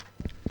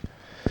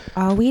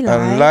Are we live?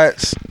 And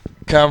lights,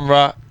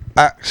 camera,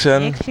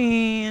 action.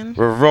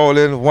 We're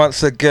rolling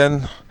once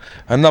again.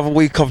 Another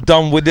week of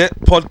Done With It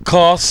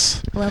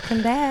podcast.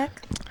 Welcome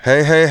back.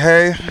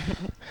 Hey.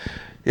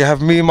 You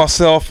have me,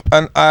 myself,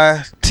 and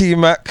I,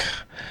 T-Mac,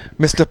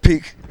 Mr.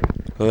 Peak.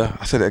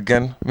 I said it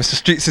again. Mr.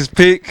 Streets is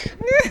Peak.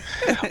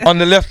 On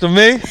the left of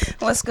me.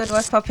 What's good?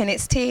 What's popping?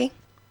 It's T.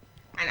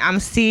 And I'm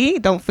C.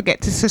 Don't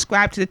forget to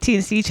subscribe to the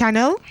T&C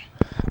channel.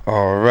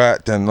 All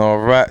right then.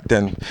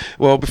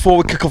 Well, before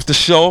we kick off the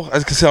show,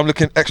 as you can see, I'm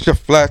looking extra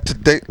fly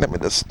today. Let me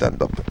just stand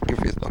up. Give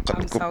you a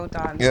I'm so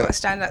done. Yeah. Gotta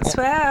stand up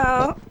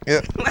 12.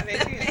 Yeah.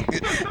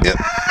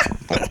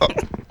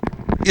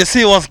 You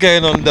see what's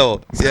going on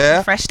though?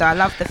 Yeah. Fresh though. I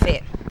love the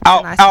fit.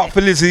 Out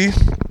for Lizzie.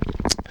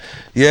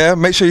 Yeah.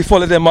 Make sure you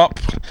follow them up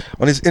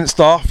on his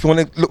Insta if you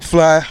want to look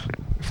fly.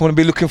 If you want to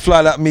be looking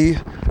fly like me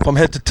from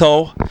head to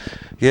toe.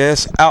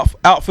 Yes.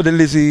 Out for the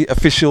Lizzie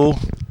official.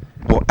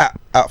 Or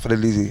out for the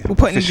Lizzie. We'll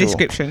put in the official.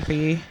 description for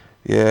you.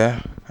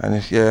 Yeah. And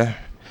if, you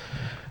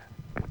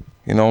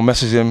know,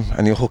 message him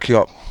and he'll hook you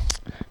up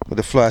with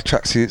the fly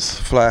tracksuits,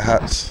 fly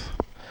hats,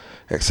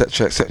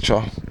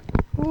 etc.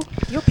 Ooh,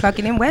 you're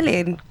plugging in well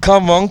in.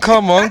 Come on.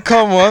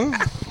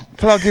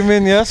 Plug him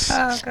in, yes.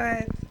 Oh,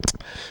 good.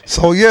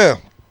 So, yeah.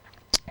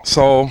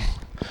 So,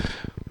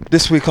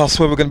 this week I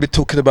swear we're going to be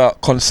talking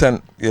about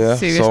consent, yeah.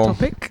 Serious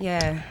topic.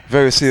 Yeah.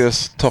 Very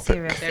serious topic.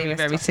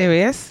 Very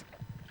serious.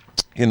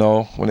 You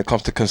know, when it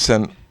comes to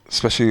consent,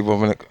 especially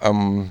when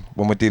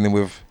we're dealing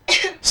with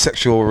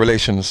sexual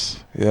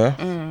relations,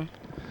 yeah.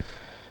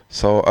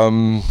 So,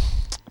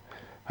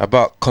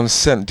 about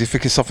consent, do you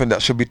think it's something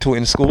that should be taught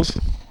in schools?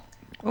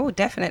 Oh,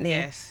 definitely.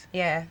 Yes.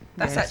 Yeah.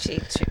 That's Yes.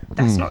 actually true.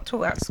 That's not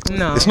taught at school.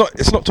 No.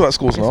 It's not taught at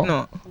schools, It's no?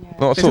 not. Yeah.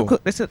 Not at all.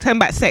 It's a term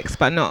about sex,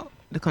 but not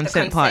the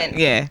consent part.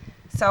 consent. Yeah.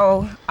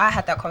 So I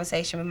had that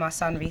conversation with my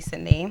son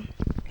recently,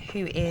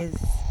 who is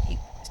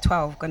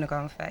 12, gonna go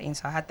on 13.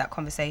 So I had that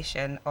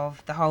conversation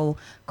of the whole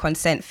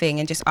consent thing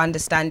and just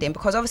understanding,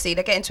 because obviously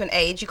they're getting to an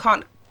age you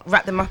can't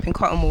wrap them up in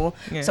cotton wool.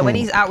 Yeah. So when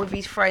he's out with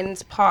his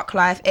friends, park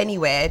life,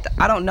 anywhere,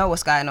 I don't know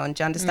what's going on.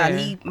 Do you understand?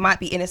 Yeah. He might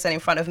be innocent in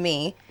front of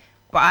me,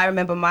 but I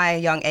remember my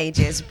young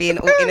ages being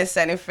all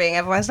innocent and thing.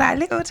 Everyone's like,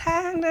 little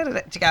time, da, da, da.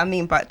 Do you get what I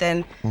mean? But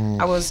then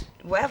I was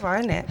whatever,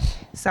 innit?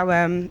 So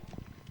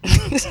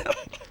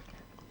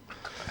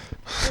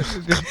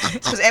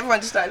because everyone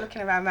just started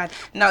looking around mad.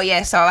 No,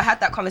 yeah, so I had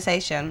that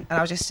conversation and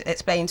I was just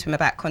explaining to him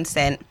about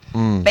consent.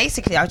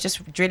 Basically, I was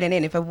just drilling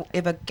in. If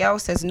a girl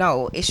says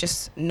no, it's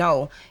just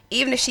no.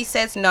 Even if she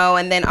says no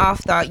and then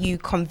after you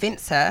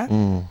convince her,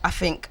 I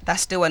think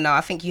that's still a no.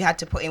 I think you had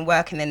to put in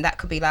work, and then that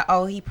could be like,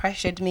 oh, he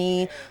pressured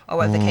me, or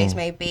whatever the case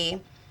may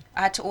be.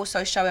 I had to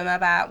also show him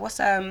about what's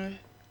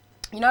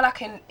you know,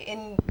 like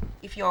in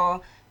if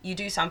you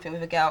do something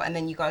with a girl and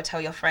then you go tell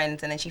your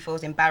friends and then she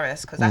feels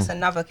embarrassed, because that's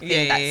another thing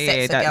that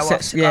sets a girl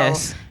off to go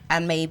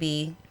and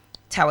maybe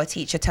tell a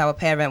teacher, tell a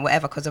parent,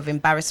 whatever, because of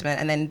embarrassment,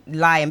 and then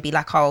lie and be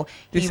like, oh,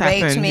 he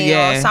raped me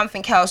or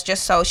something else,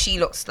 just so she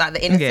looks like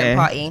the innocent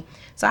party.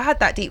 So I had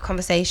that deep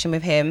conversation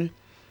with him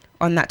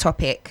on that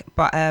topic.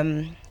 But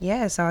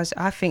so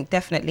I think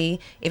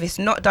definitely if it's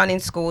not done in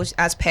schools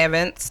as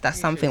parents, that's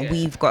something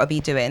we've got to be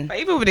doing. But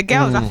even with the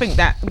girls, I think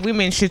that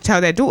women should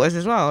tell their daughters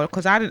as well,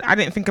 because I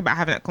didn't think about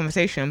having that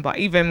conversation, but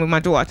even with my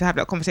daughter, to have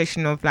that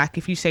conversation of like,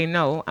 if you say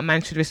no, a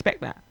man should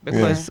respect that,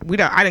 because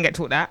I didn't get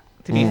taught that,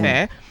 to be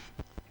fair.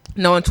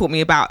 No one taught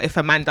me about if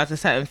a man does a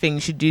certain thing,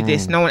 you should do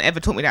this. No one ever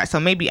taught me that. So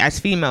maybe as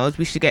females,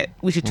 we should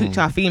teach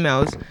our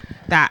females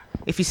that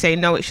if you say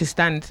no, it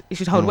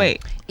should hold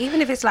weight.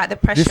 Even if it's like the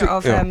pressure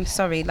of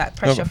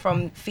pressure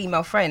from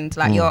female friends,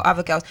 like your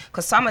other girls,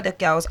 because some of the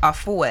girls are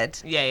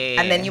forward,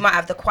 and then you might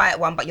have the quiet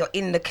one, but you're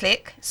in the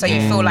clique, so you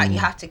feel like you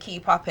have to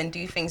keep up and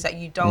do things that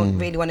you don't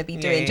really want to be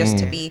doing just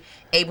to be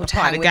able to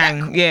hang with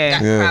that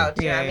crowd.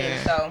 You know what I mean?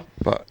 So,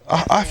 but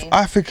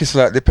I think it's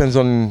like depends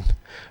on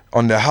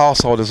the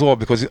household as well,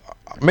 because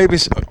maybe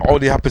it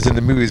only happens in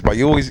the movies, but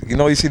you always,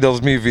 you see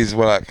those movies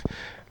where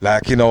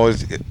like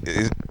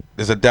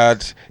there's a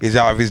dad, he's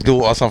out with his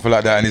daughter or something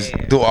like that, and his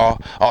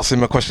daughter asks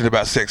him a question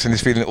about sex and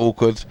he's feeling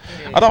awkward.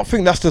 I don't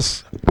think that's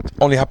just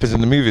only happens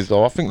in the movies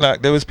though. I think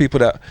like there was people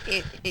that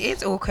it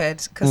is awkward,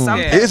 because some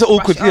it is an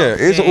awkward it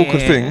is an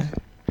awkward thing.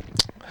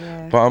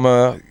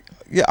 But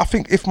I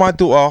think if my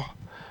daughter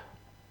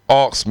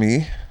asks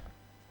me,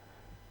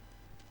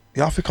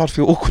 I think I'd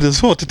feel awkward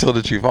as well, to tell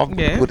the truth. I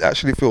would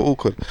actually feel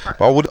awkward.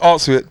 But I would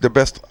answer it the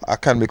best I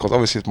can, because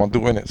obviously it's my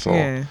daughter, innit? So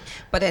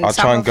but then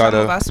some of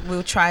us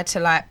will try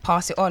to like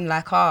pass it on,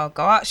 like, oh,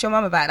 go ask your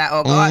mum about that,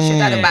 or go ask your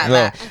dad about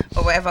that,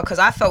 or whatever. Because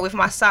I felt with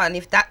my son,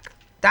 if that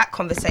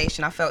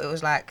conversation, I felt it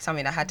was like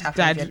something that had to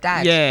happen with your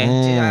dad. Do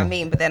you know what I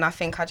mean? But then I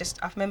think I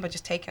remember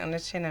just taking it on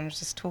the chin and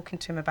just talking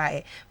to him about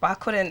it. But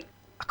I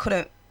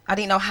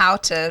didn't know how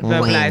to put it. Do you know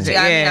what I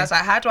mean? I was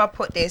like, how do I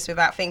put this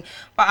without thinking?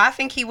 But I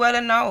think he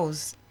well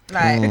knows.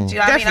 Like, do you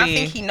know what I mean? I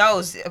think he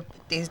knows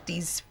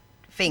these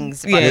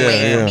things. But Yeah. the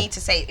way Yeah. for me to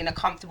say it in a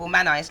comfortable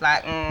manner, it's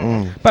like,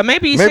 But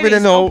maybe you Maybe said they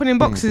it's know- opening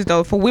boxes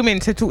though for women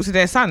to talk to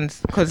their sons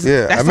because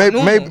Yeah, that's and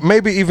not maybe, normal.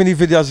 maybe even if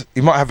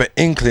he might have an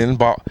inkling,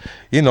 but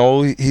you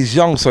know he's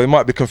young, so he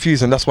might be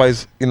confused, and that's why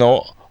he's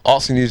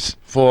asking you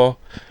for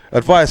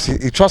advice.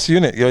 He trusts you,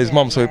 innit? You're his Yeah,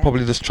 mum, so he yeah.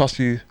 probably just trusts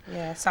you.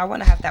 yeah. So I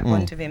want to have that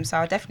bond with him. So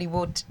I definitely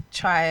would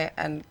try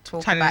and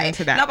talk Channel about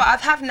into it. that. No, but I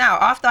have now.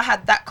 After I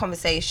had that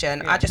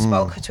conversation, I just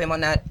spoke to him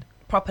on a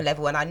proper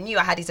level, and I knew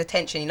I had his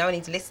attention. And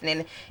he's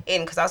listening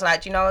in because I was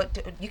like, you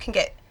can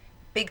get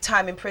big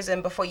time in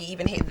prison before you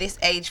even hit this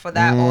age for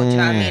that, or do you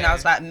know what I mean? I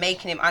was like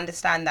making him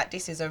understand that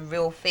this is a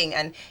real thing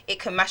and it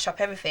can mash up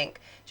everything.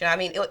 Do you know what I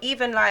mean? Or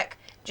even like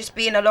just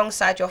being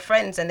alongside your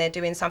friends and they're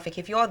doing something.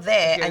 If you're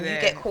there You're and you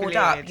there, get called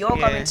up, affiliated, you're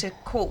yeah. going to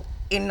court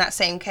in that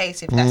same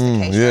case if that's the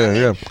case. You know yeah, what I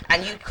mean? yeah.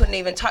 And you couldn't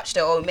even touch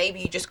it, or maybe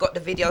you just got the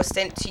video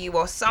sent to you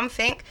or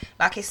something.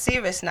 Like, it's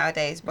serious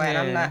nowadays, boy. And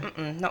I'm Yeah. like,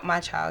 not my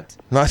child.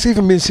 No, it's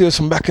even been serious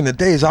from back in the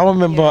days. I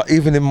remember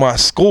even in my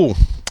school,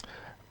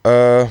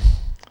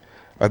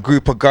 a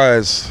group of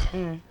guys,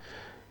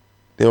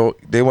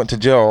 they went to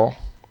jail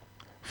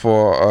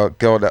for a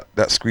girl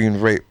that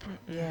screamed rape.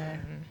 Yeah.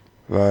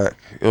 Like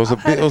it was I've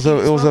a big, heard it was a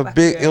a, few it was as well a back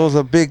big, then. it was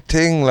a big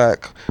thing.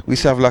 Like we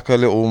used to have like a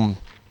little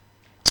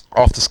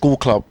after school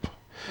club.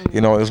 You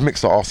know, it was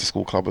mixed up after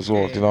school club as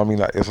well. Do you know what I mean?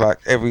 Like it was like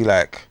every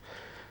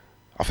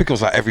I think it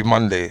was like every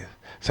Monday.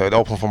 So it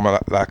opened from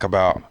like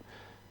about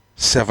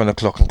 7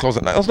 o'clock and close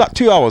at night. It was like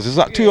 2 hours. It was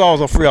like 2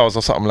 hours or 3 hours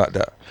or something like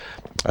that.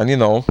 And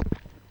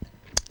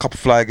couple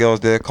fly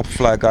girls there, couple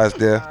fly guys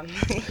there,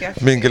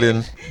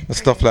 mingling and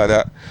stuff like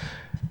that.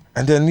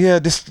 And then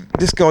this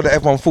girl that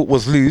everyone thought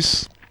was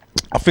loose,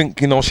 I think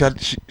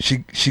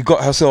she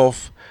got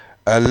herself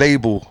a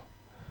label.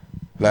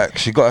 Like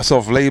she got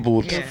herself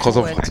labelled Yeah. because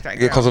of Forward.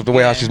 because of the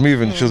way how she's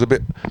moving. She was a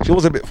bit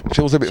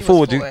forward.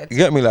 forward. You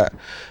get me, like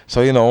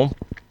so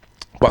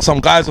but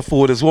some guys are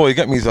forward as well. You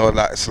get me, so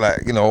like it's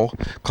like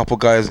couple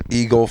guys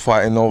ego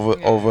fighting over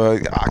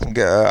I can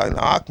get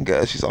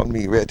her. She's on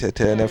me, red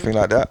and everything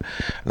like that.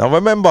 And I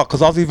remember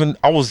because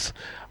I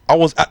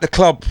was at the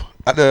club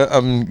at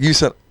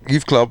the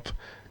youth club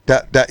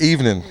that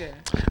evening. Yeah.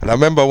 And I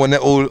remember when they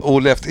all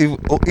left,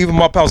 even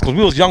my pals, because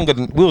we was younger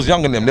than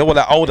them. They were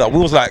like older. We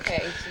was like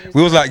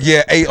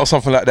year 8 or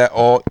something like that,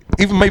 or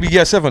even maybe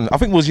year 7. I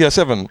think it was year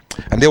 7,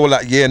 and they were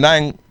like year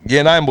 9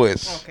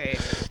 boys. Okay.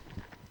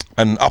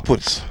 And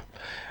upwards.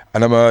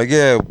 And I'm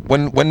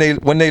when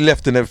they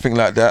left and everything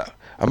like that,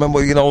 I remember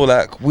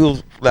like we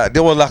was like they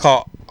were like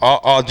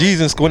our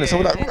G's in school, and so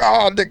we're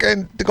like they're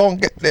going to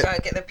get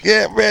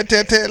the red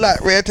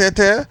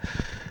tear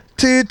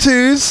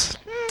 2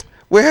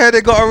 we heard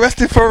they got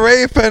arrested for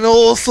rape and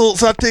all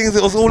sorts of things.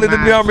 It was all in the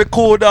Mad.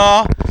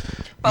 recorder.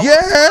 But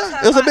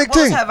It was a big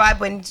thing. What was her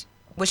vibe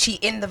was she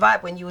in the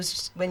vibe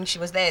when she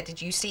was there?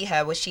 Did you see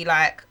her? Was she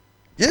like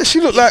Yeah,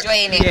 she looked like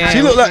enjoying it? Yeah.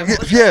 she looked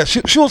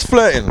like she was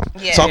flirting.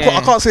 Yeah. So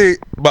I can't say,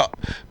 but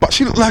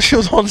she looked like she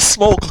was on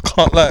smoke. I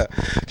can't lie,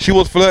 she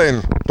was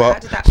flirting. How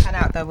But did that pan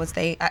out though? Was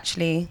they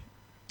actually?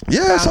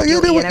 yeah, so found they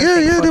guilty went. and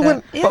everything for They the-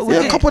 went. Yeah, But Yeah,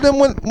 a couple of them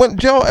went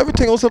jail.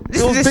 Everything was This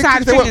it was is the big sad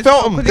things. They thing went as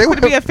well, Feltham. because They it could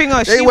went. be a thing,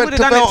 or they she went would have to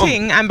done a Feltham.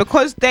 thing, and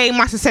because they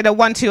must have said a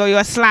 1, 2, or you're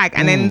a slag,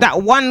 and then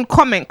that one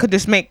comment could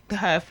just make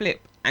her flip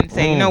and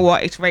say, you know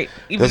what, it's rape.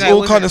 Even There's though it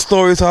all kind of wasn't.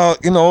 stories how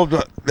they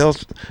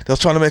was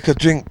trying to make her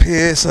drink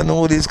piss and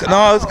all these.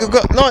 No, it turned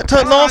That's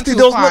nasty. gone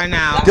There too far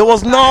now.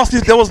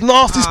 was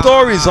nasty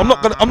stories. I'm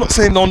not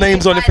saying no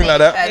names or anything like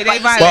that. They But you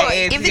see,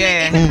 violated, even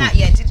yeah. even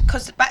that,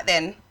 because back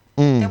then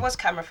there was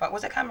camera phone.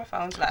 Was it camera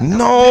phones? Like,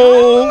 No.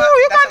 Oh, you're That's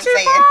going what too I'm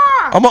saying.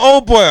 far. I'm an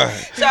old boy.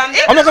 So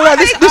I'm not gonna lie.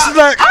 This is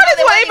like How did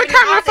they even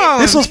camera phone?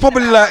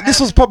 this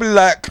was probably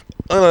like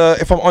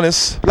if I'm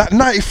honest, like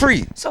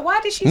 93. So why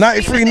did she?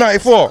 93, scream at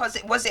this? 94.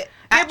 Because was it?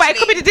 Yeah, but it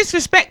could be the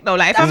disrespect though.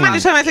 Like if a That's man what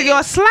just turn around and I'm say you're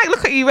a slag,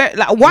 look at you.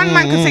 Like one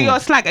man can say you're a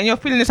slag and you're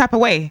feeling this type of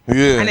way.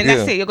 Yeah, And then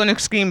that's yeah. it. You're gonna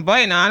scream,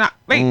 boy, no,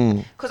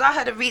 wait. Because I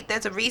heard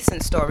there's a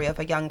recent story of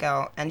a young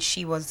girl and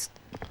she was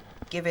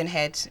giving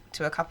head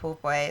to a couple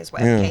of boys,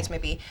 whatever the Yeah. case may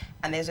be,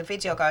 and there was a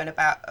video going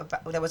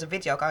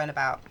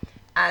about,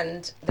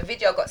 and the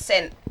video got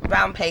sent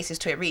round places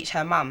to it reach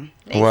her mum.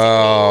 basically.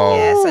 Wow.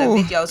 Yeah, so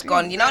the video's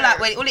gone. Like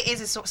when all it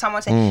is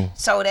someone saying,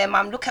 so their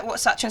mum, look at what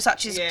such and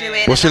such is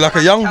doing. Was she and like a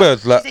her young mum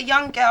bird, like- she's a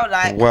young girl,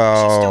 like Wow.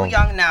 she's still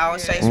young now,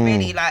 so it's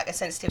really like a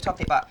sensitive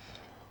topic. But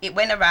it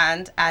went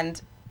around,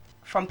 and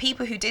from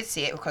people who did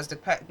see it, because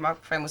my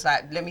friend was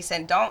like,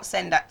 don't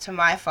send that to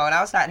my phone.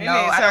 I was like, no,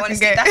 Innit? I So don't I want to can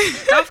see get-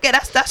 that. Don't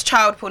forget, that's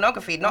child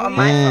pornography, not on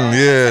my phone.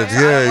 Yeah, So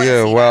I don't wanna see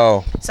that.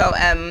 wow. So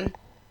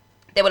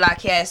they were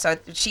like, yeah. So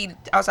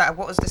I was like,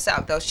 what was the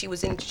setup though? She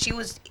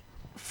was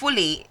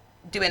fully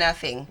doing her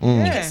thing. You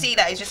Yeah. can see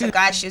that it's just a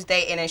guy she was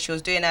dating, and she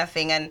was doing her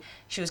thing, and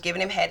she was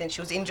giving him head, and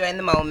she was enjoying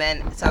the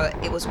moment. So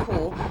it was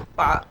cool.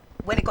 But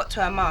when it got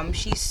to her mum,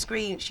 she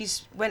screamed.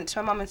 Went to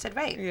her mum and said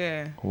rape.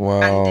 Yeah.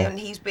 Wow. And then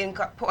he's been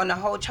put on a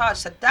whole charge.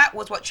 So that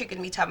was what triggered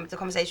me to have the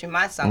conversation with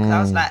my son. Because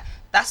I was like,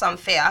 that's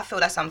unfair. I feel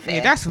that's unfair.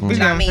 Yeah, that's Do you really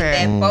know what I mean?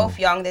 unfair. They're both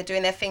young. They're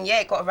doing their thing.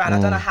 Yeah, it got around.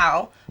 I don't know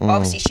how. But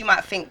obviously, she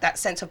might think that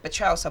sense of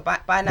betrayal. So by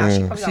now, she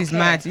probably She's don't care.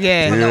 mad,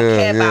 yeah. She probably don't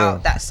care Yeah,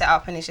 about that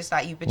setup. And it's just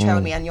like, you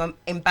betrayed me and you're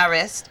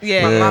embarrassed.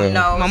 Yeah. My mum Yeah.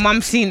 knows. My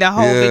mum's seen the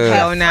whole Yeah.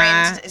 video Her now.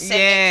 friends sent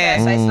it to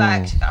her. So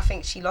it's like, I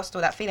think she lost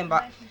all that feeling.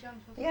 But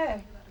yeah,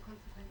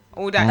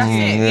 All that. That's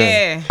it.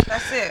 Yeah.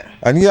 that's it.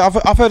 And yeah,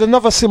 I've heard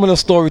another similar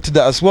story to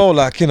that as well.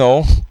 Like, you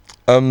know,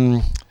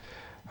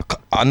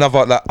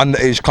 another like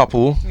underage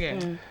couple. Yeah.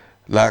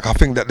 Like, I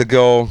think that the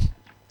girl,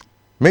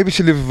 maybe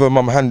she lived with her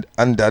mum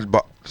and dad,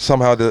 but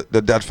somehow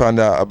the dad found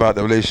out about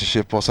the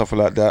relationship or something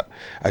like that,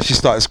 and she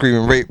started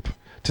screaming rape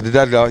to the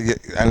dad.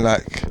 And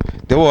like,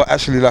 they were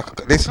actually like,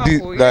 they used to do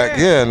Couple, like,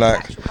 yeah. like.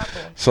 Actual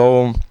couple.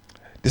 So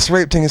this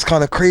rape thing is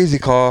kind of crazy,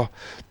 car.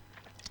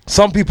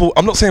 Some people,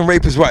 I'm not saying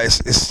rape is right.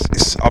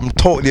 It's I'm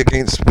totally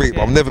against rape.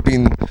 Yeah. I've never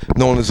been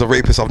known as a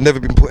rapist. I've never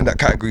been put in that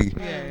category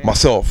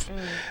myself.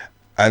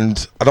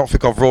 And I don't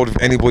think I've rolled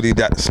with anybody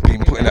that's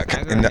been put in that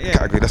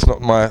category. That's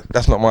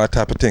not my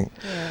type of thing.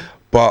 Yeah.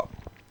 But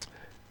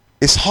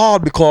it's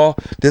hard because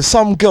there's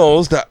some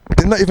girls that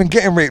they're not even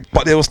getting raped,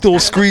 but they will still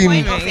scream.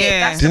 That's the point of it. Yeah.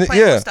 That's Didn't the it? point.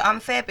 Yeah. What's the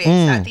unfair bit?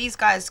 It's like these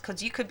guys,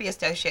 because you could be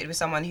associated with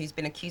someone who's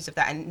been accused of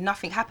that and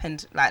nothing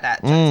happened like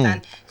that. Do you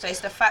understand? So it's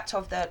the fact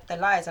of the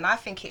lies, and I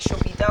think it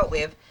should be dealt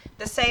with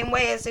the same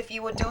way as if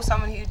you would deal with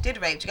someone who did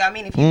rape. Do you get what I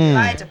mean? If you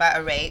lied about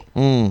a rape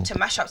to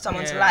mash up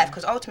someone's Yeah. life,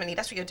 because ultimately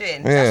that's what you're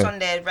doing. Yeah. That's on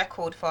their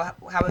record for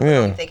however Yeah.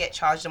 long if they get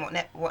charged and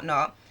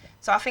whatnot.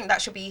 So I think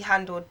that should be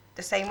handled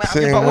the same way.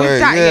 Same But way. with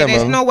that, yeah,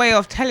 there's man. no way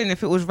of telling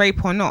if it was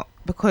rape or not,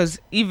 because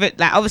even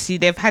like obviously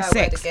they've had Her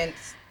word sex. against-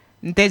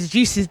 There's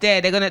juices there.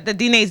 They're gonna the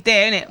DNA's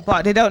there, innit?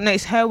 But they don't know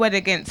it's her word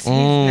against his.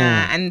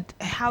 Nah, and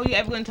how are you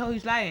ever gonna tell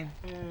who's lying?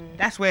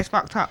 That's where it's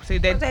fucked up. So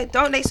they,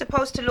 Don't they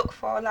supposed to look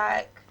for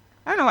like?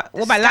 I don't know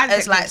what about lie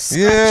Status, like detectors?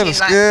 Yeah, scratching,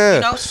 like yeah.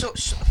 you know,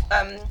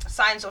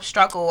 signs of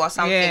struggle or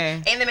something. Yeah.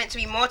 Ain't there meant to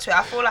be more to it?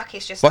 I feel like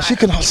it's just. But like, she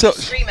can if you sell-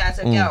 scream as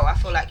a girl. I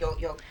feel like you're.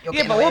 Yeah,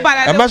 getting but away what with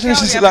about it. that? Imagine if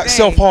little she's girl like the other day?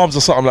 self-harms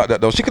or something like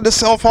that though. She could just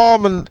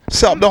self-harm and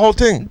set up the whole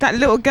thing. That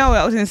little girl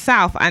that was in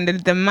South, and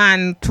the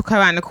man took her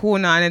around the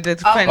corner, and the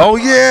friend. Oh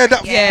yeah,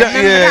 that Yeah, that-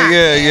 remember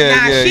yeah,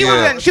 that? yeah,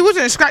 yeah. She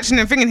wasn't scratching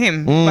and fingering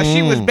him, but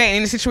she was baiting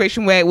in a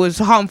situation where it was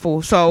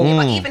harmful. So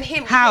But even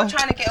him, How? if you're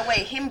trying to get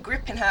away, him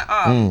gripping her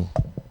arm.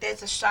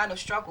 There's a sign of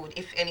struggle,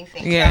 if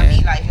anything. You know Yeah. what I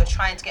mean? Like if you're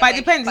trying to get But it away.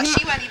 depends. But He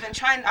she wasn't even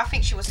trying. I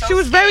think she was so she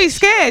was very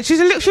scared. She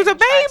was a She was trying to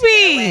get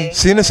baby. away.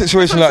 See, in a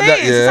situation That's what like I'm that,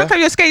 saying. So yeah. sometimes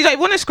you're scared. You don't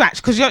want to scratch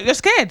because you're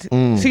scared.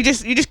 So you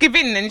just give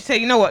in and you say,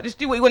 you know what, just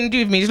do what you want to do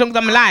with me as long as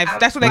I'm alive.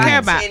 That's what they care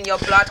about. In your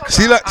blood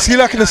See, clot,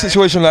 like in a know.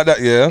 situation like that,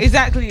 yeah.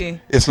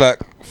 Exactly. It's like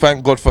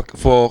thank God for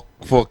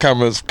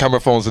camera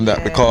phones and that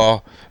Yeah.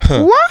 because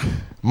What?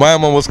 my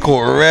mum was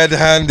caught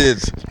red-handed,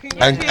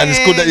 and it's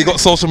good that you got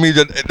social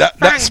media. That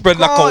Thank spread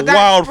like God, a that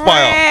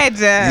wildfire.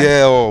 spread.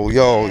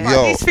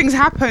 Yo. These things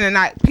happen and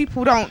like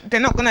people they're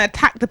not gonna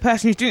attack the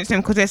person who's doing it to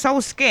them because they're so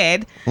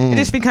scared. They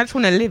just think I just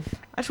want to live.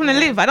 I just want to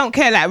live. I don't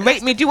care. Like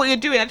rape me, do what you're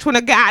doing. I just want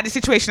to get out of the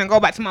situation and go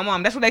back to my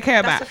mom. That's what they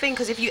care That's about. the thing,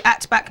 because if you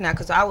act back now,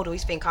 because I would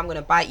always think I'm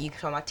gonna bite you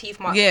because my teeth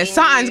might. Yeah, sting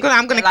something's you, gonna-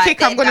 I'm gonna and,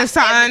 kick, I'm then gonna that's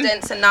something.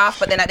 Evidence enough,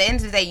 but then at the end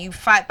of the day, you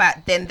fight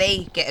back, then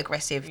they get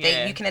aggressive.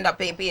 Yeah. You can end up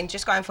being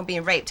just going from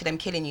being raped to them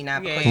killing you now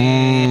because Yeah.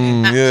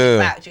 you actually yeah.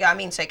 back. Do you know what I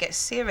mean? So it gets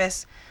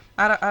serious.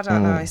 I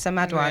don't know. It's a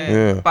mad one.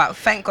 Yeah. But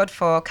thank God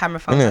for camera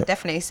phones. Innit? I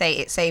definitely say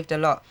it saved a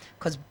lot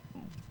because.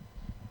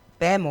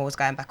 Bear more was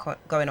going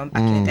on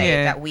back in the day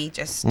Yeah. that we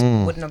just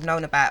wouldn't have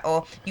known about,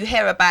 or you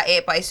hear about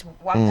it, but it's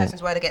one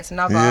person's word against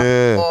another,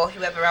 Yeah. or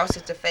whoever else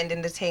is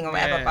defending the thing or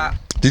whatever. Yeah.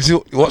 But Did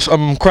you watch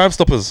Crime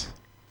Stoppers?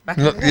 back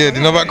No, in the yeah, day, do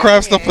you know about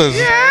Crime Stoppers?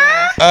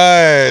 Yeah.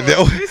 Aye,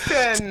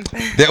 Listen.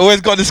 they always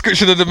got a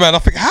description of the man. I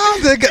think, how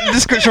did they get the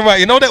description right?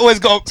 You know, they always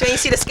got So when you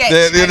see the sketch,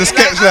 the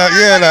sketch, like,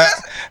 yeah, like,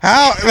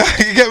 how,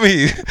 you get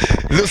me?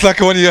 It looks like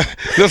one of you,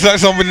 looks like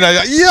somebody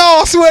like, yo,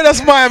 I swear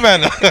that's my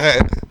man.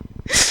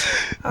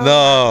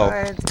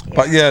 No,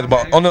 but yeah,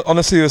 but on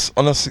a serious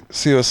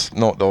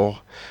note though,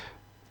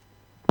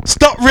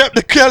 stop rep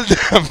the kill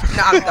them.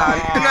 No, I'm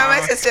done. No,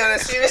 I'm still on a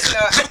serious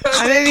note.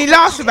 And then he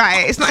laughs about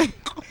it. It's like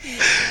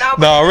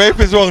No, rape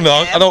is wrong. No,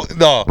 I don't.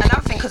 No.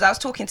 Another thing, because I was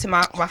talking to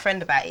my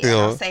friend about it, and I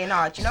Yeah. was saying,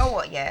 do you know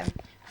what? Yeah,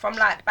 from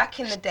like back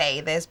in the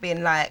day, there's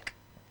been like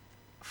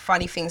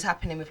funny things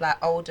happening with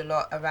like older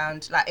lot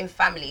around, like in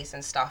families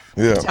and stuff.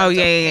 Yeah. in terms Oh, of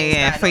yeah, things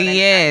yeah. going For on and,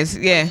 years,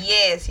 yeah. For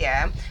years,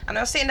 yeah. And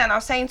I was sitting there and I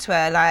was saying to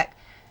her, like,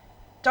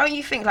 don't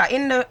you think like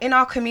in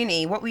our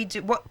community, what we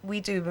do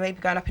maybe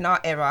growing up in our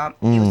era,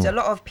 it was a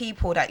lot of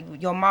people that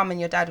your mum and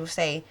your dad will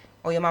say,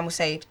 or your mum will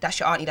say, that's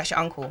your auntie, that's your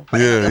uncle. But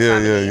Yeah, they're not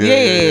your family.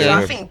 Yeah.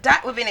 So I think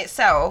that within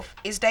itself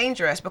is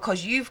dangerous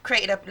because you've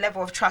created a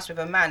level of trust with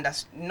a man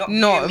that's not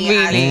Not viewing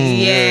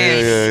me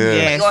as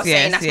really. but you're saying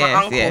Yes, that's yes, my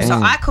uncle. yes.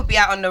 So I could be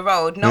out on the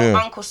road, Yeah.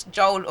 Uncle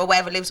Joel or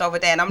whatever lives over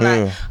there, and I'm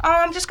like, oh,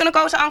 I'm just gonna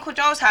go to Uncle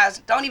Joel's house.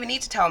 Don't even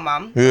need to tell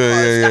mum.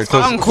 Yeah. That's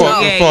my Uncle,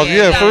 Joel.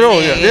 yeah, for real,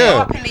 Go yeah.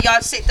 up in the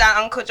yard, sit down.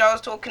 Uncle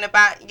Joel's talking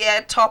about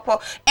top or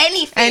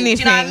anything. Do you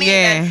know what I mean?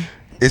 yeah. And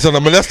It's on a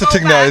molester go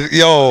thing now. back.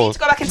 Yo. I need to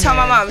go back and tell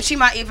my mum. She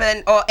might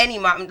even, or any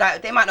mum,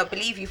 like they might not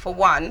believe you for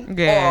one,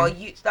 Yeah. or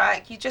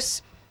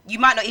you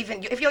might not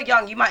even. If you're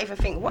young, you might even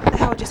think, what the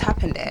hell just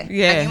happened there?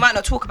 Yeah. And you might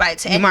not talk about it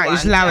to You anyone. might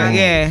just allow do you know it, what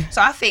I yeah. mean?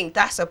 So I think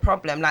that's a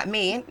problem. Like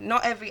me,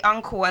 not every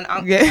uncle and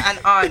Yeah. and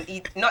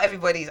aunt, not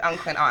everybody's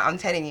uncle and aunt. I'm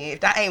telling you, if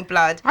that ain't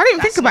blood, I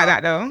didn't think that's about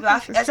not- that, though.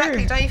 Like, That's exactly.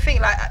 true. Don't you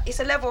think like it's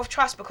a level of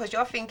trust because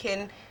you're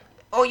thinking.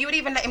 Or you would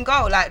even let him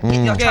go, like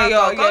get your child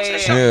Yeah, go to yeah, the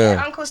shop. yeah.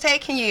 Yeah, uncle's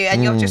taking you,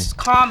 and you're just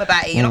calm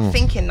about it. You're not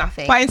thinking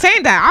nothing. But in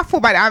saying that, I thought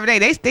about it the other day.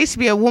 There used to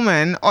be a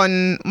woman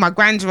on my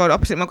Grange Road,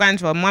 opposite my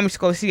Grange Road. Mum used to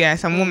go see her,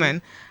 some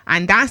woman.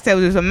 And downstairs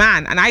was a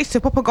man. And I used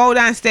to proper go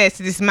downstairs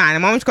to this man.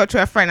 And mum used to go to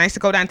her friend. I used to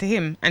go down to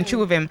him and chill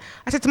with him.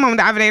 I said to mum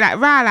the other day, like,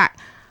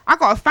 I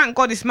got to thank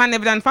God this man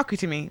never done fuckery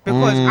to me.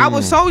 Because I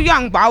was so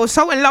young, but I was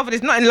so in love with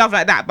this. Not in love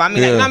like that, but I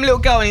mean, like, Yeah. I'm a little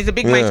girl and he's a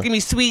big man Yeah. to give me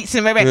sweets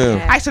and everything.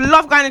 Yeah. I used to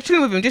love going and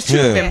chilling with him, just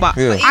chilling with Yeah. him. But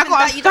Yeah. But I even got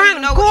that, to you don't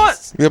even thank know what God.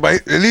 he's Yeah, but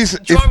at least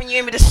if, drawing you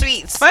in with the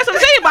sweets. But that's what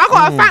I'm saying. But I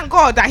got to thank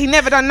God that he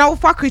never done no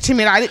fuckery to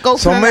me. Like, I didn't go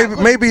so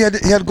for maybe he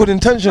had good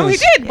intentions. No, he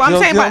did. But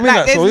I'm saying, but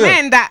like, there's So, yeah.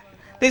 men that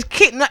there's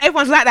kids. Not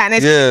everyone's like that. And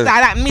there's Yeah. kids that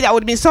are like me that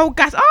would have been so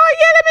gassed. Oh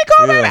yeah, let me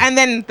go. Yeah. Baby. And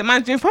then the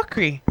man's doing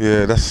fuckery.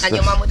 Yeah, that's. And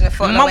your mum wouldn't have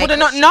thought. My no mum way, would have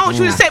not 'cause known. She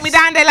would have set me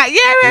down there like, yeah.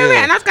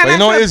 And I was But going you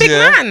know to what a it is, big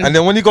yeah? man. And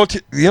then when you go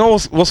to, you know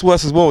what's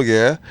worse as well,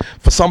 yeah?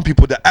 For some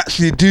people that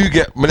actually do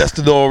get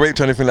molested or raped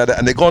or anything like that,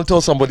 and they go and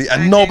tell somebody,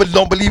 and nobody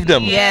don't believe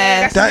them.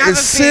 Yeah. that's That another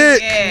is thing.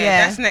 sick. Yeah,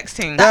 Yeah. that's next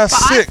thing. That's But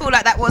sick. I feel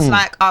like that was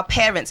like our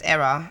parents'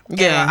 era.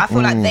 Yeah. I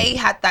feel like they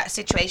had that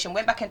situation,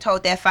 went back and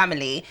told their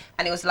family,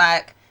 and it was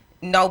like,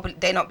 no,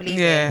 they not believing.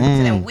 Yeah.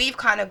 So then we've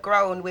kind of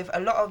grown with a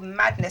lot of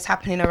madness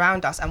happening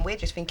around us, and we're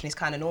just thinking it's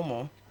kind of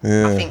normal.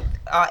 Yeah. I think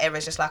our era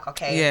is just like,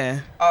 okay. Yeah.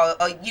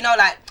 Or you know,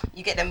 like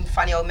you get them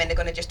funny old men, they're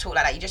gonna just talk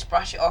like that. You just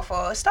brush it off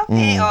or stop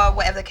it or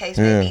whatever the case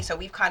may Yeah. be. So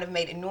we've kind of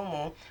made it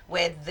normal.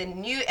 Where the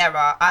new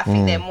era, I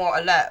think they're more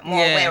alert, more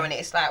Yeah. aware on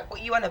it. It's like,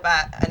 what you on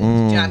about? And do you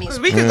know what I mean? Because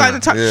we could go to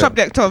touch the Yeah.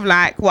 subject of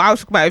like what I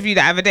was talking about with you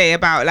the other day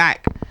about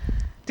like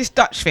this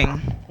Dutch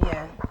thing.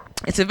 Yeah.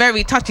 It's a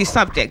very touchy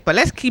subject, but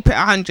let's keep it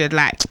 100.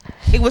 Like,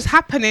 it was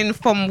happening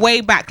from way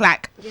back.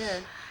 Like, Yeah.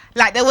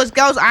 like there was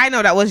girls I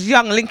know that was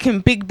young linking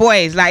big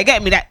boys. Like,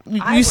 get me that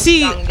I you was see,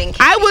 young linking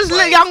I big was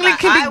boys. young Like,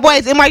 linking I big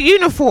boys in my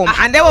uniform,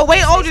 I and they were way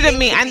was older than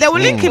me, linking and they were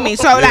people. linking me.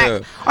 So Yeah.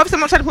 like, obviously I'm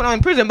not trying to put them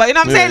in prison, but you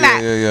know what I'm saying?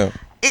 Like, yeah.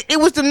 it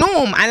was the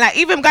norm. And like,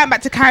 even going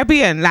back to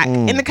Caribbean, like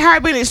in the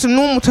Caribbean, it's the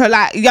normal to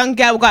like young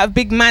girl got a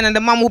big man and the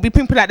mum will be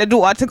pimping out the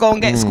daughter to go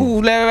and get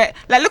school. Like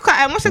look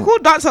at what's it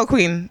called, Dancehall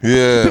Queen.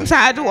 Yeah. Pimps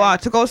out her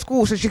daughter to go to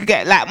school so she could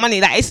get like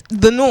money. Like it's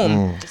the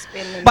norm. It's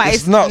been But It's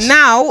it's nuts.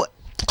 now.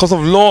 Because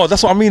of law,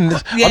 that's what I mean.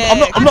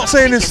 I'm not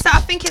saying this. I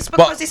think it's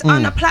because but- it's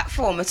on a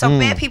platform, and so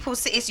bare people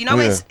see. It's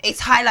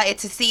it's highlighted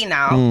to see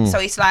now. So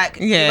it's like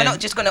Yeah. we're not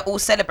just gonna all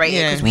celebrate it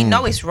Yeah. because we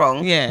know it's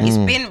wrong. Yeah. It's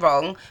been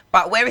wrong,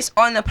 but where it's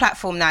on the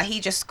platform now, he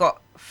just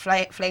got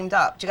flamed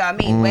up. Do you know what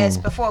I mean? Whereas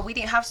before we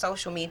didn't have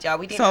social media,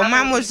 we didn't. So have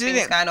man all was these doing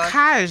things it going on.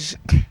 cash.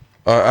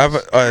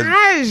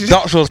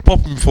 Dutch was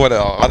popping before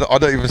that. I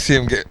don't even see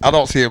him get. I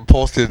don't see him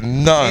posted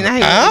none.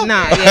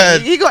 Yeah,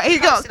 he got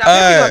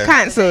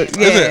cancelled.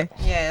 Yeah. Is it?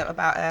 Yeah,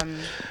 about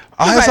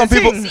I heard some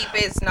people.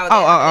 CBiz. No,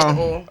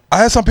 Oh. I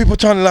heard some people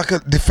trying to like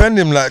defend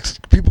him. Like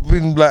people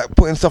been like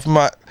putting stuff in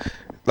my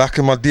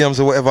DMs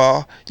or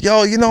whatever.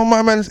 Yo, you know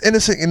my man's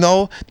innocent. You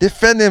know,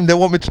 defend him. They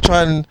want me to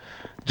try and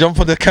jump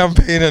for the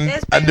campaign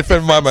and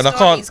defend my man. I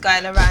can't. He's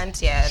going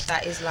around. Yeah,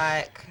 that is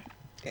like.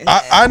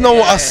 I know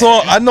what I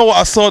saw. I know what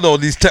I saw though.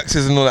 These texts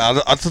and all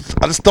that.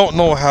 I just don't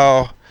know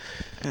how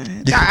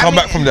you can come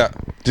back from that.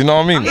 Do you know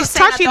what I mean? I'm not It's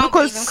saying touchy I don't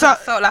because believe him, 'cause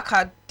I felt like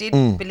I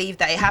did believe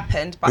that it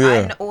happened, but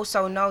Yeah. I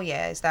also know,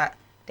 is that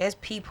there's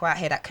people out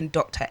here that can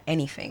doctor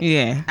anything,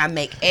 Yeah. and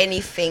make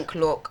anything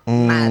look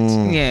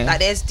mad. Yeah. Like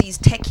there's these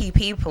techie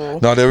people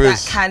No, there that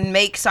is. can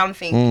make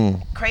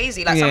something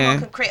crazy. Like Yeah. someone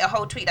can create a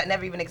whole tweet that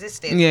never even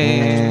existed, Yeah.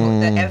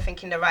 and just put everything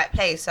in the right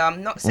place. So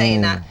I'm not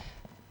saying that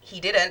he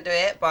didn't do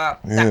it, but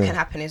that Yeah. can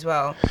happen as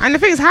well. And the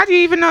thing is, how do you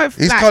even know if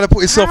He's like, kind of put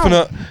himself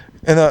how?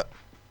 in a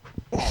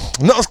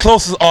not as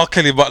close as R.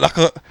 Kelly, but like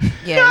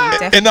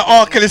Yeah, in the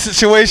R. Kelly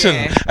situation.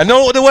 Yeah. I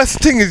know what the worst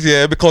thing is,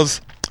 yeah,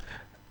 because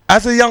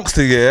as a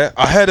youngster, yeah,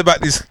 I heard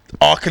about these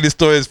R. Kelly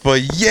stories for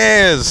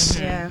years.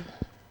 Yeah.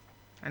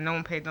 And no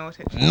one paid no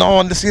attention. No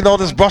one,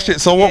 just brush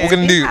it. So what Yeah, we're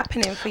gonna it's do? been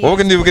happening for What we're years.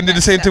 gonna do? We're gonna do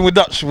the same thing with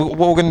Dutch. What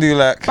we're gonna do,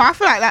 like? But I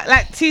feel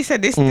like T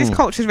said, this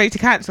culture is ready to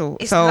cancel.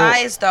 It's so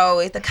lies though.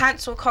 It's the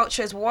cancel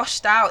culture is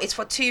washed out. It's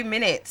for 2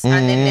 minutes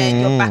and then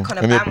you're back on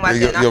a And you're-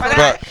 bandwagon. you're I feel back.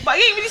 like, But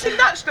you ain't really seen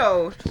Dutch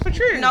though. For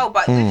true. no,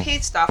 but with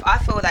his stuff, I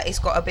feel that it's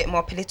got a bit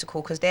more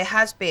political because there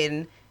has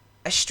been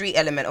a street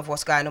element of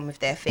what's going on with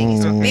their thing.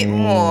 It's a bit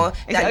more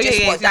than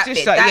just what that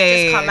bit. Like, that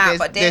just come out,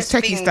 but there's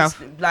there's techie things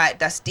stuff. like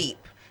that's deep.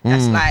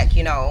 That's like,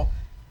 you know,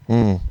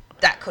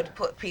 that could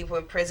put people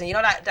in prison. You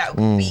know, like that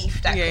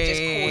beef that could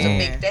just cause a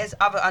big. There's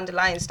other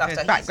underlying stuff. There's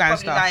So he's background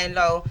probably stuff. lying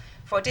low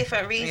for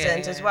different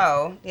reasons as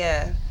well.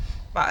 Yeah,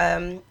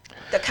 but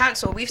the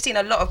cancel, we've seen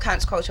a lot of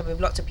cancel culture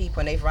with lots of people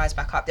and they've rise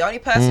back up. The only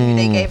person who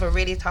they gave a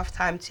really tough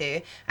time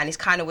to and he's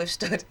kind of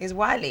withstood is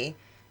Wiley.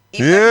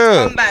 Even though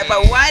he's come back,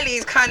 but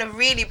Wiley's kind of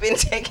really been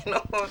taken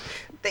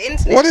off the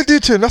internet. What did he do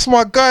to him? That's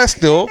my guy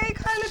still. They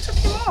kind of took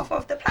him off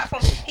of the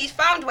platform. He's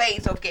found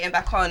ways of getting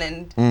back on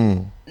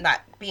and like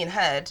being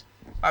heard.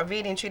 But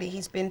really and truly,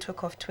 he's been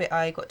took off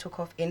Twitter. He got took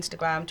off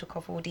Instagram, took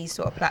off all these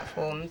sort of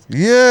platforms.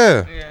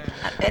 Yeah.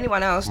 And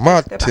anyone else,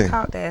 Mad they're thing. back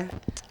out there.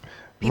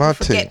 Mad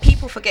thing.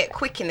 People forget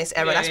quick in this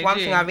era. Yeah, That's they one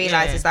do, thing I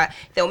realise yeah. is that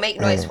they'll make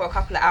noise for a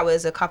couple of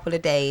hours, a couple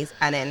of days,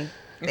 and then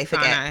they It's gone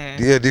forget. out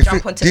here. Yeah, do you Jump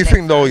think, onto do you the think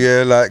next though, one.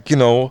 yeah, like, you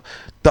know,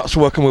 that's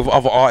working with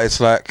other artists,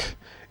 like,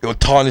 it'll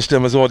tarnish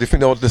them as well? Do you think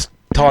they'll just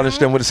tarnish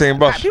them with the same Like,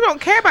 brush? people don't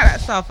care about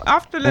that stuff.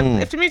 After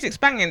if the music's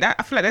banging, that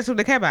I feel like that's all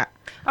they care about.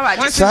 All right,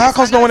 Once just So how just-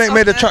 comes I know no one it's ain't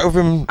made a off track with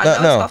him I know like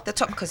it's now? off the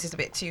top because it's a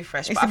bit too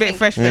fresh. It's but a I bit think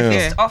fresh, Yeah.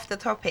 yeah. just off the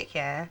topic,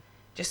 yeah.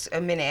 Just a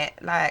minute.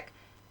 Like,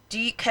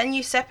 can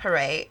you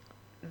separate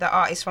the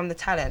artist from the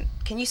talent?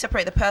 Can you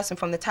separate the person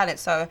from the talent?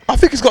 So I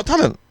think he's got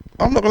talent.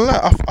 I'm not gonna lie.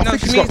 I No,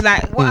 think to he's me got. it's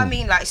like what I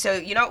mean, like, so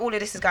you know, all of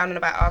this is going on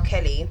about R.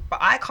 Kelly, but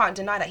I can't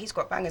deny that he's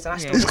got bangers, and I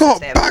still He's listen got to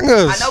them.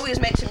 bangers. I know we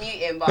was meant to mute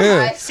him, but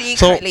Yeah. I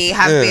secretly So,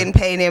 have yeah. been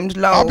paying him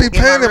low. I'll be in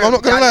paying my him, I'm room.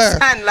 not gonna Do you lie.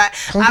 understand? Like,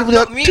 I'm I've giving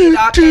not that muted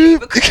R. Kelly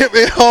because get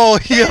me, oh,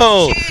 there's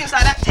yo. tunes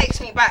like that takes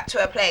me back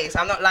to a place.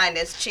 I'm not lying.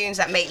 There's tunes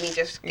that make me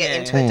just get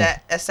into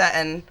a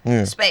certain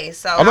space.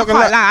 So I'm not gonna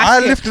can't lie.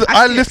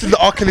 lie, I lifted the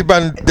R. Kelly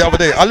band the other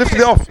day. I lifted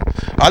it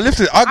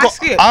off.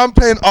 skip. I'm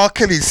playing R.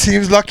 Kelly.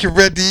 Seems like you're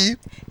ready.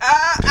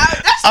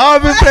 that's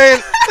I've been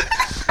playing.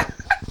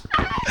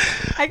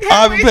 I've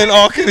I've been playing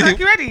R. Kelly. Like,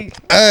 you ready?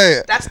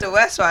 Hey, that's the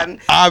worst one.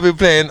 I've been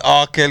playing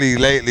R. Kelly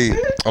lately.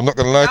 I'm not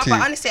gonna lie No, to but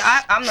you. honestly,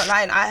 I'm not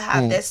lying. I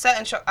have. There's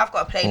certain. I've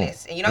got a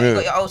playlist, and you know, Yeah. you've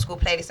got your old school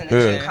playlist, and the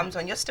Yeah. tune comes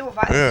on. You're still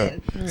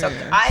vibing. So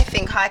I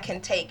think I can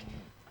take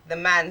the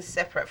man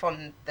separate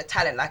from the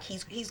talent. Like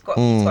he's got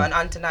an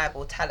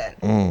undeniable talent.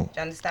 Do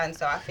you understand?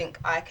 So I think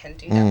I can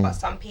do that. But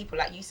some people,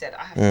 like you said,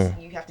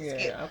 you have to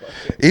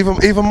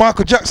skip. Even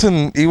Michael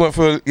Jackson, he went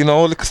for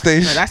liquor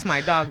stage. No, that's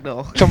my dog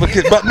though. Trumpet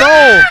Kid. But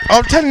no,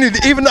 I'm telling you,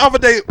 even the other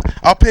day,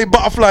 I played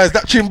Butterflies.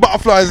 That tune,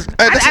 Butterflies. Hey,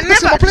 that's in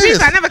my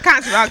playlist. I never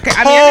cancelled. Okay,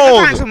 I never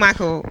Cold. cancelled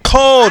Michael.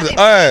 Cold.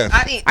 I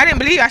I didn't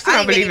believe. I still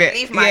don't really believe it.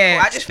 believe Michael.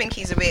 Yeah, I just think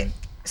he's a bit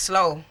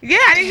slow. yeah,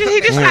 and he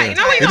just like, you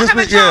know, when He you don't just have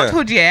a been- yeah.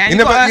 childhood, yeah. He and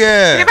never- got a-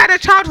 yeah. He never had a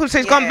childhood, so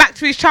he's gone Yeah. back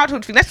to his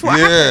childhood thing. That's what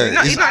Yeah,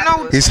 happened. He's not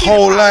no. His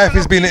whole life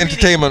has been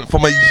entertainment.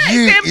 From a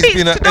youth, he's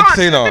been an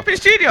entertainer. In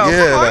studio.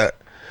 Yeah, Come on. like,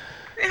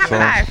 They have So- a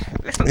life.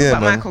 Let's not talk Yeah,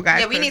 about man. Michael, guys.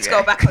 Yeah, we need to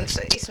because, go back on.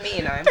 It's me,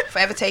 you know,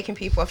 forever taking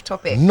people off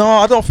topic. no,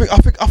 I don't think. I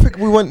think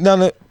we went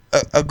down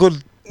a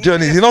good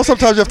journey. You know,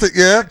 sometimes you have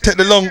to take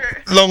the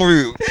long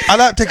route. I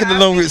like taking the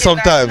long route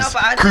sometimes. No,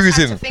 but I just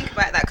Cruising. had to think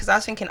about that because I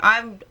was thinking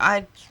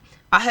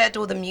I heard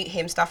all the mute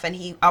him stuff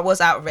and I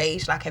was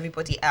outraged like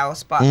everybody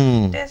else, but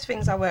there's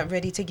things I weren't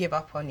ready to give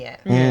up on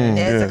yet.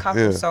 There's a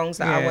couple of songs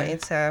that I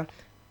wanted to.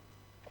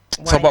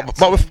 So,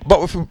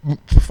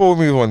 before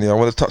we move on, I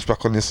want to touch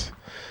back on this,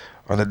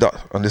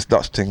 on this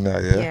Dutch thing now,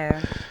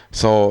 Yeah.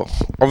 So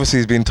obviously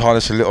he's been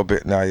tarnished a little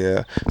bit now,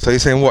 yeah. So you're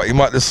saying what? He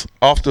might just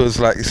afterwards,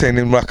 like you're saying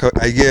in like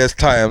a year's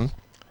time,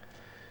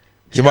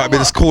 he might be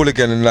just cool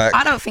again and like.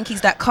 I don't think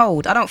he's that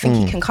cold. I don't think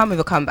he can come with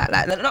a comeback.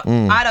 Like,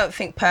 I don't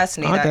think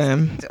personally. Oh, that,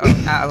 damn.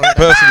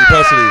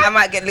 Personally. I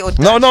might get little.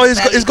 No, he's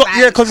got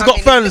yeah, 'cause he's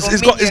got coming, fans.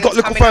 He's got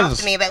little coming fans.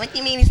 after me, but what do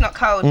you mean he's not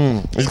cold?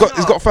 He's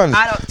got fans.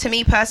 To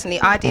me personally,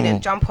 I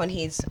didn't jump on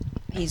his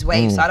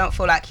wave, so I don't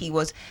feel like he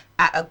was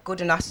at a good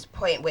enough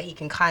point where he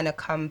can kind of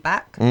come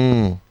back.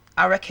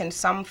 I reckon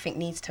something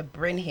needs to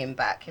bring him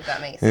back, if that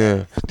makes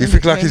sense. Yeah. Do you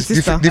think like His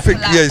his? Do you think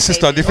Collab, yeah, his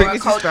sister? Do you maybe,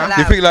 think? or a cold Do you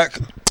collab. think like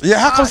yeah?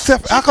 How come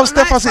Steph? How come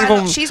Steph hasn't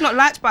even? She's not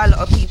liked by a lot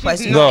of people,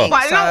 as you No. think.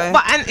 But, So.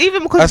 and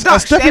even because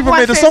Has Steph even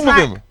made a song with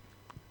him?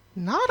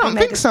 No, I don't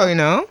think so. You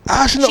know.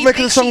 Ah, she's not She making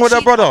a thinks song with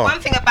her brother.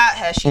 One thing about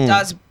her, she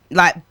does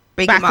like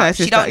big Back him her up.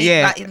 She sister, don't need,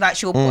 yeah. like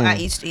she'll put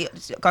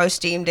at go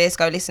stream this,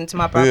 go listen to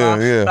my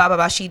brother, Yeah. blah blah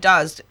blah. She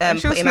does She'll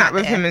put him snap out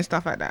with there. him and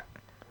stuff like that.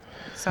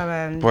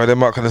 So Boy, they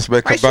might kind of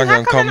make a Wait, banger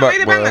and come not back,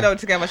 made a banger boy. though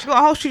together. She got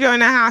a whole studio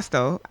in her house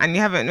though, and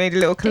you haven't made a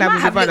little they collab might with your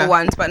have brother. little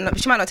ones, but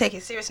she might not take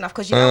it serious enough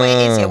because you know what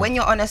it is. Yeah, when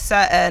you're on a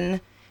certain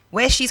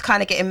where she's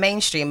kind of getting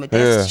mainstream with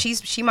this,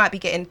 she might be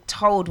getting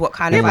told what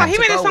kind Yeah, of but vibe he to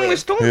made a go song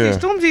with Stormzy. Yeah.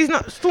 Stormzy's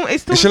not.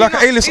 Stormzy's Is she like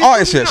an A-list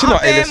artist yet? She's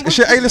not A-list. Is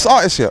she an A-list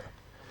artist yet?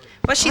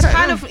 But she's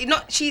kind of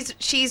not.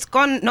 She's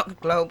gone not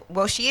global.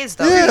 Well, she is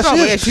though.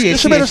 Yeah, she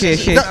is.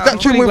 That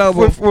tune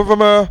with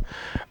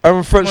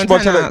French Montana,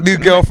 Montana, new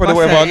girlfriend or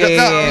whatever.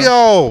 yeah.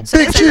 Yo, So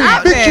big it's tune,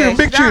 out big there. tune,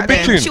 big It's tune, out big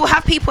there. tune. She'll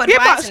have people Yeah,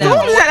 but advising her.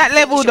 Stormzy's at that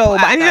level She should though.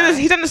 put But and out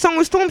he's done the song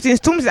with Stormzy.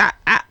 And Stormzy's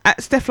at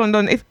Stefflon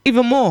done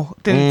even more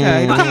than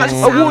her. He But become her like a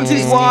sound wanted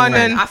is one.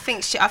 different. And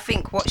I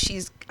think what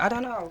she's. I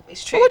don't know.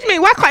 It's true. what do you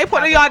mean? Why can't you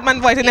put the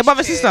Yardman voice in their It's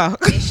brother true. sister?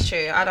 It's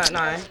true. I don't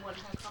know.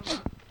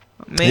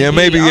 Yeah,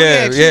 maybe, Oh,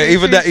 yeah, true,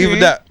 even true.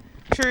 that.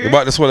 True. You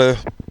might just wanna,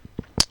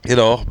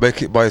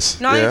 make it by.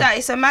 Not only that,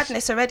 it's a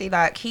madness already.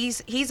 Like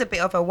he's a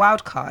bit of a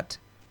wild card.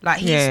 Like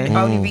he's Yeah.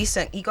 only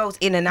recent. He goes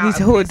in and out He's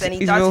of hood. hoods and he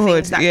He's does real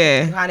things hood, that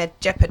yeah. can kind of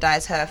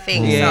jeopardize her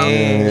thing. Yeah. So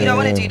you don't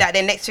want Yeah. to do that.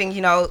 Then next thing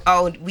you know,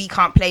 oh, we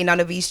can't play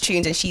none of these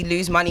tunes and she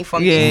lose money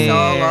from Yeah. this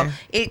song. Or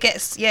it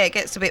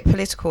gets a bit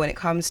political when it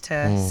comes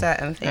to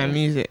certain things. And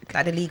music.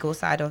 Like the legal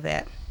side of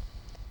it.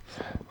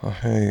 I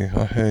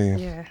hear you.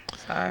 Yeah.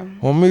 So.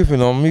 Well,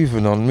 moving on,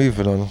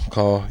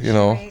 Carl. You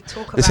know, we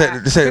talk this about-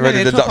 ain't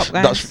really the Top up,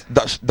 guys.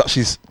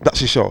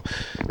 Dutchie show.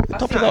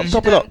 Top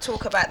it up.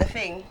 Talk about the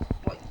thing.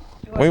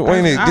 What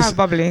you need? This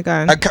Bubbly, go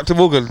on. and Captain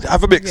Morgan,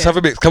 have a mix.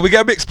 Can we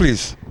get a mix,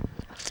 please?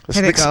 Let's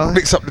Here they go.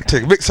 mix up the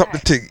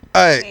thing.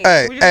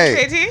 Hey, Would you hey.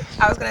 say it, T?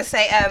 I was gonna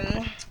say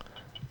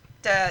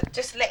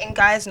just letting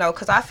guys know,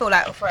 because I feel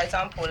like, for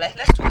example, let's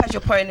talk as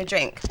you're pouring a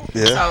drink.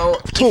 Yeah. So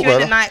if Talk,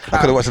 you're in man. a I could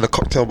have nightclub, watched in a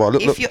cocktail bar.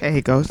 Look. There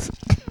he goes.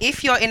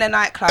 if you're in a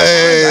nightclub,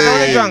 Hey. and All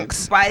the a guy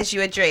drunks. buys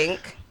you a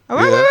drink. Oh,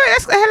 wait.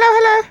 Let's go.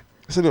 Hello.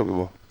 Let's a little bit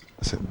more.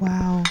 That's it.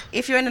 Wow.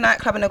 If you're in a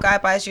nightclub and a guy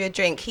buys you a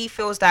drink, he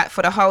feels that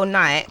for the whole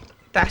night,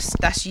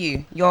 that's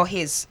you. You're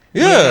his.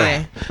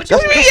 Yeah. Yeah.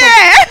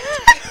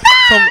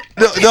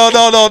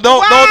 No,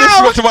 don't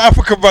disrespect to my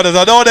African brothers.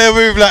 I know they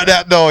move like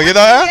that, though. You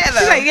know? Yeah, She's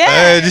though. like, yeah.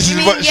 Hey, this You is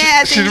mean what yeah,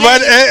 as she's in man.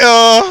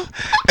 yeah.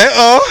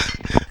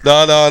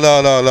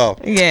 No.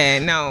 Yeah,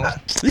 no.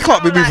 You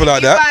can't be I'm moving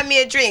like you that. buy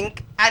me a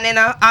drink and then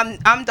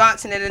I'm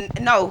dancing and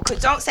then no,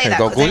 cause don't say Hey, that.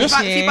 go, 'Cause then gorgeous.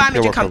 if you buy me a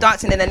You're drink, I'm welcome.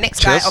 dancing and the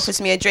next guy Cheers.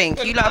 offers me a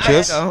drink. You lot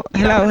Cheers.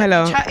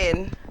 Hello.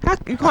 chatting.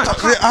 You can't.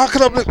 How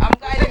can I look? I'm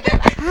guiding them.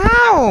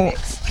 How?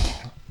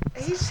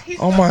 He's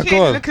Oh my looking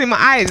God. Looking in my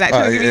eyes like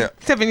trying to give yeah. me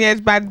 7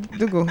 years bad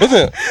Dougal. Is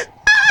it?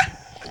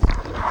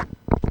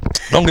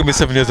 Don't give me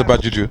 7 years of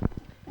bad juju.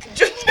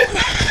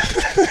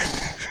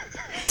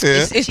 Yeah,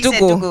 It's She said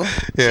Dougal. Dougal.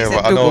 yeah, She but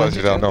said I know, Dougal.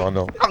 actually, I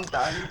know.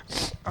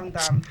 I'm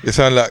done. You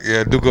sound like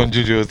Dugo and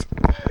Juju.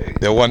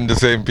 They're one the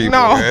same people.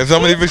 No. Yeah?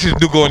 Somebody wishes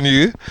Dugo on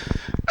you.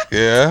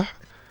 Yeah,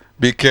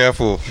 be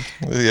careful.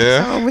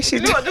 Yeah, I wish you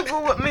know what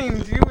Dougal what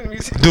means. You wouldn't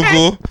be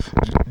Dugo,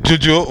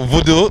 Juju,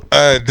 Voodoo.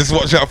 Just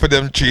watch out for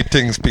them three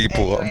things,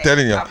 people. I'm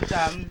telling you. I'm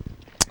done.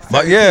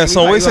 But yeah,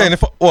 so cut we're you saying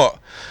off.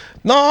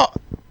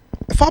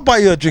 if I buy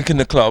you a drink in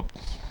the club,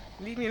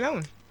 Leave me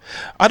alone.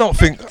 I don't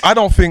think that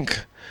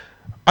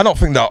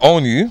I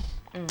own you.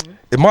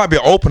 It might be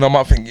open. I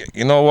might think,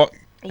 you know what?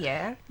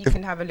 Yeah, you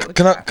can have a little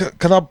Can chat.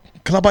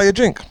 I buy you a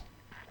drink?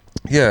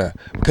 Yeah,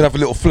 we can have a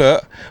little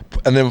flirt,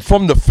 and then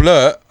from the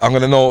flirt, I'm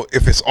gonna know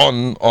if it's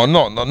on or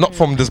not. Not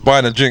from just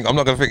buying a drink. I'm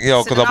not gonna think, yo,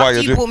 So because then I buy after you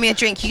a you drink. bought me a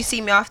drink, you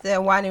see me after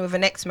whining with a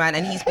next man,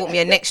 and he's bought me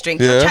a next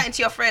drink. Yeah. You're chatting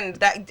to your friend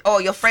that,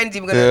 or your friend's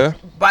even gonna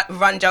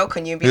run joke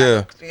on you and be Yeah.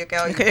 like, your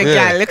girl, Look at your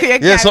gal. Look at your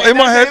gal. Yeah, so in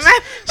my head,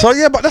 That's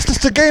it, but that's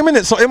just the game,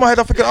 innit? So in my head,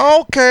 I'm thinking,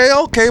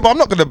 okay, but I'm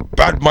not gonna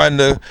bad mind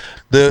the.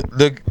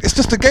 It's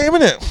just a game,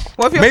 innit?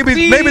 What if you're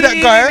maybe that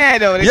feeling guy. there,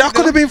 though? Yeah, I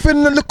could have been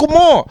feeling a little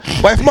more,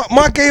 but if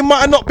my game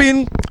might have not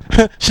been,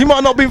 she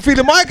might not been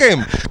feeling my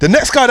game. The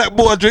next guy that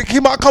bought a drink, he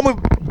might come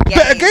with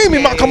better game.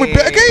 He might come with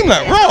better game,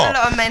 like A raw.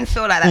 lot of men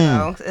feel like that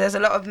though. There's a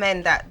lot of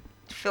men that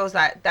feels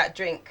like that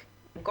drink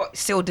got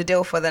sealed the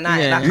deal for the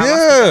night. Yeah. Like I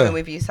must be going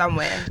with you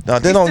somewhere. No,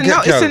 they It's don't a get no-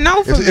 it's a gal.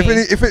 no for if,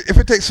 me. if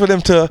it takes for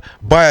them to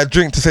buy a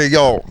drink to say,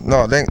 yo,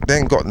 no, they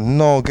ain't got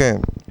no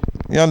game.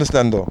 You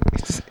understand though?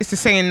 It's the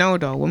saying no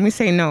though. When we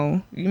say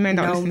no, you may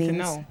not No listen to means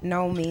no.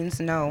 no means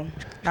no.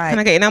 Can I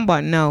Like get your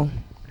number? No.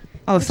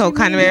 Oh, so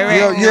kind of mean?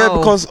 erect? Yeah, No.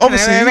 because Kinda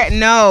obviously- erect?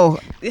 No.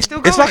 It's still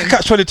going. It's like a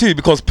catch-22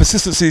 because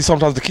persistency is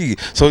sometimes the key.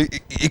 So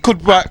it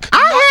could back. I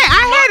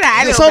hear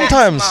that. a little bit.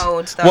 Sometimes.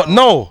 mode, though. What?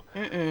 No.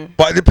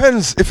 But it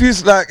depends. If you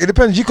like, it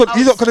depends. You could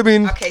have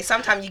been. Okay,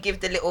 sometimes you give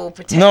the little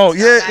pretend. No,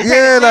 stuff,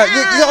 yeah, like you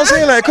know what I'm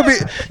saying. Like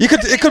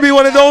it could be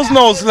one of those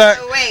no's. Like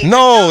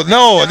no,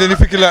 and then you're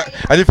thinking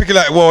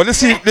like, well, let's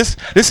see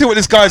what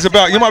this guy's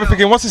about. You might be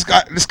thinking, what's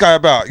this guy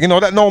about? You know,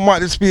 that no might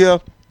just be a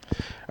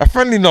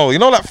friendly no. You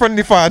know, that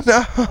friendly fire.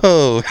 No.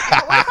 What if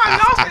I'm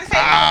laughing and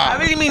saying, I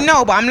really mean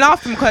no, but I'm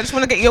laughing because I just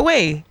want to get your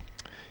way.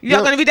 You're not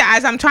Yeah. going to be that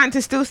as I'm trying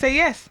to still say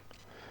yes.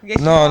 Yes,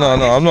 you No, are. I'm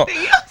Yes, not. you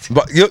say yes.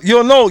 But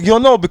you'll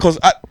know because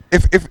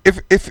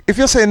if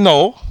you're saying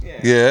no,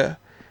 yeah,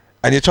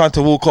 and you're trying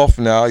to walk off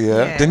now,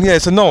 Yeah. then yeah,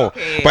 it's a no.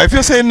 Okay. But if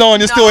you're saying no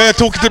and you're still here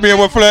talking to me and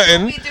we're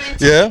flirting,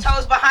 yeah,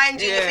 Toes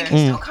behind you. You Yeah. think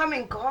he's still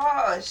coming.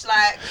 Gosh,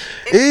 like.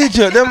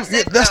 Egypt,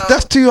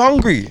 that's too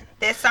hungry.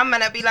 There's some men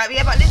that be like,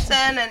 yeah, but listen,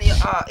 and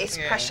it's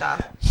Yeah. pressure.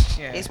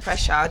 Yeah. It's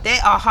pressure. There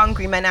are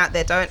hungry men out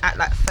there. Don't act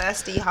like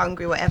thirsty,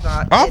 hungry,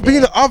 whatever. I've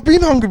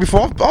been hungry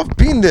before. I've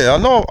been there. I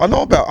know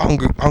about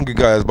hungry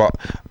guys, but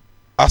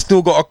I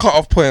still got a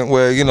cut-off point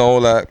where, you know,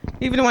 like,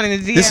 Even the one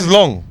in the DM. this is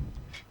long.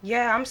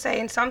 Yeah, I'm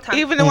saying sometimes.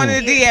 Even the one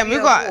in the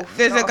DM.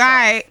 There's a not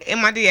guy in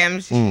my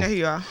DMs. You know who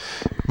you are.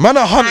 Man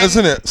are hunters,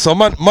 innit? So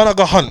man are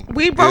go hunt.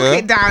 We broke yeah?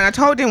 it down. I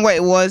told him what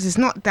it was. It's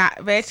not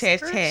that. Very tear.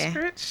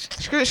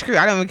 Scritch. Screw.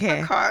 I don't even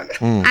care.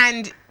 Can't.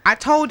 And I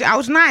told I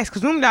was nice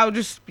because normally I would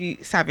just be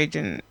savage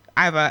and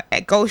either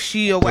ghost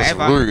you or That's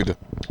whatever.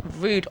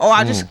 rude. Or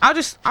I'll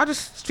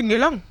just string you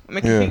along,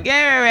 make you think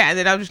yeah, and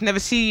then I'll just never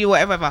see you,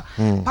 whatever.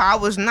 But I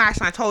was nice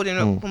and I told him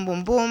look, boom,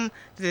 boom, boom,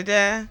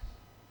 da,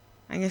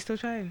 and you're still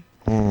trying.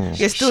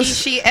 You're still.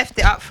 She effed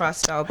it up for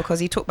us though because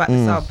he took back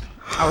the sub.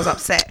 I was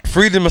upset.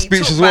 Freedom of He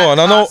speech took as well,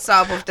 back and I know. our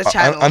sub of the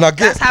channel. And I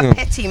get. That's how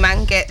petty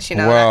man gets, you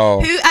know. Wow.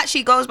 Like, who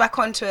actually goes back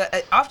onto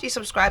it after you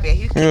subscribe?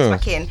 Who clicks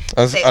back in?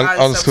 Say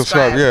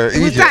Unsubscribe. Yeah,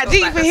 It was Egypt. that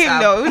deep for him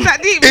though. It was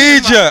that deep. for him,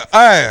 Egypt,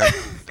 aye.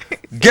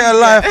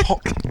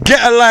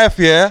 Get a life,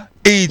 yeah,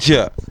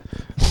 Egypt.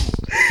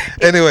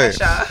 Anyway,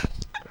 Pressure.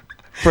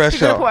 He's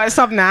gonna put pressure. a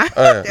sub now.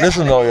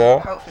 Listen though, yeah.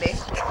 Hopefully.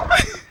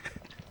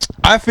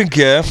 I think,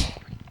 yeah,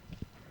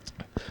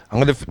 I'm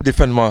gonna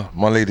defend my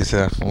ladies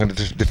here. I'm gonna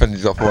defend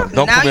these up for one.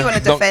 Now you wanna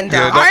defend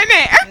her. Oh,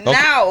 innit?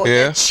 Now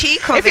Yeah. the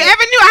cheek of If you it.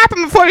 ever knew what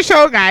happened before the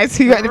show, guys,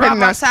 he got defending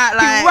Rub us out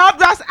like- He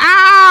rubbed us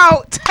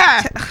out.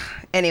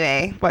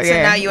 Anyway, But so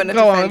yeah, now you want to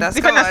go defend on. us.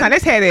 Defend Go us on. now.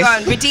 Let's hear this. Go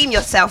on, redeem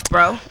yourself,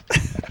 bro.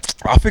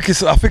 I think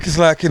it's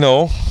like, you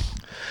know,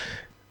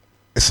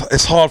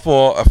 it's hard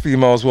for a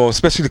female as well,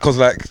 especially because,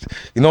 like,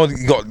 you know,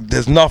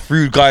 there's enough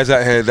rude guys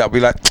out here that be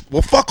like,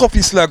 well, fuck off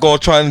you slag, or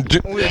try and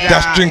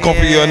dash drink off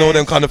of you and all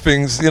them kind of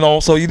things, you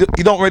know. So you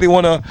don't really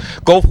want to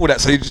go for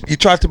that. So you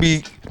try to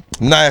be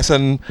nice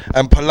and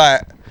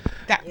polite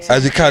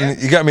as you can.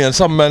 You get me? And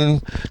some men,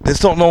 they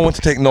just don't know when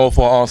to take no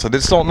for an answer. They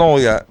just don't know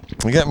yet.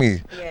 You get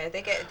me? Yeah,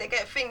 they get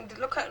things.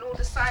 Look at all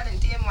the silent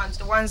DM ones,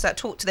 the ones that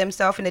talk to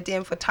themselves in the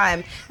DM for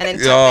time, and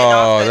then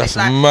Oh, after, that's it's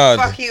like, mad.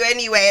 fuck you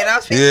anyway. And I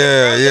was thinking,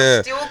 Yeah, bro, yeah.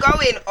 you're still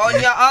going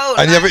on your own.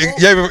 And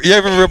like, you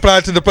haven't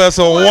replied to the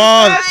person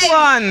once.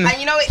 One. And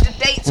you know it, the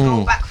dates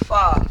go back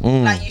far.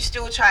 Like you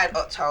still tried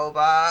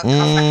October, come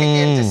back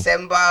again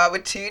December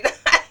with 2 nights.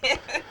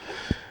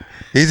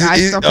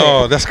 Stop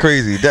it. That's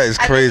crazy. That is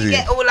And crazy. then you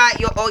get all like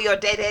you're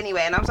dead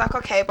anyway. And I was like,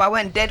 okay, but I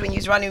went dead when you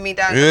was running me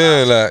down.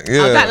 Yeah, like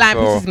yeah. That line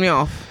so- pisses me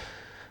off.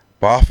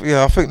 But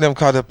I think them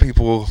kind of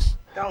people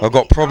have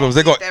got problems.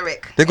 They got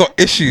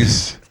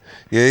issues.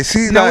 Yeah, you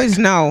see, No like, is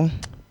no.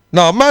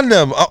 no, man,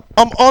 them.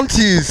 I'm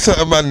onto you,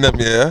 certain man, them.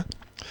 Yeah,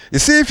 you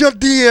see, if you're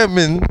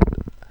DMing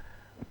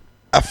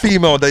a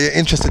female that you're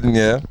interested in,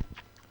 yeah,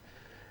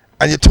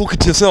 and you're talking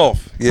to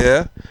yourself,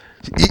 yeah,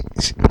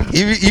 it's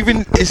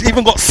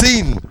even got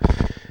seen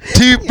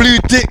 2 blue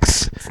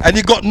dicks, and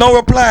you got no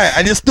reply,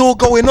 and you're still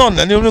going on,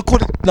 and you're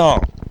recording. No,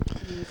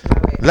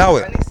 allow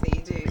it. Honestly,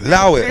 you do.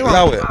 allow it, They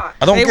allow won't. it.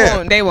 I don't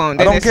care. They won't.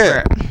 I They're don't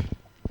care. desperate.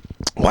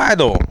 Why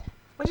though?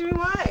 What do you mean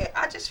why?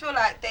 I just feel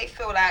like they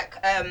feel like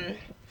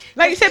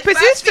Like you said, first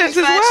persistence things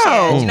as first,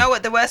 well. yeah. Do you know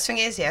what the worst thing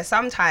is? Yeah,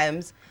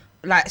 sometimes,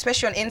 like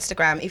especially on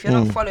Instagram, if you're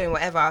not following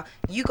whatever,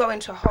 you go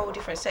into a whole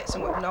different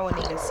section where no one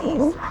even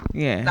sees.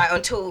 Yeah. Like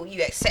until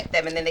you accept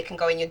them, and then they can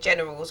go in your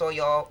generals or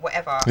your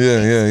whatever.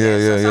 Yeah.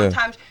 So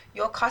sometimes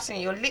you're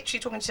cussing, you're literally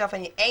talking to yourself,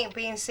 and you ain't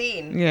being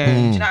seen. Yeah. Do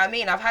you know what I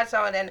mean? I've had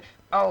someone then,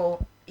 oh,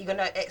 you're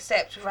gonna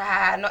accept,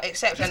 not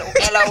accept, and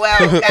LOL.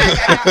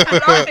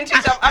 Laughing to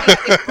yourself. I'm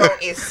like, this bro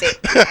is sick.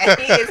 And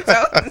he is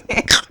so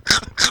sick.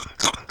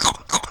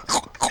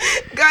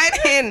 Going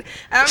in, and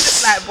I'm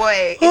just like,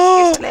 boy,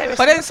 it's hilarious.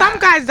 But then some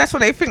guys, that's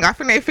what they think. I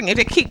think they think if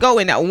they keep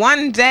going that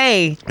one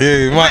day. Yeah,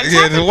 you might, It yeah,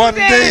 happens the one to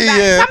them, day, like,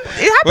 yeah.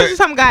 it happens to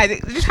some guys.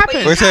 It just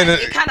happens. We're saying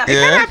it can happen. It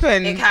yeah. can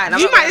happen. It can, I'm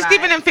You not might gonna just lie.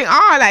 give them think,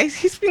 oh, like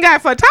he's been going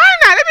for a time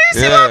now. Let me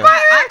see Yeah. what I'm going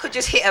I could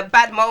just hit a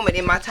bad moment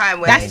in my time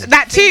where That's-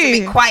 that things a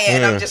too. bit quiet,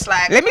 and Yeah. I'm just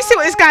like, Let me see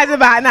what this guy's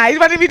about now. He's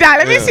running me down.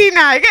 Let me Yeah. see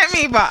now. You get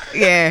me? But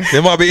yeah.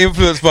 They might be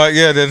influenced by,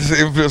 they're just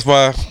influenced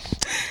by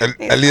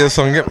Aaliyah's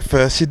song. Get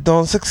first, you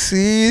don't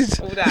succeed.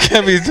 All that.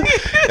 Get me?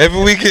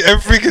 Every week,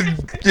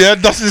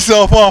 dust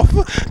yourself off.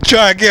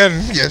 Try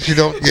again. Yes, you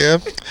don't. Yeah,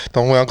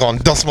 don't worry. I'm gonna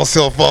dust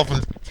myself off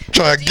and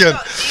try do you again.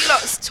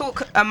 lot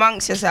talk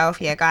amongst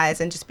yourself, yeah,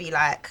 guys, and just be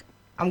like,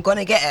 I'm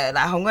gonna get her,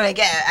 like I'm gonna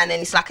get her, and then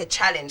it's like a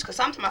challenge. Because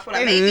sometimes I feel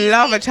like They maybe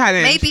love a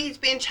challenge. Maybe he's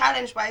being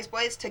challenged by his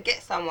boys to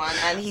get someone,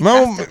 and he's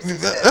Man,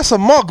 that's that's a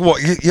mug.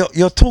 What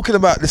you're talking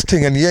about this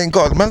thing, and you ain't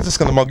got. Man's just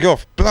gonna mug you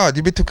off. Blood,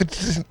 you been talking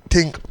to this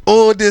thing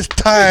all this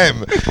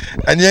time,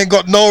 and you ain't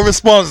got no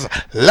response.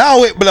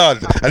 Allow it,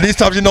 blood. And these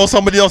times you know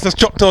somebody else has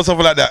chopped or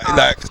something like that.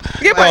 Like,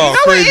 Yeah, but you know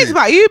what it crazy. is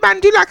about you,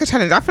 man. Do like a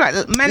challenge. I feel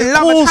like men Yeah,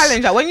 love course, a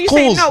challenge. Like when you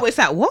say course. no, it's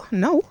like what?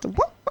 No,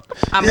 what?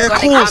 I'm Yeah, gonna,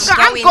 course.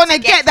 I'm going gonna to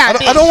get that.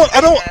 I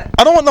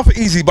don't want nothing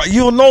easy, but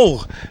you'll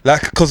know,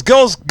 like, because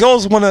girls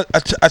want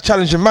a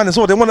challenging man as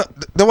well. They want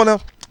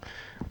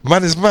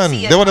man is man.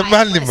 See a They want a fight.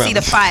 manly We wanna man. see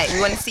the fight. We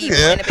want to see you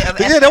Yeah, put in a bit of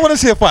yeah, effort. they want to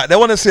see a fight. They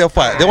want to see a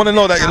fight. They want to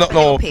know that you're not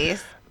no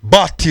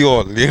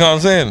batiol. You know what I'm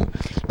saying?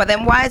 But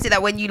then why is it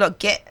that when you lot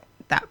get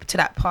that to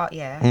that part,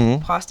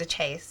 past the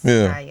chase,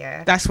 Yeah.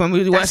 yeah. That's when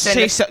we want to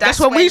chase. That's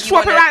when when we you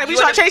swap wanna- around. We you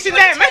start wanna- chasing you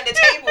wanna them. turn the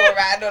table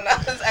around on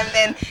us, and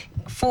then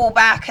fall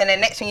back, and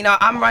then next thing you know,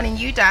 I'm running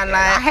you down.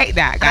 Like, I hate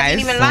that, I guys.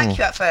 didn't even like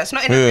you at first,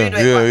 not in a Yeah, rude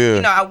way, yeah, but yeah.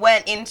 you know, I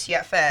weren't into you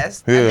at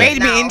first. Yeah. And then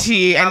Made me now, into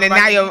you, and I'm then now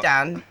running you you're-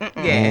 down.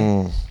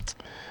 Yeah.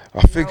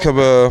 I think I'm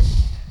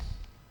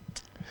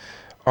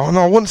oh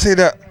no, I wouldn't say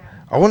that.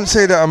 I wouldn't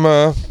say that I'm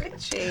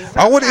Jeez.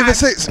 I wouldn't even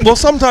say. Well,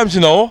 sometimes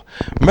you know,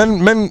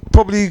 men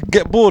probably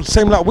get bored.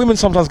 Same like women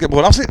sometimes get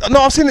bored. I've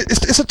seen it.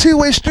 It's a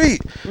two-way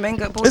street. Men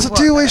get bored It's a of what,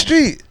 two-way though?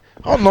 street.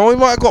 I don't know. He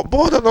might have got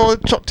bored. I don't know.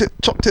 Chopped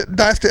it,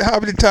 diced it. How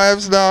many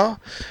times now?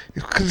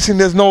 You could have seen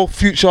there's no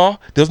future.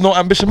 There's no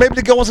ambition. Maybe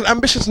the girl wasn't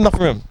ambitious enough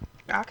for him.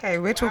 Okay,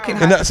 we're talking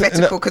And that's-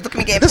 hypothetical because look at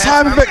me getting This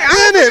personal. hypothetical,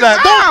 isn't it?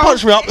 Like, don't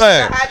punch me up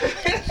there.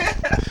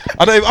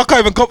 I can't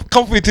even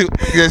come for you to.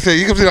 Yeah, say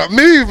you can see that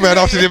move, man.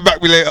 After you didn't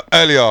back me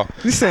earlier.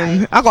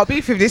 Listen, I got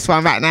beef with this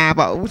one right now,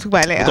 but we'll talk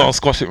about it We're later. gonna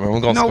squash it,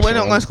 man. No, we're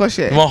not gonna squash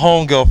it. My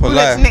home girl for Well,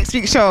 that's life. next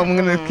week's show. I'm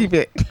gonna keep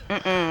it.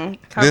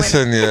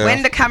 Listen, yeah.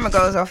 When the camera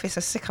goes off, it's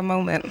a sicker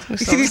moment. You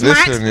see these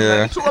Listen, mics?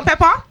 yeah. Salt and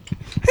pepper.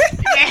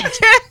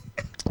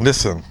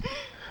 Listen,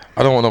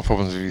 I don't want no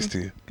problems with you,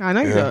 Steve. I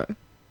know you Yeah. don't.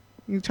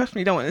 You trust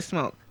me. You don't want to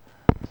smoke.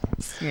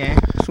 Yeah,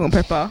 salt and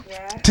pepper.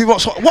 T,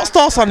 what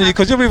star sign are you?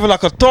 Because you're moving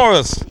like a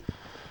Taurus.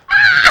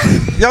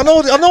 Yeah, I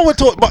know we're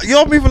talking, but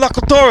you're moving like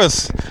a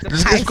Taurus.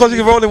 It's because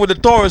you're rolling with the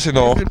Taurus, you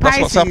know. The That's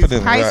what's Pisces,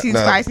 happening Pisces, right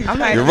now. Pisces, I'm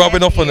Pisces. You're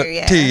rubbing off on the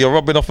Yeah. T. You're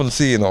rubbing off on the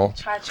C, you know.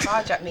 Try to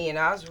charge at me, and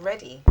I was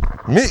ready.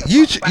 Me,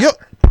 you,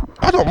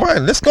 I don't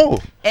mind. Let's go.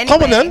 Anyway,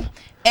 Come on then.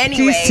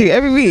 Anyway, These two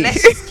every week.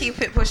 let's just keep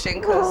it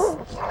pushing because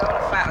we don't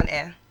want to fight on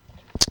air.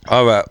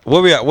 All right,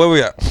 where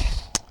we at?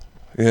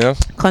 Yeah.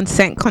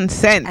 Consent.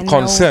 And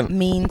Consent. no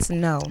means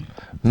no.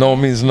 No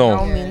means No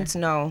no. means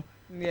no.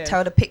 Yeah.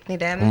 Tell the picnic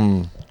them.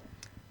 Mm.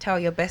 Tell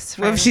your best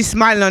friend. Whether she's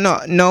smiling or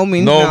not, no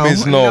means No no.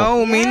 means no.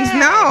 No means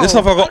no. This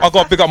stuff I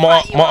got to pick up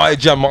my Fight you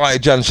up. auntie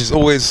Jan. She's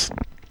always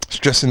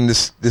stressing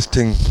this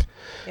thing.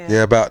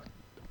 Yeah, about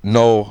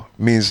no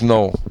means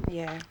no.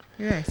 Yeah.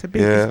 Yeah, it's a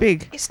big. Yeah. It's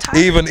big. It's time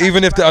Even to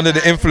if they're under the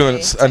right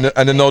influence now,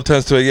 and the no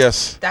turns to a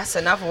yes. That's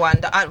another one.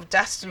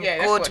 That's a Yeah,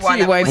 that's good what one. T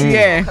that we words, always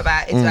yeah. talk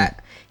about. It's like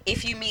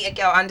if you meet a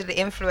girl under the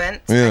influence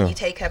Yeah. and you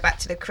take her back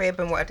to the crib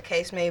and whatever the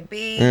case may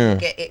be, Yeah. you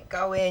get it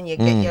going, you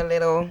get your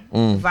little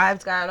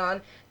vibes going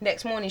on.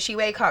 Next morning she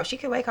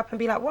could wake up and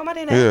be like, what am I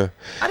doing here?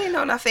 Yeah. I didn't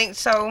know nothing.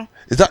 So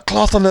Is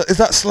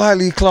that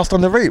slightly classed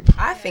under rape?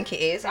 I think it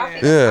is. I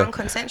think Yeah. it's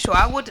unconsensual.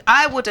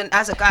 I wouldn't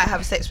as a guy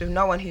have sex with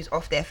no one who's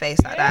off their face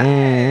like that.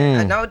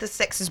 I know the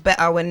sex is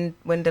better when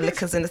the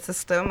liquor's in the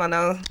system. I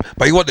know.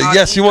 But you want the Oh,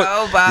 yes, you you want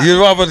know, but- you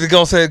rather the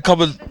girl say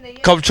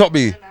come chop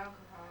me.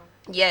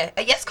 Yeah,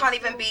 a yes can't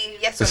even be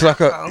yes It's or like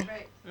no.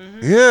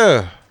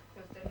 Yeah.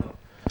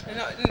 They're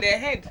not in their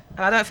head.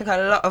 And I don't think a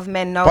lot of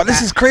men know But that.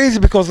 this is crazy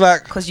because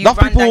like Because you enough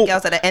run people down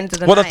girls at the end of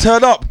the want to night.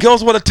 turn up.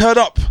 Girls want to turn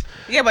up.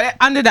 Yeah, but they're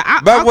under the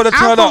Man wanna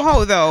turn up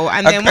alcohol though, and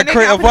and- then when and they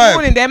create get a up in the vibe.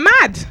 morning, they're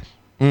mad.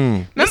 Mm.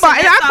 Remember, Listen, in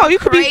there's alcohol, some you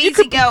could be. crazy You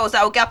could. girls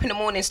that will get up in the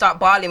morning and start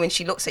barling when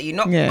she looks at you,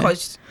 not Yeah.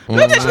 because.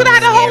 Look, she could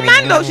have had a whole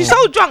man though. She's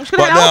so drunk. She could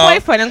have But had a whole now,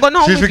 boyfriend and gone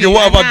home She's with thinking, you.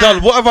 what have and I nah.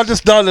 done? What have I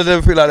just done? And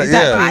everything like that.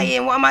 Exactly.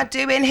 Lying, what am I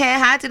doing here?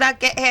 How did I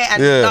get here?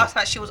 And Yeah. last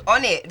night she was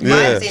on it. Yeah.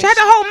 Vibes in. She had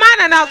a whole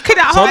man and a kid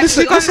at So home. this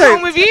She's is- gone this ain't-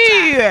 home with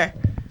you.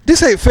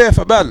 This ain't fair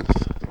for man.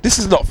 This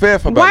is not fair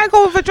for man. Why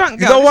go with a drunk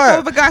You girl? know Just why?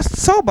 go with a guy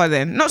sober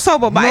then. Not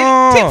sober, but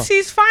No.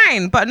 tipsy's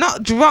fine, but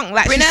not drunk.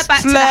 Like Bring she's her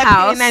back to the slurping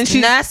house, and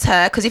she's nurse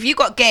her, because if you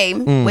got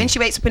game, when she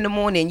wakes up in the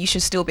morning, you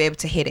should still be able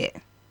to hit it.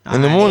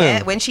 In the morning.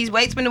 Yeah, when she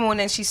wakes up in the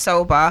morning, she's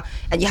sober,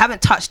 and you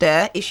haven't touched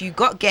her. If you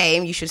got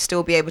game, you should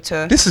still be able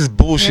to. This is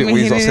bullshit. Let What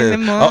me he's not hit it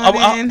in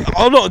saying. the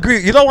I'm not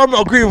agreeing. You know why I'm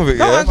not agreeing with it?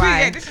 don't Yeah. agree. Why?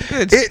 Yeah, this is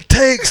good. It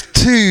takes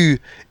two.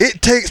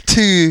 It takes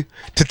two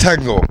to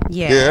tango.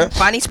 Yeah.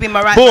 But I need to be in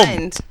my right Boom.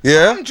 mind.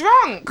 Yeah. I'm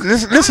drunk.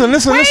 Listen.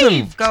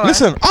 wave. Go on.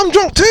 Listen. I'm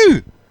drunk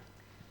too.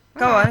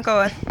 Go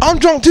on. I'm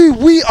drunk too.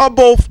 We are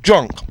both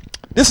drunk.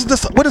 This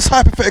is we're just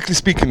hypothetically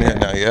speaking here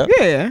now. Yeah.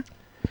 Yeah.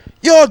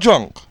 You're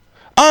drunk.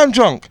 I'm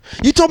drunk.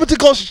 You told me to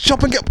go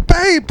shop and get,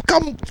 babe,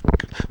 come.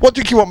 What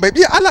drink you want, babe?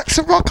 Yeah, I like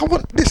Ciroc. I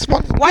want this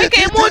one. Why Yeah, you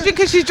getting yeah, more yeah. drink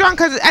because she's drunk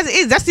as it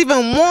is? That's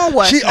even more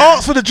worse. She now.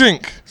 asked for the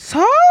drink.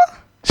 So?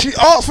 She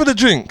asked for the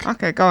drink.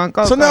 Okay, go on,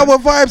 go. So go now on. we're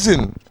vibes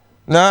in.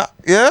 Nah,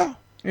 yeah?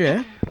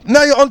 Yeah.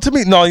 Now you're on to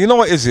me. No, you know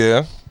what it is,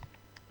 yeah?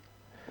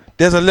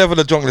 There's a level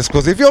of drunkenness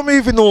because if you're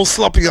moving all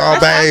sloppy, oh,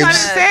 That's what I'm trying to babes.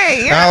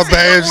 say. Yeah. Oh,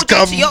 babes,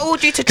 come. You're all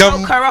due to come.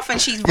 choke her off,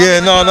 and she's. Yeah,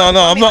 vomiting no. on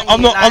I'm you, not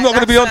like,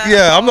 gonna be on. that's,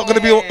 Yeah, I'm not gonna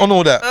be on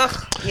all that.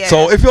 Ugh, yeah.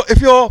 So if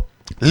you're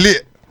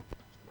lit,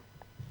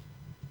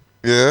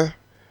 yeah,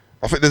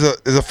 I think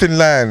there's a thin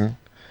line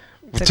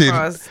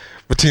cross.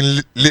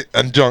 between lit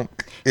and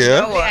drunk. You know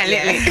Yeah, what?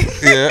 Yeah,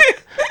 yeah,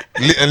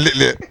 lit and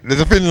lit. There's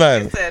a thin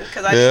line. Listen,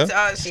 because I Yeah. need to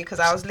ask you, because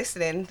I was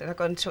listening, and I'm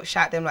going to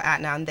shout them out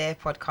now on their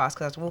podcast,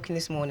 because I was walking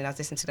this morning, I was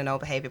listening to the No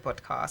Behaviour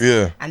podcast,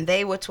 Yeah. and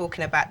they were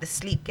talking about the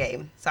sleep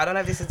game. So I don't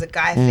know if this is a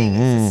guy thing,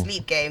 it's a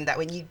sleep game, that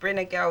when you bring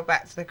a girl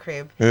back to the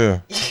crib, Yeah.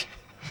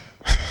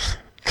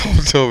 Come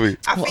on, tell me.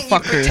 I What think you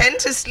fuckery? pretend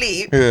to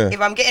sleep. Yeah.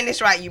 If I'm getting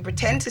this right, you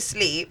pretend to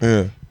sleep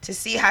Yeah. to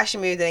see how she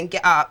moves and then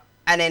get up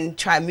and then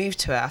try and move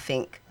to her. I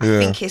think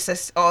Yeah. it's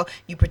just, or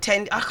you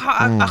pretend. I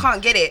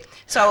can't get it.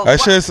 So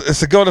Actually,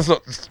 it's a girl that's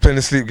not playing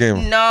the sleep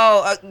game.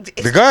 no,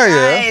 it's The guy,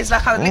 yeah? It's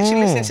like I was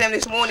literally listening to him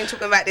this morning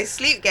talking about this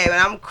sleep game, and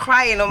I'm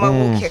crying on my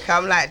walk kicker.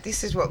 I'm like,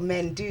 this is what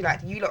men do. Like,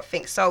 you lot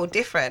think so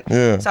different.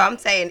 Yeah. So I'm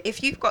saying,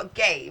 if you've got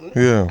game,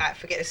 Yeah. like,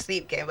 forget the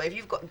sleep game, but if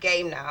you've got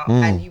game now,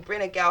 and you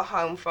bring a girl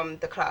home from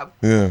the club,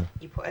 Yeah.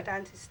 you put her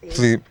down to sleep.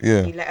 Sleep,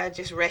 yeah. You let her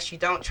just rest. You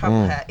don't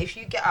trouble her. If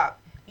you get up,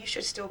 you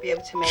should still be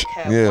able to make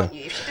her Yeah. want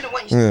you. If she didn't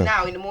want you Yeah.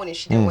 now in the morning,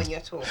 she didn't want you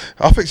at all.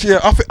 I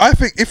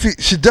think if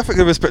she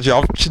definitely respect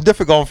you, she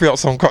definitely gonna free up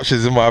some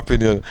crutches in my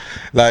opinion.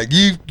 Like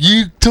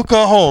you took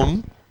her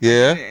home,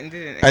 yeah,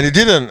 and you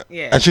didn't,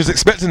 Yeah. and she was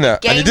expecting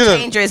that, and Game you didn't.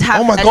 changers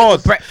have Oh my a little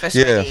god, breakfast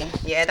yeah, ready.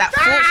 Yeah, that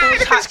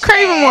thoughtful touch. This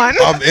Craven there. one.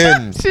 I'm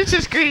in. She's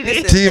just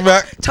greedy. T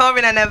Mac,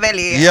 Torin and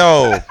Avelli.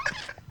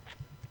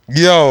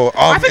 yo,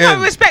 I I'm think I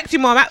in. respect you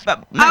more,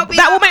 but I'll be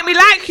that will like- make me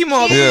like you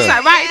more. Yeah. Because it's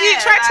like, right, you Yeah,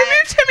 tried to like-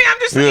 move to me. I'm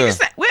just like, Yeah. you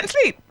just went to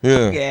sleep.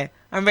 Yeah. Yeah,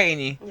 I'm rating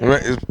you.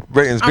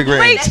 Ratings, big I'm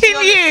ratings.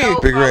 rating you.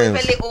 Big With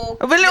ratings. a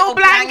With a little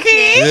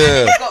blankie.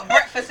 Yeah. Got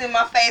breakfast in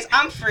my face.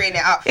 I'm freeing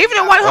it up.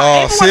 Even one,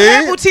 Oh, even one see?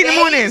 herbal tea in the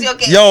morning.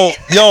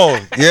 Yo,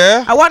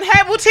 yeah. I want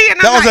herbal tea and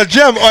That I'm was a like,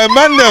 gem. Oh,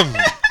 man,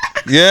 them.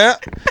 Yeah.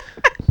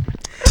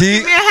 T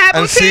Give me a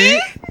herbal and C.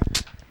 tea.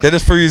 They're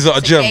just three out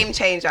of gem. Game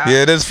changer.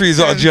 Yeah, there's three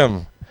out of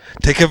gem.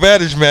 Take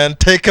advantage, man.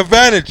 Take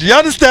advantage. You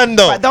understand,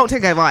 though? But don't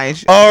take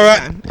advantage. All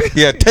right.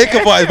 Yeah, take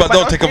advantage, but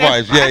don't take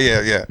advantage.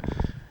 Yeah.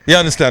 You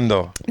understand,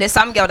 though? There's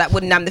some girl that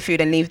wouldn't nab the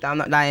food and leave. That I'm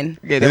not lying.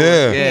 Yeah.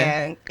 Yeah.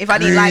 Yeah. If I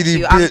didn't like Greedy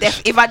you,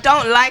 bitch. if I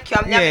don't like you,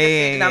 I'm never Yeah, the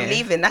yeah, food and I'm yeah.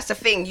 leaving. That's the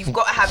thing. You've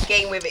got to have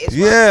game with it as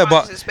well. Yeah, You can't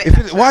but just expect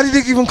that to why happen.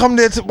 did you even come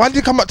there? Why did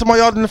you come back to my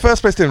yard in the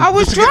first place then? I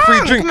was Just to get free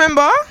drunk, drink.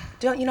 remember?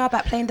 Don't you know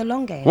about playing the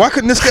long game? Why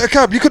couldn't this get a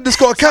cab? You could just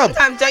got a cab.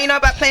 Sometimes, don't you know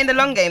about playing the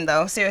long game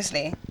though?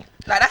 Seriously.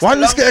 Like, that's Why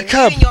the let's long get a game.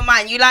 cab? You in your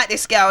mind, you like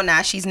this girl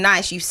now. She's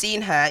nice. You've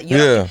seen her.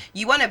 Yeah.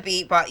 You want to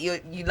beat, but you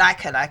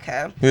like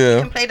her. Yeah.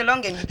 You can play the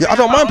long game. You Yeah, bring I don't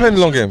her mind home, playing the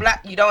long she's game.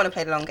 black, you don't want to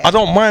play the long game. I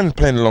don't mind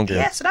playing the long game.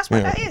 Yeah, so that's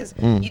what Yeah. that is.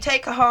 Mm. You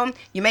take her home.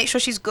 You make sure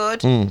she's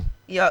good.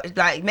 You're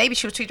like, maybe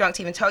she was too drunk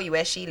to even tell you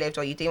where she lived,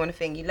 or you didn't want to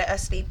think. You let her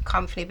sleep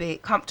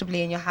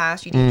comfortably in your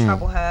house. You didn't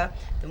trouble her.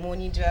 The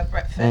morning you do her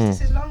breakfast.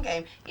 This is long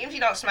game. Even if you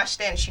don't smash,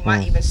 then she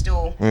might even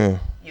still. Yeah.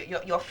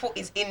 Your foot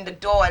is in the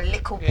door a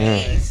little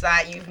piece.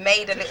 Like, you've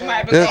made a little.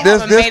 might be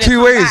There's made it two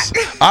come ways.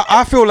 back.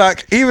 I feel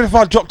like even if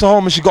I dropped her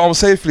home and she got home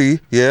safely,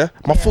 yeah,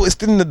 my foot is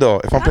still in the door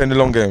if I'm playing the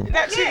long game.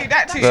 That too, Yeah,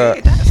 that too.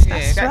 Right.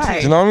 That's that right.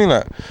 Do you know what I mean?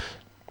 Like,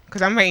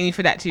 Because I'm rating you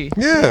for that too.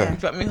 yeah. You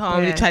dropped me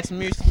home, Yeah. you tried to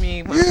move to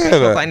me, Yeah,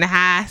 got like- in the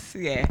house.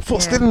 Yeah.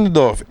 Foot still in the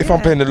door if I'm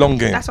Yeah. playing the long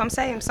game. That's what I'm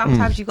saying.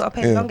 Sometimes you gotta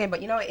play the Yeah. long game,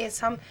 but you know what it is.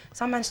 Some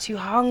man's too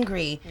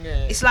hungry.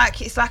 Yeah. It's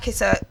like it's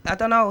a, I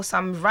don't know,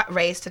 some rat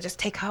race to just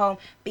take her home,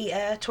 beat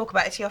her, talk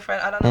about it to your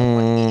friend. I don't know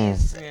what it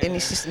is, Yeah. and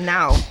it's just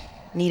now.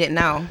 Need it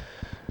now.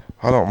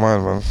 I don't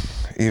mind, man.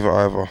 Either.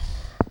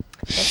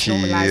 Let's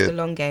normalize the Shit.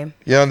 long game.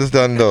 You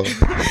understand, though?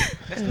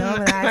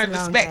 Normalize the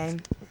long Respect.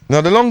 game.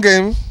 Now, the long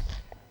game,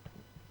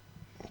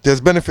 there's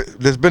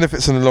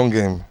benefits in the long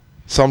game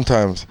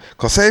sometimes.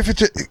 Because say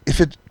if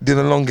you did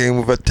a long game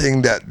with a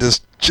thing that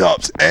just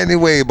chops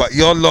anyway, but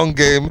your long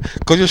game,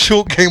 because your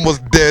short game was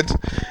dead,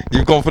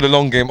 you've gone for the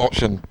long game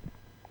option.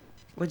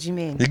 What do you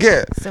mean? You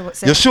get it? So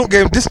what's Your short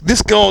game,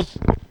 this girl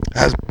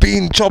has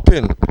been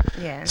chopping.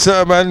 Yeah.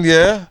 Certain man,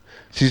 yeah,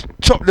 she's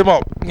chopped them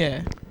up.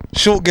 Yeah. The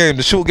short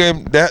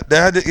game, they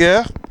had it,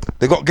 yeah.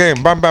 They got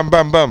game, bam, bam,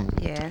 bam, bam.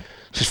 Yeah.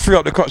 She's free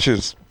up the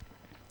crutches.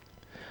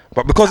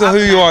 But because To of who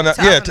other you man, are now,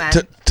 to yeah, other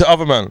man. to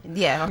other man.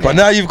 Yeah. Okay. But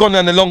now you've gone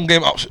down the long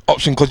game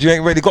option because you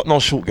ain't really got no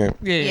short game.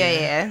 Yeah.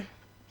 yeah.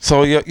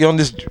 So you're on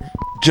this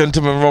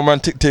gentleman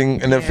romantic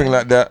thing and everything Yeah.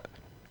 like that.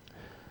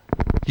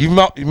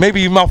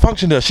 Maybe you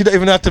malfunctioned her. She don't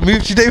even have to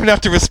move. She don't even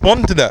have to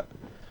respond to that.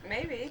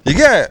 Maybe. You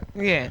get it?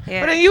 Yeah. Yeah.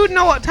 But then you would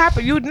know what type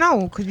of, you would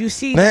know because you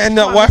see. They end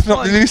up wifing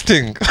up the loose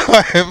thing.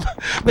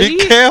 But Be you,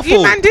 careful.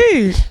 You man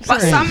do. But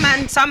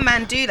some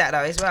man do that though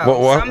as well.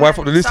 What, Some wife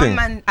man- up the loose thing? Some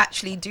men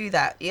actually do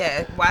that,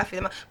 yeah. Wife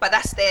them, but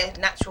that's their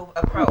natural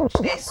approach.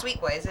 They're sweet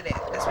boys, isn't it?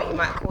 That's what you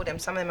might call them.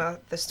 Some of them are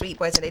the sweet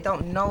boys, and they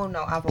don't know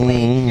no other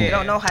way. Mm. They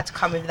don't know how to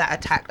come with that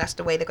attack. That's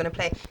the way they're gonna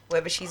play,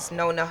 whether she's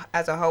known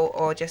as a whole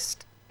or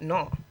just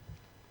not.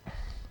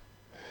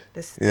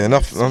 Yeah,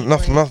 enough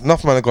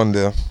man have gone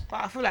there.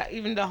 But I feel like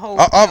even the whole.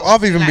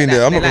 I've even been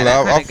there. I'm not gonna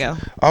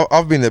lie.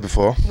 I've been there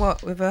before.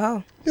 What with a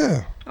hoe?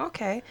 Yeah.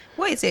 Okay.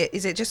 What is it?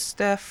 Is it just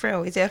a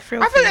thrill? Is it a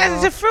thrill? I feel thing like or-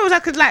 it's a frills. I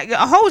could like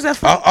a hole's a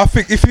frill. I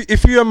think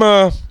if you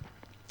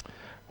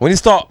when you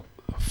start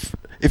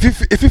if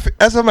you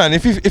as a man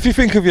if you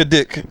think of your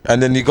dick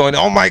and then you're going,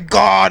 oh my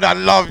god, I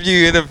love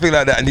you and everything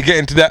like that, and you get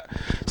into that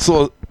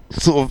sort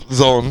of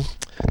zone,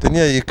 then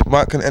yeah, you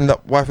can end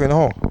up wifing a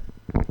hole.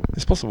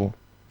 It's possible.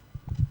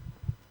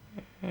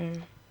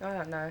 I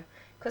don't know.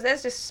 Because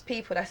there's just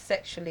people that's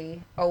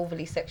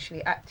overly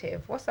sexually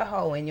active. What's a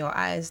hoe in your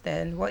eyes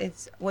then?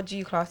 What do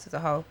you class as a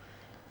hoe?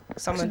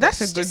 Someone That's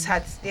that's a good- just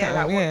had, yeah,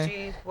 oh, like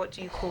yeah. what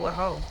do you call a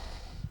hoe?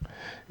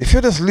 If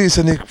you're just loose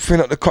and you're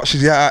filling up the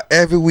crotches, yeah,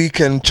 every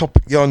weekend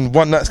you're on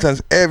one night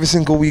stands every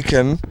single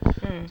weekend,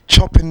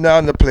 chopping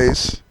down the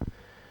place.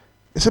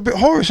 It's a bit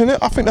horish, isn't it?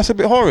 I think that's a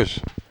bit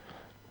horish.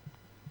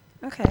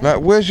 Okay.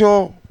 Like, where's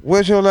your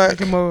like?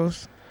 Your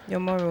morals. Your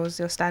morals,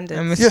 your standards.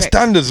 And Yeah,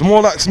 standards.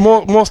 More like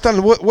more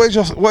standard. Where's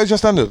your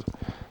standard?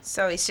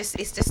 So it's just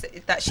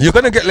that You're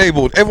gonna get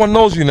labelled. Everyone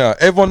knows you now.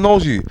 Everyone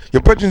knows you.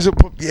 Your brethren's you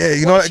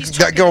know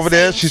that girl over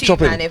there. She's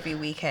chopping. Man every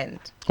weekend.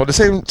 Or the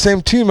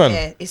same two man.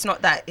 Yeah, it's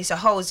not that. It's a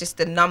whole. It's just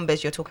the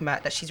numbers you're talking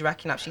about that she's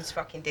racking up. She's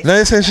fucking. No,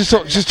 you're saying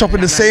she's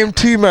chopping the same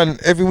two man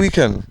every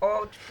weekend.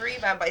 Or 3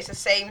 man, but it's the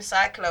same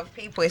cycle of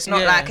people. It's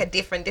not like a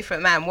different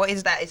man. What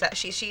is that? Is that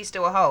she's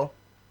still a hoe?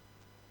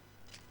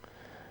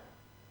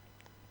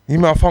 You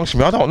malfunction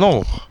me. I don't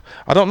know.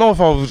 I don't know if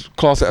I would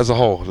class it as a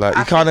whole. Like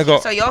you kind of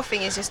got. So your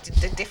thing is just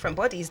the different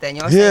bodies, then.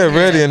 You're Yeah, saying,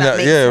 really, and that.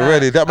 Yeah,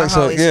 really. That makes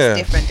her. sense. Yeah.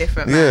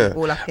 Different. Man,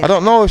 all up I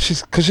don't know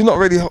if because she's not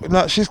really.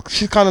 Like, she's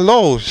kind of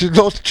low. She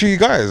loves to chew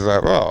guys.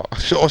 Like, wow.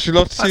 She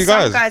loves to chew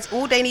guys. Some guys,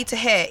 all they need to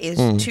hear is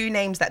 2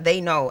 names that they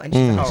know, and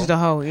she's a hoe. She's a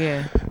hoe,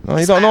 yeah. No,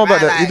 you don't know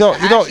about that. You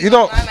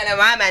don't.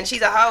 My man,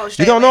 she's a hoe.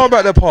 You don't know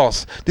about their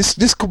past.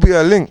 This could be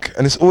a link,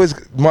 and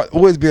might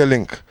always be a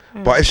link.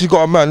 But if she's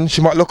got a man,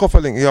 she might look off a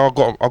link. Yeah, I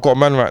got a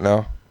man right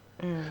now.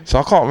 So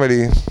I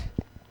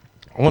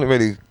wouldn't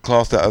really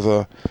class that as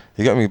a.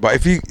 You get me? But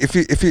if you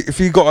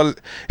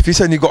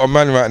saying you got a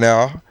man right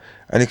now,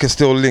 and you can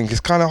still link, it's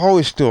kind of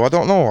hoish still. I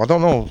don't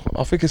know.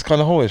 I think it's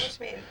kind of hoish.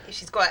 If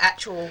she's got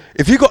actual.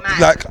 If you got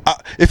man.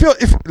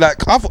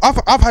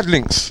 I've had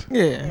links.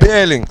 Yeah.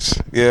 Bare links.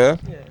 Yeah.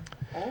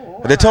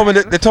 Oh, They told me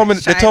they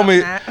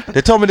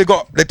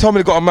got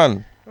a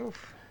man.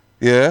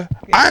 Yeah.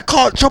 I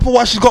can't chop her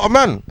while she's got a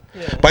man.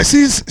 Yeah. But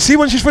see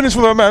when she's finished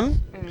with her man,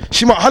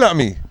 she might holler at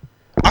me.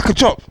 I could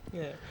chop.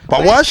 Yeah.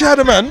 But why she had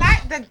a man?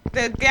 Like the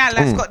girl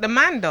that's got the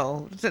man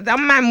though. That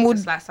man would.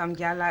 It's like some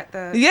girl like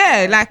the.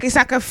 Yeah, like it's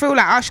like I feel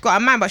like she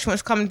got a man, but she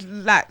wants to come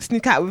like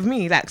sneak out with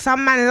me. Like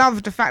some man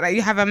love the fact that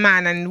you have a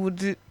man and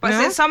would. But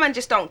then some men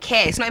just don't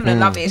care. It's not even a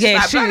love it. It's yeah,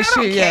 like, true.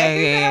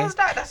 Yeah.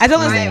 As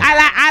long as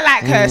I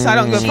like her, so I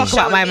don't give a fuck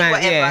about my man.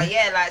 Whatever.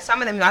 Yeah, like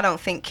some of them I don't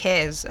think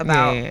cares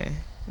about. Yeah.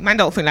 Man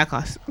don't think like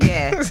us.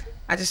 Yeah.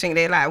 I just think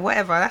they're like,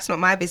 whatever, that's not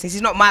my business.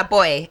 He's not my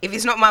boy. If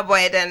it's not my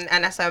boy, then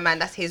and that's her man,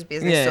 that's his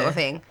business sort of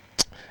thing.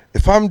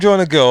 If I'm drawing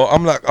a girl,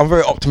 I'm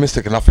very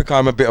optimistic, and I think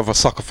I'm a bit of a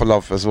sucker for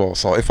love as well.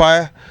 So if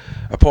I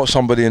approach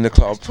somebody in the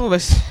club,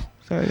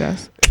 sorry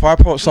guys. If I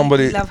approach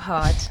somebody, you love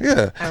hard.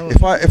 Yeah.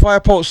 If I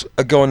approach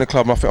a girl in the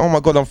club and I think, oh my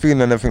god, I'm feeling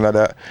and everything like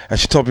that, and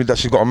she told me that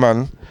she got a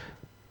man,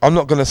 I'm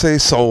not gonna say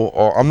so,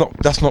 or I'm not.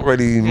 That's not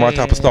really my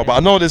type of style. But I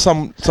know there's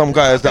some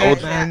guys that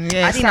would. I didn't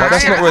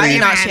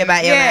ask you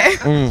about your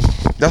man.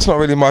 That's not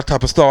really my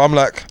type of style. I'm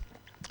like,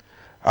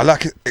 I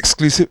like it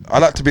exclusive. I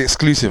like to be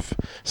exclusive.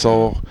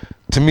 So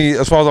to me,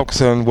 as far as I'm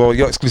concerned, well,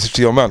 you're exclusive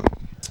to your man.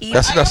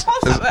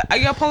 Are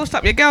you a post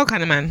up your girl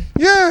kind of man?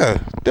 Yeah,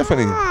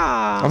 definitely.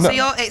 So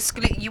you're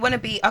you want to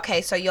be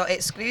okay. So you're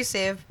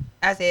exclusive,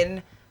 as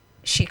in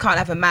she can't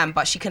have a man,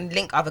 but she can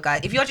link other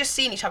guys. If you're just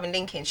seeing each other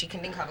linking, she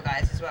can link other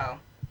guys as well.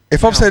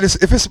 If I'm saying this,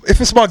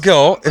 if it's my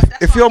girl,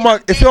 if you're my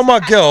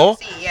girl,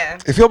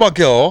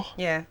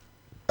 yeah,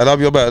 and I'm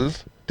your man,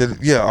 then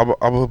yeah,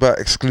 I'm about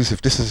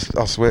exclusive. This is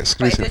us. We're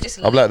exclusive.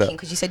 I'm like that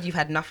because you said you've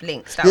had enough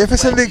links. Yeah, if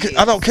it's a link,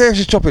 I don't care if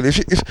she's chopping. If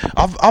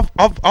I've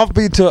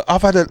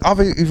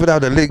even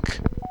had a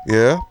link,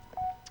 yeah.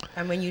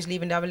 And when you was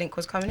leaving, the other link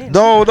was coming in.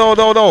 No.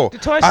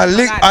 I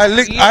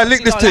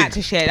linked this thing.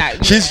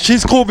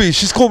 She's called me.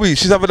 She's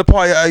having a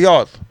party at her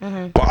yard.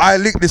 But I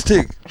linked this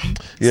thing.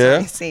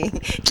 Yeah. See,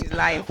 he's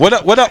lying. When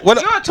I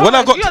got to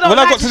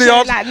the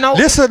yard,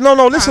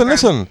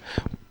 listen.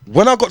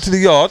 When I got to the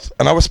yard,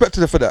 and I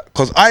respected her for that,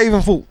 because I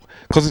even thought,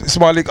 because it's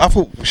my link, I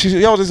thought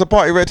there's a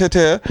party right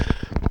here.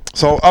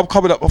 So I'm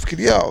coming up. I'm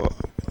thinking,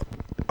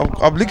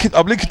 I'm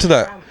linking to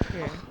that.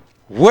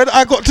 When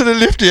I got to the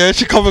lift,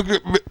 she come and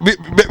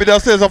met me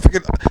downstairs. I'm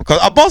thinking, because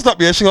I buzzed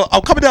up, she goes,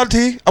 I'm coming down,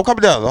 T. I'm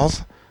coming down. I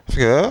was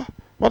thinking,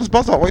 what does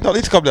buzz up? Why you don't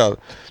need to come down?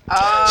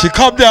 She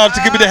come down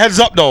to give me the heads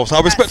up, though. So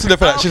I respected her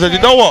for that. She said,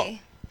 you know what? I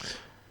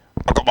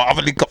got my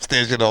other link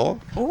upstairs, you know.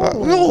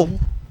 So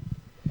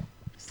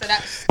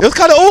it was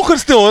kind of awkward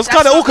still. It was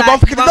kind of awkward, but I'm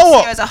thinking, you know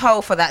what? As a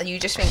whole for that, you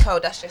just think, it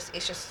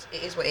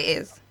is what it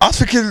is. I was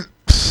thinking,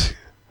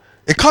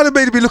 it kind of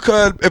made me look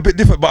a bit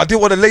different, but I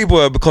didn't want to label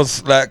her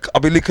because, like,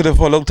 I've been linking her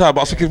for a long time.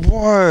 But I was thinking,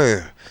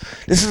 boy,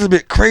 this is a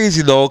bit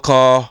crazy, though,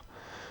 car.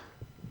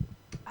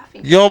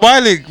 You're my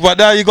link, but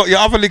now you got your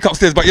other link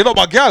upstairs, but you're not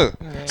my girl.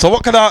 Yeah. So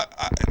what can I,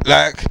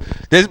 like,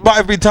 there might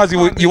have been times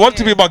you want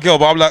to be my girl,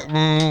 but I'm like,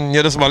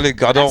 yeah, that's my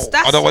link. I don't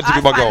want to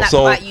be my girl.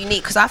 So quite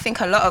unique, because I think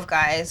a lot of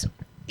guys,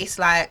 it's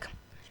like,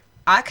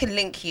 I can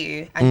link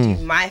you and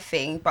do my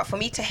thing, but for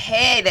me to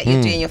hear that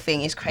you're doing your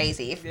thing is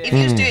crazy. If you're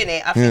just doing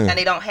it, I think that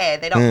they don't hear,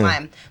 they don't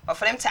mind. But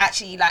for them to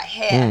actually like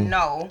hear and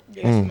know,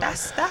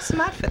 that's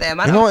mad for them.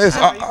 You know what it is?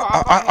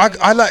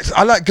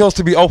 I like girls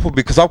to be open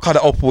because I'm kind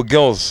of open with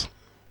girls,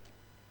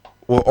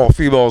 or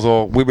females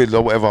or women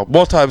or whatever.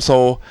 More times,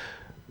 so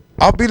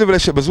I've been in a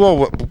relationship as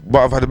well, but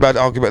I've had a bad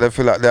argument and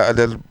feel like that, and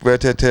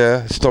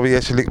then story,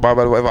 she licked my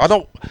man, whatever.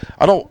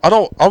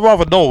 I'd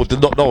rather know than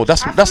not know.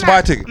 That's my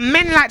like thing.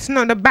 Men like to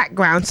know the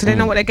background, so they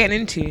know what they're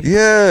getting into.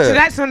 Yeah. So they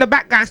like to know the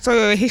background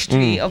story or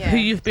history of who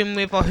Yeah. you've been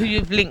with or who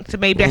you've linked to,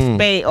 maybe that's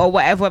bait or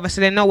whatever, so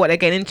they know what they're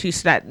getting into,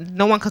 so that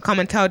no one can come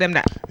and tell them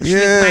that she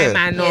licked my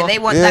man. Yeah, or they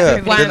want Yeah. that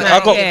privilege. Then They I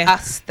don't got- give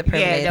us the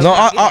privilege. Yeah, No,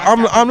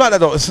 Yeah, I'm like that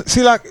though.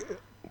 See, like,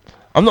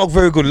 I'm not a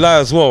very good liar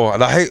as well,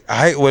 and I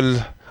hate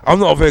when I'm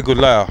not a very good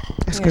liar.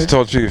 To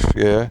tell the truth,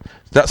 yeah.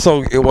 That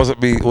song, it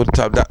wasn't me all the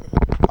time. That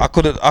I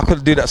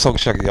couldn't do that song,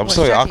 Shaggy. I'm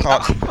sorry, Shaggy? I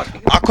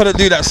can't. I couldn't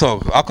do that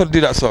song. I couldn't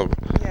do that song.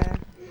 Yeah.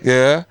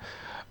 Yeah.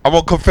 I'm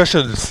on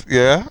confessions.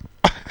 Yeah.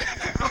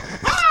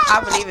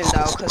 I believe it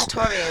though, because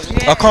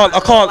Torian. I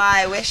can't.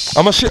 I wish.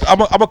 I'm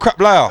a crap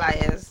liar.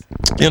 liars.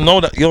 You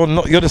know that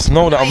you just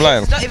know that I'm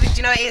lying. It's not even, do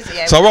you know what it is?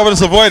 Yeah. So I'd rather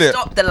just avoid it.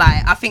 Stop the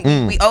lie. I think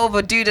we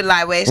overdo the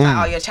lie where it's like,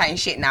 oh, you're chatting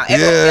shit now. Yeah,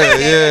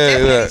 Definitely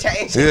yeah.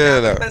 chatting shit Yeah,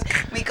 now that.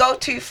 because we go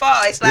too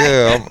far. It's like,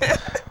 Yeah.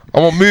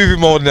 I'm on movie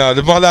mode now.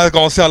 My life's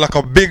gonna sound like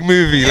a big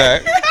movie,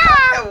 like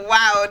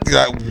wow.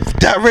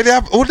 that really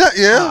happened. All that,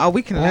 yeah. Oh,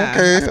 we can lie.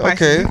 Okay, That's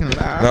spicy, okay. we can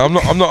lie. No,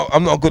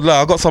 I'm not a good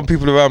liar. I got some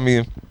people around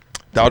me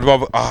that I'd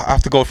rather I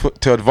have to go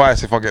to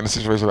advice if I get in a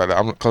situation like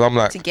that. Because I'm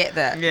like, To get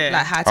that, Yeah.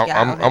 like how to get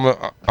out of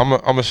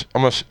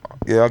it.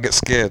 yeah, I get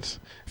scared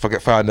if I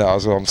get found out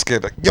as well. I'm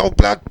scared. Like, yo,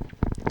 blood,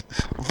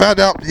 found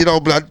out,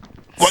 blood.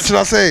 What should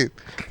I say?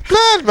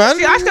 Blood, man.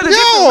 See, I still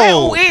different. We're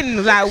all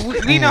in.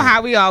 Like we know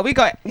how we are. We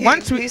got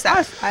once we. Who's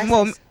that?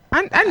 Well,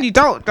 and you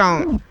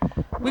don't.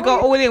 We go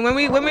all in when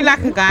we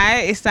like a guy.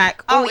 It's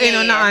like all in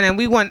or nothing, and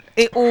we want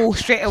it all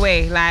straight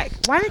away. Like,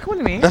 why are they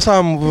calling me? That's how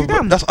I'm. With,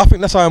 dumb. I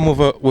think that's how I'm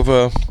with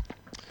a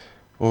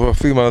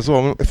female as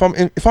well. If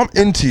I'm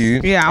into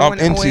you, Yeah, I I'm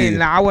want it all into in. you.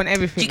 Like, I want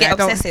everything. Do you get Like,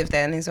 don't- obsessive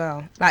then as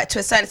well? Like to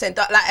a certain extent,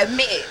 like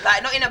admit it,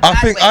 like not in a I bad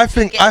think way. I you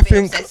think get I a bit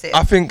think obsessive.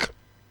 I think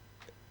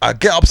I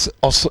get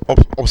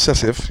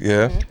obsessive,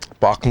 yeah,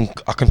 but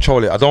I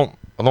control it. I don't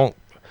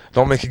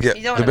make it get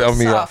You don't the wanna bit of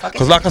be me. soft. I guess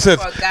Because like I said,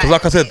 for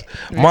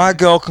a guy, my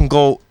girl can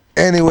go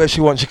anywhere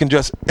she wants. She can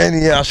dress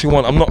anywhere she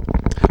wants. I'm not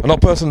a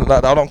person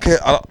like that. I don't care.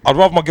 I'd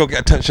rather my girl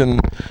get attention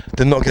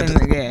than not get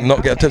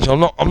get attention.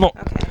 I'm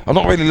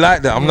not really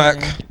like that. I'm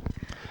like.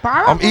 But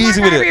I'm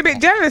easy with it. I'm a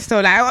bit jealous though.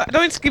 Like,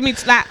 don't give me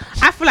like.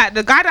 I feel like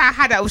the guy that I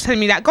had that was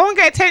telling me that go and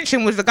get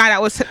attention was the guy that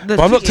was.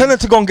 But I'm not telling her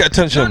to go and get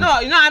attention. No,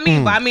 you know what I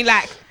mean. But I mean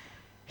like.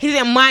 He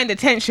didn't mind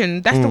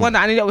attention. That's the one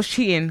that I knew that was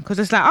cheating. Because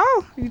it's like,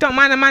 oh, you don't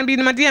mind a man being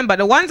in my DM. But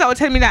the ones that were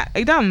telling me that,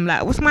 hey, dumb,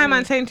 like, what's my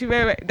man saying to you?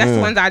 That's the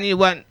ones that I knew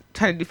weren't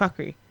trying to do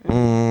fuckery.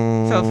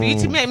 So for you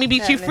to make me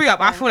beat you free up,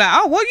 I feel like,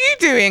 oh, what are you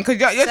doing? Because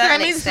you're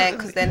telling me.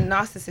 Because then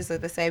narcissists are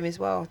the same as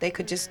well. They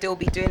could just still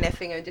be doing their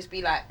thing and just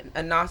be like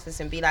a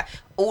narcissist and be like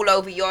all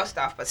over your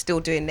stuff, but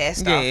still doing their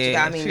stuff. Do you know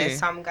what I mean? true. There's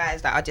some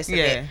guys that are just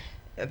a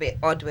bit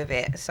odd with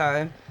it.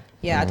 So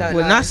yeah, I don't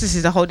Well, know. narcissist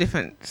is a whole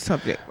different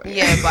subject.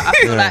 Yeah, but I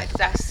feel like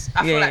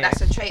that's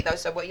a trait though.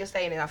 So what you're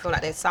saying is, I feel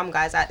like there's some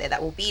guys out there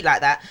that will be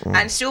like that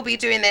and still be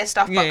doing their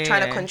stuff, but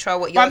trying to control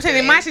what you're But I'm saying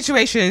doing. in my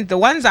situation, the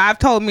ones that have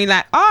told me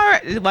like,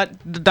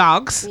 the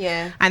dogs,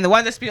 and the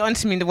ones that's been on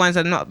to me, the ones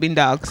that have not been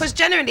dogs. Because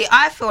generally,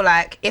 I feel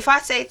like if I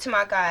say to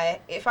my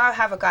guy, if I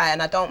have a guy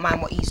and I don't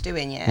mind what he's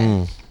doing,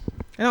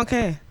 I don't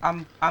care.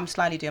 I'm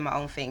slightly doing my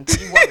own thing.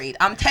 Be worried.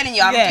 I'm telling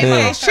you, I'm Yeah, doing my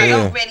yeah, own it's thing. I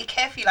true. don't really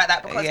care for you like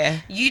that because Yeah.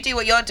 you do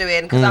what you're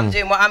doing because I'm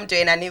doing what I'm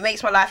doing and it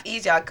makes my life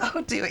easier. I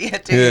go do what you're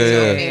doing. Yeah, sort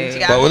yeah. of thing. Do you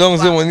get But what I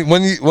as mean?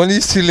 long as when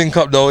you two link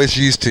up though, it's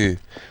used to.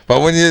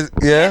 But when you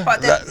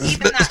but then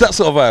even it's that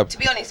sort of vibe. To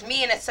be honest,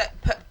 me in a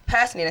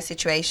person in a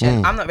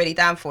situation, I'm not really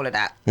down for all of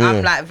that. Yeah.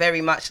 I'm like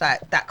very much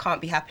like that can't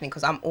be happening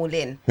because I'm all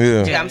in. Yeah. Do you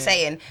know what I'm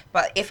saying?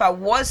 But if I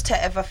was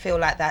to ever feel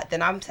like that,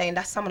 then I'm saying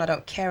that's someone I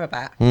don't care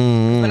about.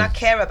 When I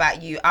care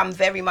about you, I'm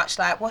very much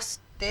like, what's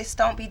this?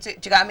 Don't be. Do you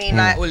know what I mean?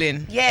 Like All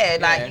in. Yeah,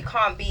 like you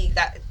can't be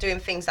that doing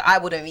things that I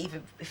wouldn't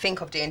even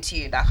think of doing to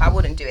you. Like I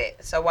wouldn't do it.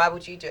 So why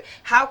would you do it?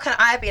 How can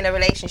I be in a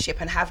relationship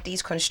and have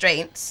these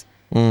constraints?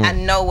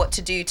 And know what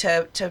to do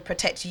to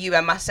protect you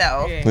and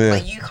myself,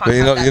 but you can't. But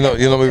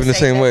you're not moving the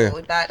same way.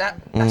 Like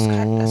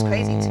that's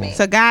crazy to me.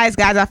 So guys,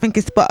 I think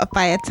it's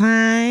Spotify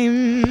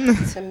time.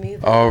 To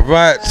move All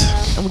right.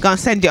 And we're gonna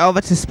send it over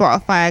to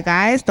Spotify,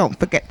 guys. Don't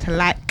forget to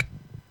like,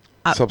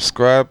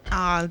 Subscribe.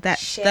 all that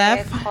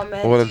share, stuff.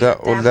 comment, All of do that,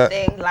 your all damn that.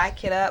 thing,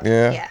 like it up.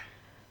 Yeah.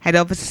 Head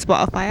over to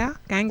Spotify,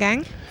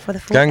 gang. For the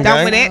full Gang,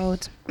 Done with gang.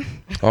 it.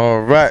 All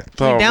right.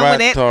 All done with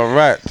right. it? All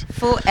right.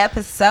 Full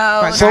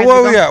episode. Right, So guys,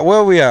 where we we at?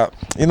 Where we at?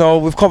 You know,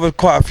 we've covered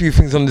quite a few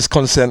things on this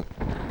consent.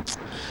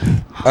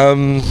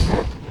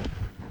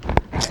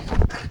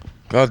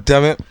 God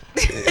damn it!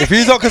 If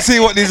you not can see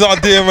what these are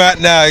doing right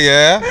now,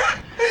 yeah,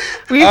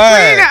 We Aye.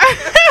 free now.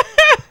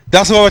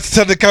 that's why I want to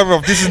turn the camera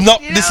off. This is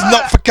not. You This is know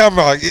not what? for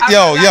camera.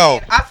 Yo.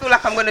 I feel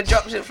like I'm gonna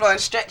drop to the floor and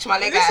stretch my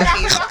leg out.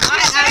 I'm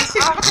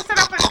gonna set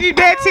up and do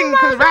their thing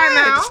because right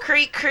now. Just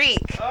creak.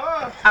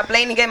 I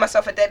blatantly gave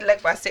myself a dead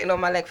leg by sitting on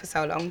my leg for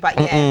so long. But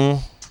yeah,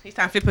 This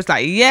time Flipper's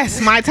like,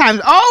 yes, my time's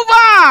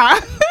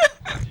over.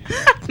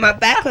 my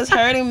back was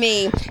hurting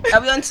me.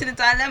 Are we on to the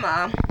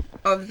dilemma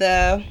of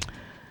the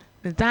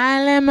The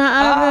dilemma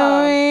of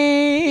the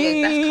week.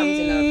 Yeah, that comes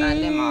in a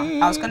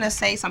dilemma. I was gonna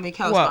say something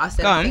else, What? but I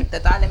said Go I on. think the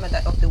dilemma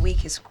of the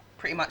week is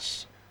pretty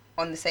much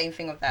on the same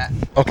thing of that.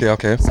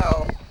 Okay.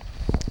 So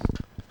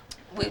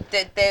we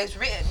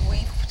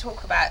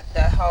talk about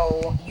the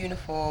whole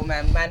uniform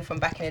and man from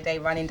back in the day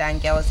running down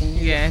girls in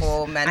Yes.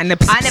 uniform, and And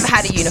the I never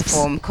had a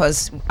uniform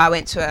because I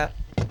went to a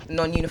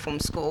non-uniform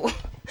school.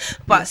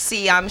 But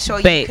see, I'm sure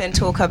you Babe. can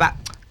talk about.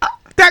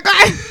 That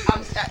guy.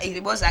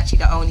 It was actually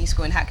the only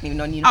school in Hackney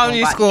non-uniform.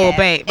 Only but school, yeah.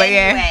 babe, but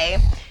yeah.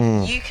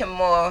 Anyway, you can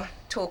more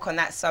talk on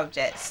that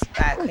subject,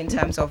 like in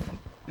terms of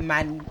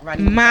man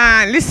running.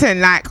 Man, listen,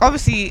 like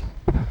obviously,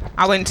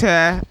 I went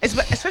to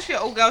especially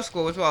an all girls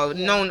school as well,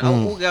 known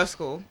all girls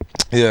school.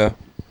 Yeah.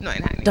 Not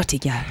in Hackney. Dirty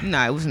girl.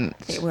 No, it wasn't.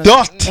 It was.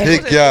 Dirty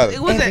girl. It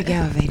wasn't.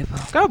 girl available.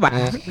 Go back.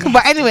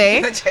 But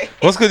anyway,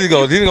 What's good you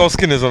go? You didn't go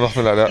Skinners or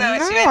nothing like that? No,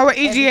 No, I went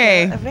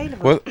EGA.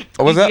 Available.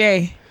 What was that?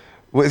 EGA.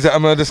 What is that?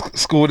 The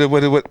school that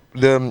where the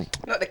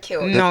Not the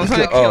kill. No, it's not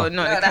the Oh. kill.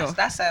 Not No, the kill.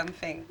 that's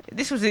thing.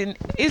 This was in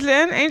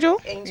Island, Angel.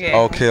 Angel.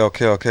 Yeah.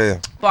 Okay.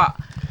 But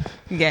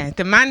yeah,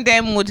 the man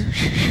them would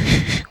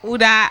all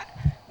that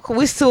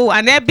whistle,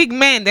 and they're big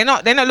men. They're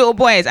not little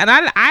boys. And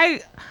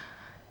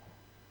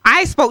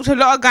I spoke to a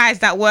lot of guys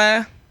that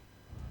were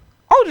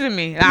older than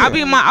me. Like,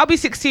 I'll be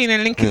 16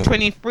 and Lincoln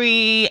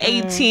 23,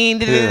 18,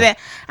 da, da, da, da.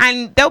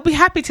 And they'll be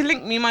happy to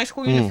link me in my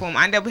school uniform,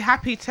 and they'll be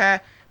happy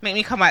to make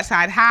me come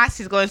outside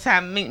houses, go inside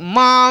and meet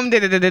mom, da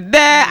da da da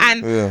da.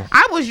 And Yeah.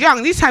 I was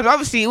young. These times,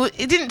 obviously,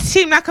 it didn't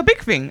seem like a big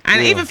thing.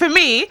 And even for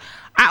me,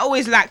 I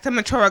always liked a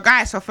mature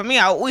guy. So for me,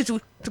 I always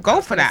would to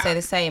go for that. Say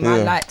the same.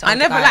 Yeah. I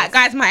never liked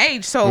guys my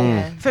age.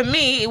 So for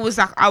me, it was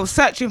like I was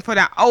searching for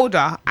that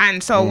older.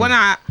 And so when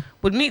I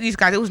would meet these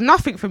guys, it was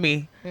nothing for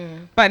me.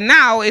 But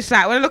now it's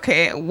like when I look at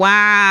it,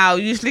 wow,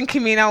 you was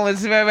linking me and I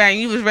was very rare and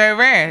you was very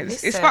rare.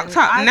 It's fucked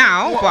up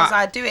now, What but was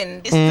I doing?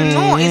 it's the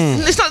norm.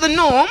 It's not the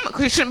norm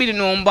because it shouldn't be the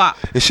norm, but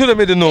It shouldn't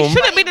be the norm. it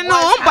shouldn't be the It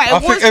was norm. But it I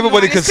was think the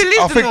everybody norm. can. It still is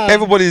I the think norm.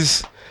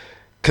 everybody's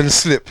can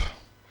slip.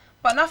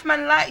 But enough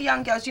man like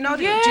young girls. You know, all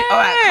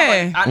right,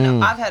 Yeah. come on. I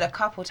know, I've heard a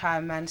couple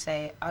times man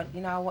say, I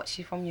watch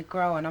you from you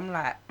grow, and I'm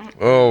like,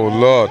 Oh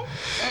Lord,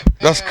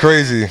 that's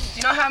crazy. do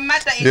you know how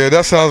mad that is? Yeah,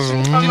 that sounds You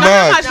know how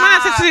mad. much man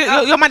I said to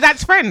you, you're my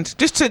dad's friend,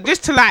 just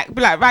to like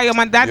be like, right, you're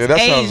my dad's Yeah, that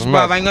sounds age, mad.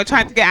 brother, and you're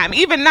trying to get at me.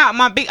 Even now,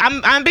 I'm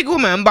a big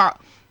woman, but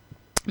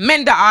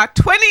men that are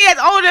 20 years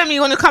older than me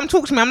want to come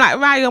talk to me. I'm like,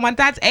 right, you're my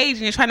dad's age,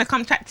 and you're trying to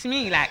come chat to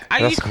me. Like, are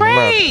you That's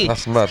crazy? mad.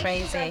 That's mad.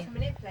 Crazy.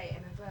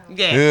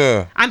 Yeah.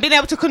 Yeah. And being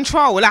able to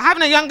control, like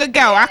having a younger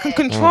girl, I can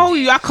control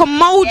you, I can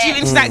mold you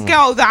into that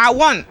girl that I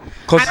want.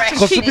 Cause, And I can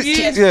 'cause keep to be-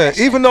 you- yeah,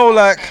 even though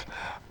like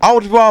I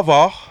would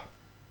rather.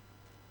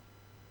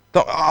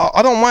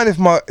 I don't mind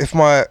if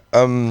my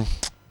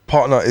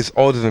partner is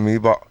older than me,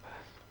 but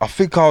I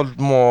think I would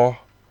more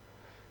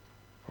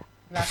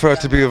prefer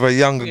to be with a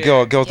younger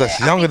girl, girls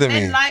that's I younger think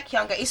than me. men like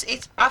younger.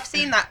 It's I've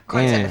seen that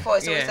concept before.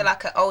 It's always Yeah.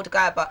 like an older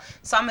guy, but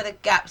some of the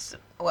gaps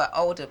were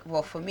older.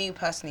 Well, for me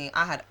personally,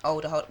 I had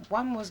older.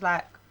 One was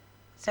like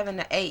 7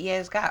 to 8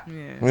 years gap.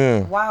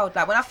 Yeah. Wild.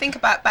 Like when I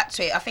think back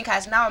to it, I think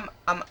as now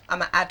I'm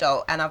an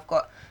adult and I've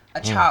got a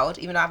child,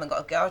 even though I haven't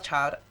got a girl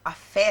child, I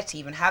fear to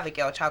even have a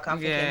girl child. 'Cause I'm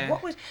thinking,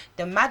 what was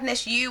the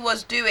madness you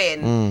was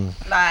doing?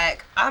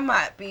 Like I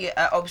might be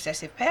an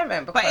obsessive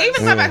parent. Because But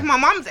even go back to my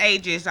mum's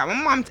ages, like my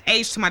mum's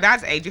age to my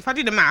dad's age, if I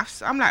do the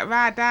maths, I'm like,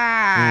 right,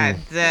 dad.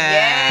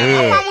 Yeah.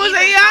 My mum was a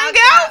Even young younger.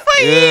 girl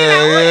for you. Yeah, Like,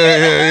 what yeah, you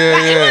doing? yeah,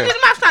 Like, yeah. even with the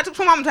maths, I took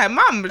to my mum, like,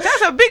 mum,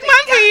 that's a big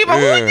man for you, but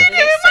what Yeah. did you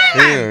do,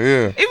 man?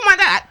 Yeah. Even my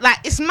dad, like,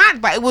 it's mad,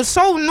 but it was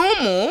so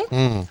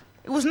normal.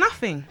 It was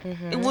nothing.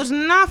 It was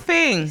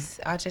nothing.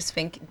 I just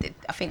think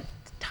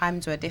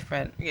times were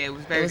different. Yeah, it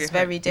was It very was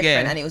different. very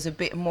different, Yeah. and it was a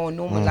bit more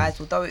normalized.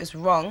 Although it was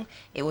wrong,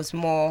 it was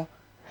more.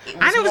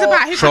 And it was more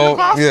about who So, can look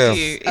after yeah.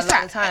 you. a It's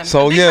long like, time.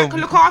 So Big yeah, man can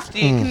look after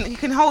you. He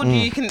can hold you.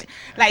 You can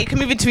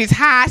move into his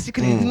house. You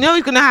can you know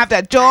he's gonna have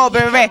that job.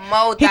 You and can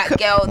mold he that could-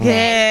 girl. Yeah.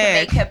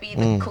 Then you can make her be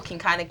the cooking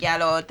kind of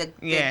girl, or the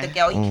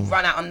girl you can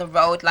run out on the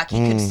road. Like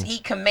he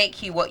can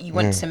make you what you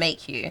want to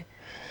make you.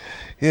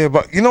 Yeah,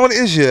 but you know what it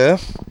is, yeah?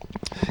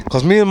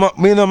 Because me and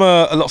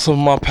lots of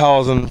my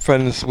pals and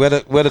friends, we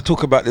had to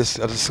talk about this,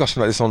 a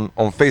discussion like this on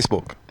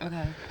Facebook.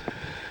 Okay.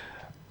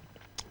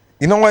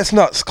 You know why it's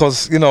nuts?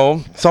 Because, you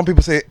know, some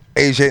people say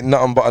age ain't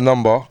nothing but a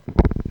number.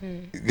 You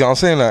know what I'm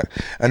saying? Like,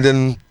 and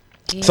then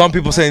some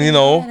people saying, you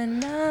know,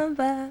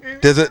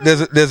 there's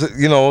a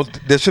you know,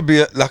 there should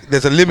be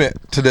there's a limit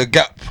to the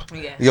gap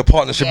your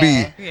partner should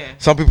be. Yeah.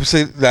 Some people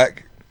say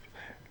like,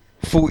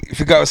 if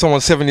you got with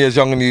someone 7 years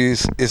younger than you,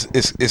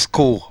 it's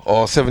cool,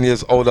 or 7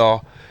 years older,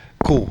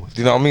 cool.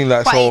 Do you know what I mean?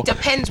 Like, But so it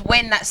depends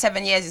when that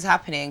 7 years is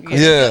happening. 'Cause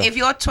Yeah. if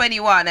you're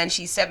 21 and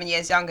she's 7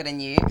 years younger than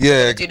you,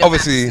 Yeah, do the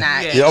obviously-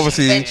 maths now. yeah,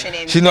 obviously,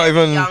 venturing she's not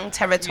even- young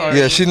territory.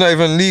 yeah, she's not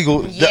even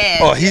legal. Yeah.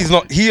 Or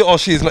he or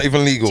she is not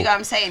even legal. Do you know what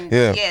I'm saying?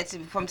 Yeah.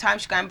 From time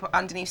she's going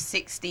underneath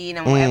 16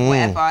 and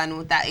whatever, and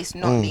all that, it's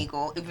not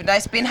legal. Even though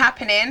it's been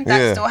happening, that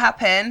Yeah. still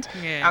happened.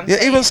 Yeah. I'm Yeah,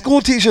 saying, even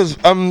school teachers,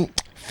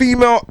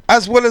 female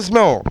as well as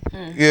male.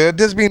 Yeah,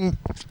 there's been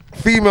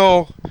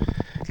female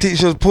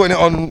teachers putting it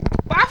on.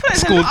 But I feel like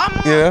school. there's a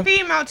lot more Yeah.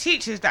 female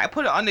teachers that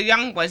put it on the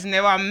young boys than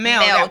there are male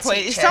Male that put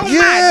it. It's so teachers. Yeah.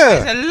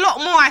 mad. There's a lot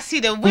more I see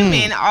the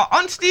women are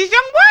onto these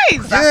young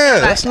boys. Yeah, I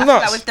feel that's I feel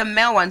nuts. like with the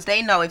male ones,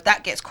 they know if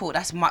that gets caught,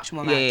 that's much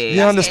more mad. Yeah. You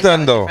That's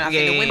understand, getting though? something different. I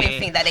think the Yeah. women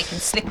think that they can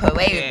slip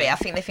away with Yeah. it.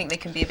 I think they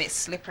can be a bit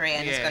slippery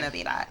and it's Yeah. gonna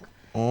be like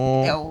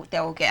Mm.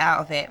 they'll get out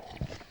of it.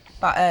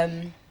 But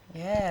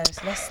yeah,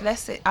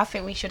 let's. I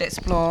think we should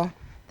explore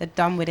the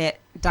done with it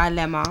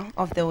dilemma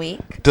of the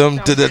week. Dum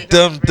dum dum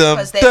dum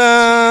Because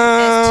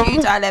there's two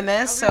dum.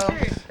 dilemmas, so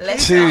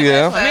let's Two, start with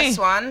yeah. the first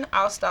one.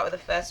 I'll start with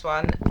the first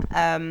one.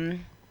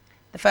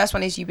 The first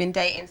one is you've been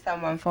dating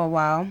someone for a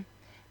while.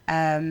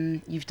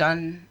 You've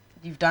done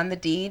the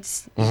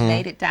deeds, you've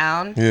laid it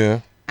down, Yeah.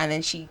 and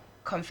then she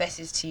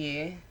confesses to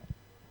you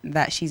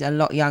that she's a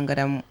lot younger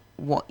than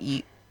what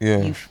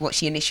what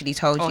she initially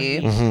told Or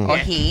you, he. or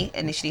Yeah. he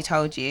initially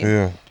told you,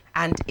 Yeah.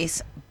 and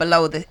it's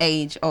below the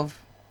age of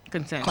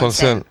Consent.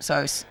 Consent. So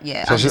it's,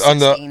 yeah, So she's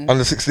under 16.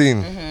 under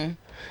 16.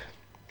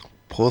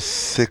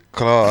 Pussy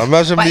car.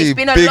 Imagine But me, it's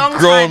been a big long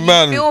grown time.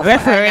 man. You feel for her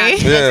now. Referee.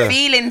 There's Yeah.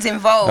 feelings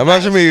involved.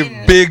 Imagine Like, me, it's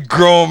been- big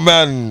grown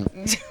man.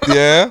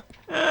 Yeah.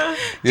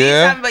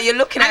 Yeah. But you're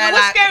looking at And her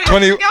what's like, scary,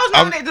 20 girls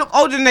now they look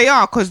older than they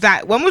are, because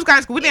that when we was going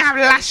to school, we didn't have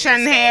lash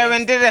and hair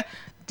and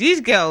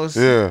these girls,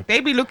 Yeah. they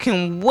be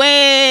looking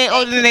way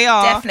older than they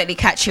are. definitely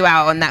catch you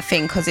out on that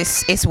thing because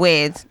it's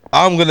weird.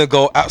 I'm gonna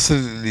go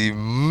absolutely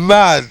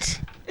mad.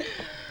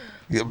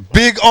 Yeah,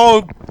 big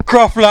old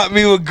cruff like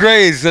me with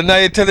grays, and now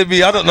you're telling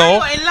me I don't Now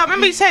know. you're in love.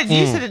 Remember you said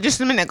it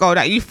just a minute ago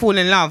that you fall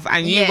in love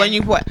and you Yeah. when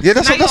you what? Yeah,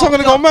 that's now what I'm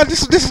gonna go mad.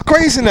 This is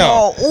crazy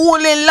now. You're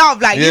all in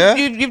love, like Yeah.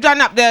 you've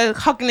done up the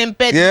hugging in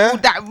bed, Yeah. all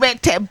that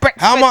red tape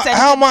breakfast. How much? and-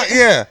 How much?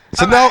 Yeah.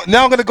 So now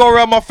I'm gonna go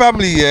around my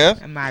family. Yeah.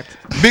 I'm mad.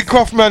 Big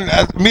cruff man,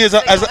 me as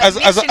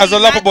a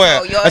lover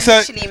boy. You're I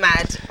said, initially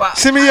mad, but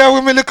see me here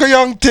with me little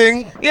young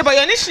thing. Yeah, but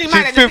you're initially She's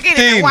mad at the beginning.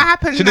 15. And what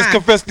happens She just now?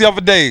 confessed the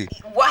other day.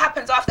 what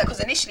happens after? Because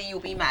initially you'll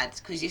be mad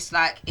because it's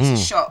like it's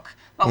a shock.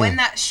 But when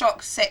that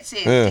shock sets in,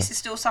 Yeah. this is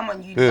still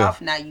someone you Yeah.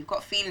 love now. You've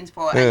got feelings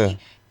for, Yeah. and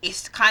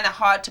it's kind of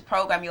hard to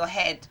program your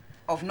head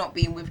of not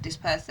being with this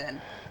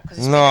person. 'Cause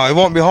it's No, it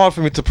won't be hard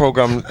for me to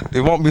program.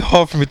 It won't be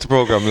hard for me to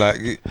program.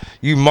 Like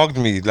you mugged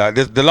me. Like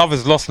the love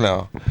is lost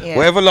now. Yeah.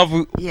 Whatever love,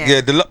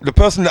 Yeah. the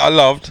person that I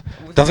loved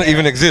doesn't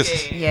even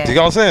exist. Yeah. Do you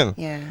get what I'm saying?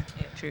 Yeah,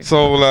 True.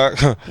 So like,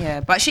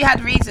 yeah. But she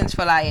had reasons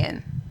for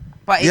lying.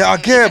 But yeah, I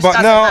it get it, just but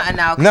doesn't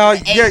matter 'cause now, the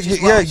age yeah,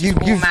 as well is just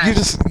all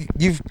mad.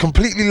 you've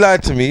completely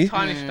lied to me.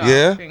 Tarnished that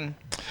Yeah. thing.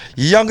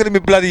 You're younger than me,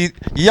 bloody.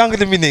 You're younger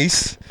than me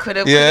niece. Could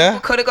have Yeah.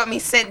 got me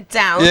sent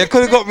down. Yeah,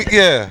 could have got me.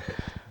 Yeah.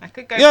 I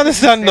could go You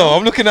understand though?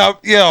 I'm looking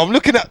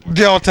at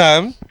jail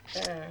time.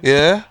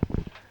 Yeah.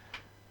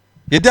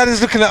 Your dad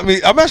is looking at me.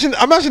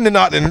 Imagine the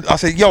night and I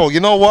say, yo, you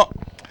know what?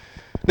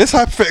 Let's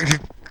hypothetically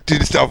do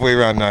this the other way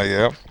around now,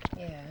 yeah?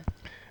 Yeah.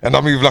 And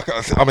I move like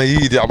I'm an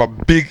idiot.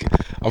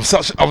 I'm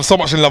so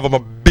much in love. I'm a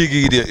big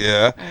idiot,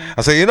 yeah?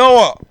 I say, you know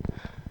what?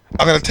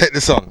 I'm gonna take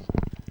this on.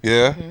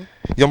 Yeah?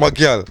 You're my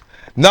girl.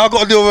 Now I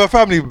gotta deal with her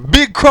family.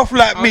 Big cruff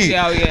like Oh, me.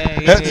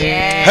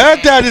 yeah,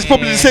 Her dad is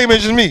probably the same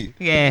age as me.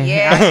 Yeah,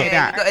 Yeah, I hear you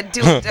that. gotta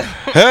do it.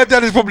 Her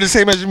dad is probably the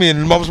same age as me,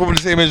 and mum's probably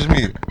the same age as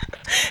me.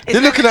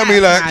 They're looking at me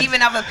like,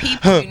 even other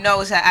people who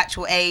knows her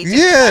actual age.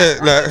 yeah,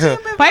 like,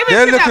 But even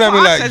they're think looking that at me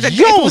for us like, as if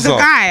it was a yo,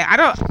 guy, I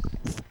don't.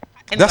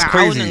 that's I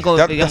crazy. wouldn't go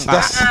with the young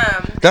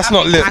guy. That's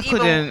not lit. I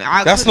couldn't.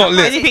 That's not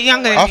lit. Anything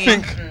younger than I me.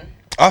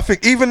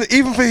 think even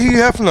for Hugh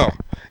Hefner,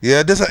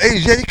 yeah, there's an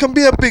age. Yeah, you can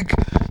be a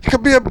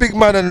big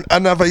man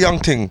and have a young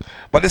thing,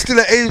 but there's still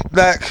an age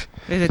like,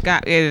 There's a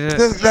gap. Yeah,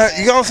 like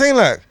you know what I'm saying,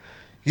 like.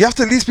 You have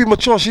to at least be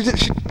mature. She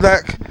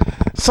like,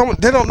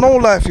 they don't know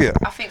life yet.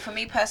 I think for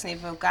me personally,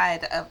 if a guy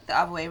the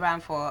other way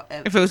around for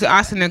if it was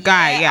us and a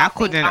guy, yeah, I think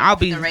couldn't. I'm I'll off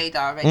be. the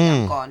radar already.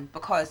 I'm gone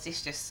because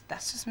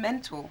that's just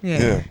mental.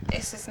 Yeah.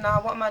 It's just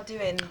what am I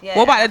doing? Yeah.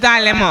 What about the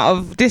dilemma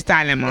of this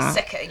dilemma? the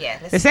second? Yeah.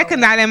 The second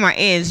dilemma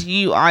is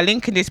you are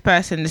linking this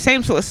person, the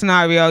same sort of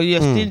scenario.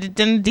 You're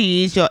done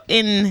these. You're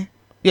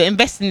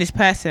investing in this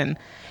person.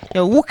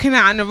 You're walking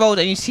out on the road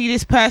and you see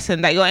this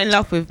person that you're in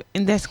love with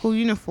in their school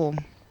uniform.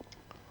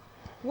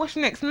 What's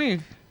your next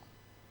move?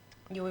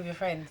 You're with your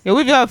friends. You're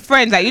with your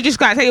friends, like you just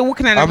got to say you're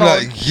walking down the I'm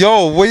road. like,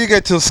 yo, where you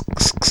get to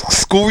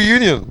school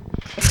reunion?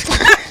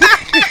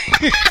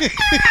 You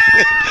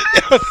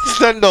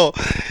understand though?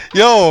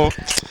 Yo,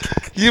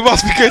 you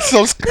must be getting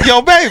some.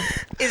 Yo, babe,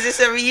 Is this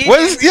a reunion?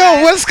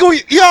 where's school?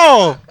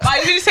 Yo, Why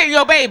you didn't say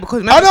your babe?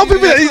 Because I know remember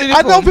people. she was in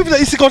I know uniform. people that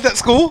used to go to that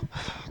school.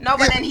 No,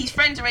 but then his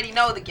friends already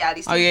know the gal.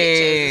 He's seen Oh, yeah,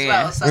 pictures yeah, as yeah,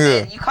 well. So yeah.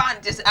 then you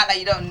can't just act like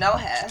you don't know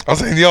her. I was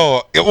saying,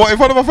 yo, what in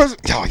front of my friends?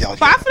 Yo.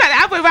 But I feel like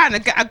the other way around,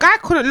 a guy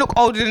couldn't look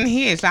older than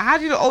he is. Like, how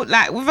do you look old?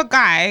 Like, with a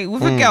guy,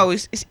 with a girl,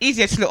 it's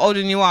easier to look older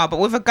than you are. But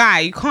with a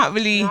guy, you can't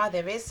really. No,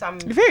 there is some.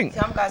 You think?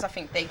 Some guys, I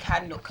think they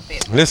can look a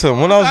bit. Listen,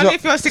 when I was Only young,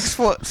 if you're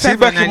 6'7". See,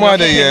 back in and my you're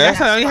day, thin, yeah. That's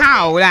the only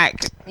how.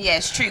 Like, Yeah,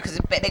 it's true because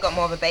they got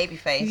more of a baby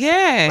face.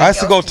 yeah. I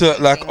used to go to Girls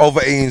like can- over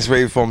 18s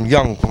rave from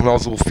young when I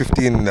was all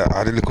 15. I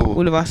had a little,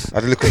 All of us. I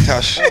had a little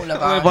tash, All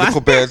of us.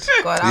 little bed.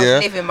 God, I was yeah.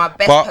 living my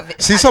best.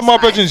 But see, some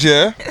of my satisfied.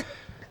 brethren, yeah,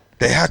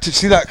 they had to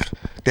see like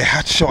they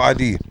had to show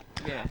ID.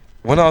 Yeah.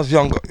 when I was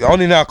young,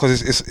 only now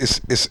because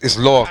it's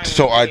law to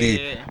show ID.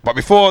 Yeah. But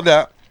before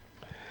that,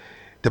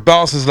 the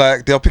bouncers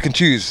like they'll pick and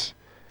choose.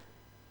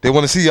 They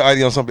want to see your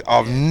ID on something.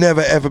 I've never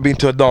ever been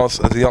to a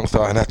dance as a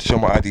youngster and had to show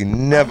my ID.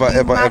 Never,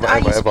 ever, Mad, ever, I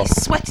ever, used to ever. be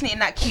sweating it in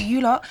that queue.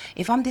 You lot,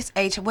 if I'm this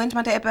age, when's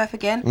my date of birth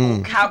again?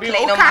 Mm.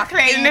 Calculating All on my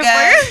calculating fingers.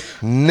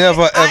 this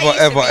Never, I ever, used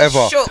to ever, be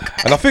ever.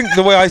 shook. And I think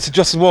the way I used to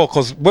dress as well,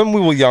 because when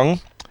we were young,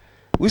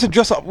 we used to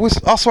dress up.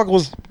 Our swag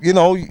was, you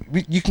know,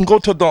 you can go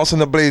to a dance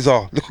in a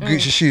blazer, little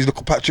Gucci shoes,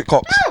 little Patrick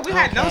Cox. Oh, we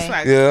had no Okay.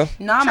 swag. Yeah.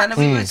 Nah, man,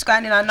 we were just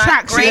going in our night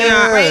Tracksuit, grey,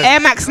 grey- Air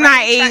Max grey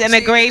 90s and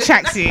a tracksuit. grey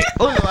tracksuit.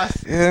 All of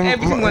us. Yeah,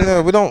 Everything was.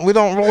 yeah, we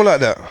don't roll like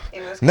that.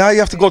 It was Now you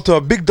have to go to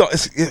a big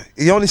dance.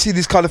 You only see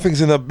these kind of things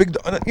in a big.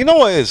 You know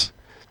what it is?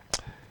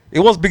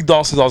 It was big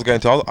dances I was going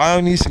to. I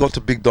only used to go to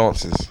big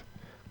dances.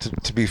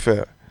 To be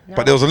fair,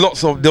 but there was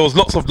lots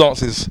of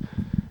dances.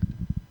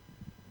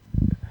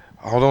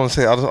 I don't want to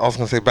say. I was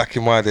going to say back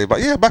in my day,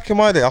 but yeah, back in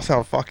my day, I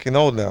sound fucking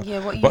old now. Yeah,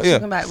 what are you But yeah.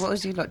 talking about? What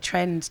was you like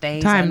trends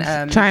days Chimes,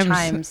 and chimes.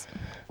 chimes?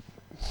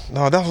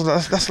 No,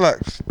 that's like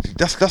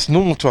that's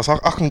normal to us. I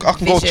can go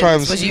Visions.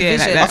 chimes. Was you Yeah, like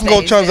visions that. I can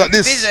go days? chimes like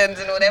this. Visions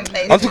and all them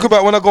places. I'm talking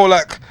about when I go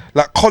like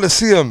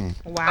Coliseum.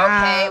 Wow.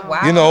 Okay, wow.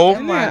 You know,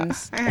 them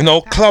ones. You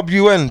know, Club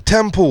UN,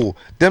 Temple,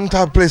 them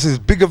type of places,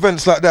 big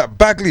events like that,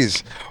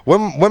 Bagley's.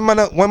 When man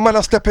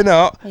are stepping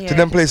out Yeah. to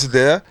them places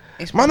there,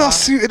 It's man are proper-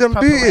 suited and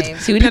proper booted.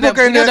 rave. See, we know them-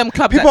 we know them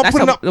clubs people that- are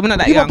pulling that's up, how- we're not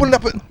that people young. pulling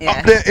up, Yeah.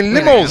 up there in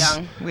We're not limos.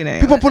 young. We know.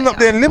 People pulling up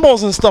there in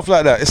limos and stuff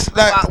like that. It's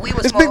like But we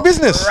was it's more big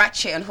business.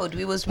 ratchet and hood.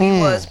 We was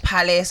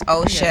Palace,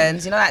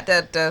 Oceans. You know, like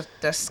the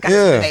scatter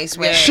Yeah. place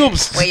where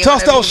Shubs. where you're To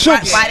us gonna that was be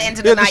shubs. By the end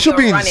of Yeah, the the night, you're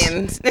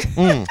shubbeens.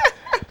 running.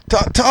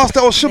 To us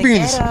that was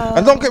Shubbeens. ghetto.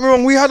 And don't get me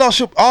wrong, we had our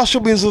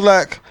Shubbeens was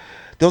like,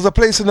 there was a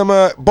place in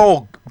the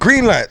bowl,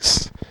 Green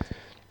Lights.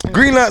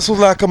 Green Lights was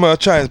like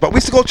chimes, but we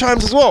used to go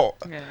chimes as well.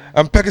 Yeah.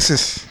 And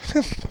Pegasus.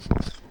 If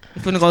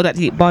you want to go that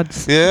to eat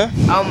buds. Yeah.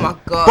 Oh my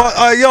god.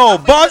 But yo,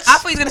 Buds. I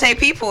thought he was gonna say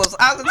people's.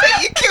 I was gonna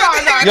say you killed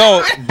it.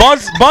 Yo,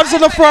 Buds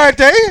on a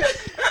Friday.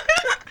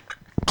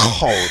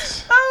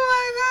 Cold. Oh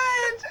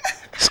my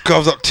god.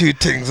 Scrubs up 2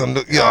 things and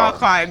Oh, I yo.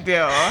 can't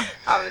deal.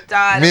 I'm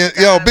done. Me,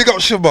 yo, big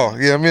up Shuba.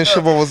 Yeah, me and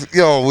Shuba was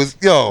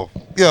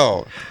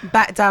yo.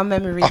 Back down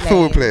memory I lane.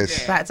 feel the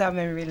place. Back down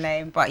memory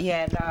lane. But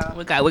yeah, no.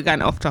 We're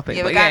going off topic.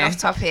 Yeah, but we're going off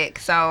topic.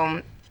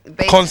 So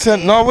basically,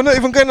 Consent. No, we're not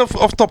even going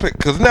off topic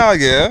because now,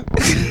 yeah,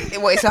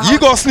 What, it's a you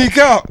got to sneak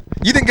out.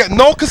 You didn't get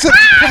no consent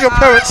from your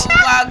parents. Oh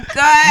my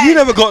god. You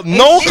never got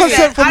no Listen,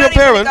 consent from I your don't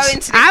even wanna parents. go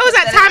into this I was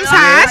at because Tam's the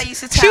lies I house. used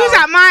to She was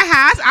tell. at my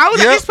house. I was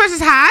Yep. at this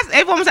person's house.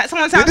 Everyone was at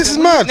someone's Yeah, house. this is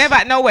mad. Never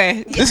at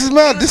nowhere. This is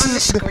mad. This on the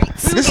is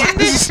streets. this Yeah.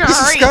 is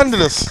Streets.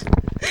 scandalous.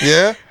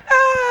 Yeah.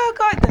 Oh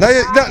god.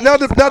 Now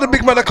the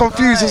big man are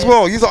confused as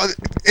well. He's like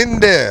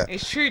in there.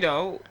 It's true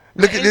though.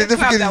 Look In at the the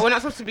club freaking- that we're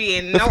not supposed to be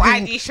in. the No freaking-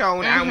 ID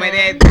shown, and we're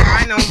there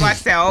crying on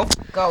ourselves.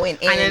 Going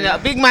in. And then the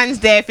big man's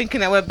there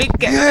thinking that we're big.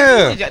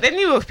 Yeah. They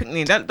knew it was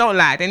picnic. Don't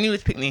lie. They knew it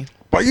was picnic.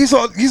 But he's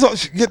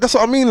yeah, that's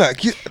what I mean.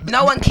 Like,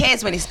 no one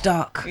cares when it's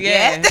dark.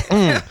 Yeah.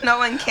 Yeah. No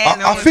one cares.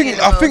 No I one's think in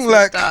the world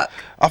when it's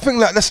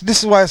dark. this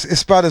is why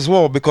it's bad as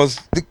well because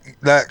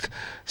like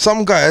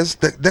some guys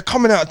they're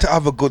coming out to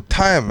have a good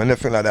time and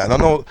everything like that. And I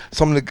know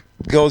some of the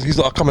girls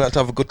are coming out to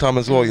have a good time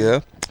as well.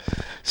 Yeah.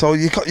 So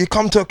you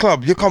come to a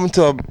club. You're coming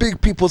to a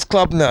big people's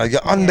club now. You're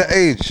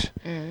underage.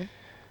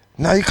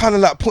 Now you're kind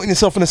of like putting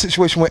yourself in a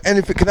situation where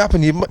anything can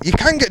happen. You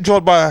can get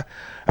drilled by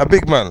a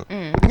big man.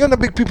 You're in a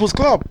big people's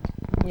club.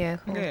 Yeah.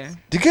 Cool. Yeah.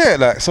 Do you get it?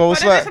 Like so, But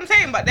it's then that's like what I'm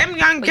saying. But them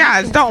young But you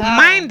guys can don't tell.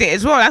 mind it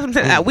as well. That's what I'm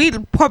saying. Like, we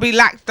probably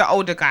liked the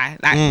older guy.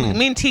 Like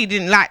me and T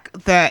didn't like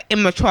the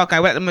immature guy.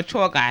 We liked the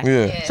mature guy.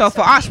 Yeah. Yeah, So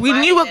for us, we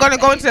knew we were gonna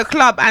go into the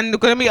club and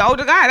gonna meet an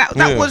older guy. That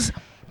Yeah. was.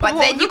 But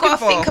what then we you were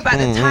gotta looking think for.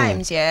 about the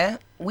times, yeah.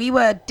 We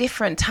were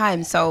different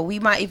times, so we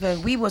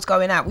was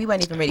going out. We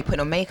weren't even really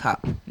putting on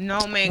makeup.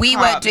 No makeup. We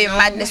weren't doing no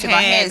madness with our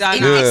hair hairs. done.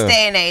 In Yeah. this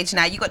day and age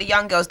now, you got the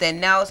young girls, their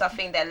nails, I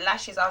think their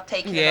lashes are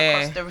taking them Yeah.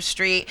 across the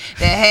street.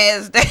 Their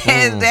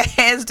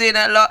hair's doing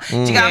a lot. Do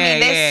you get what I Yeah, mean?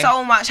 There's yeah.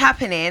 so much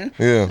happening.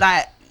 Yeah.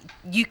 Like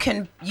you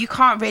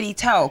can't really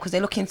tell because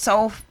they're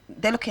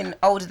looking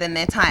older than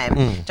their time.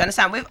 Do you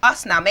understand? With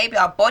us now, maybe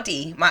our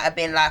body might have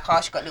been like,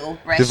 oh, she got little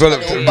breasts,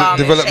 Developed- got little bum and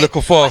developed shape.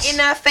 little fast. But in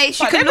her face,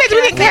 you But can them look niggas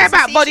didn't at her care face and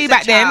about see body she's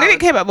back a then. They didn't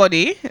child. care about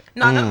body.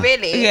 No, not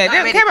really. Yeah, Not they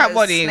didn't really, care about 'cause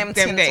body. Slim Them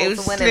Tim days. It talks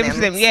was to one of slim,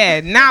 them. slim. Yeah,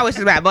 now it's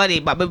about body,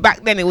 but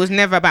back then it was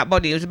never about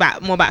body. It was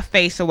more about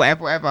face or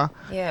whatever.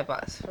 Yeah,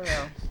 but it's for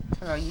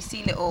real. You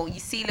see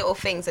little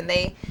things, and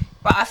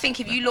But I think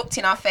if you looked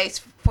in our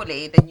face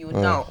fully, then you would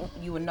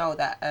know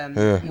that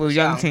we were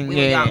young thing, We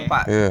were yeah. young,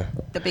 but Yeah.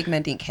 the big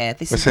men didn't care.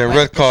 This We're is saying the point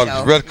red of the card,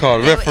 show. red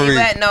card, It referee.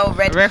 weren't no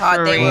red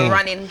card. They Referee. were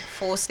running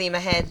full steam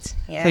ahead.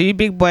 Yeah. So you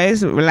big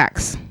boys,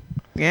 relax.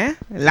 Yeah,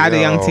 allow the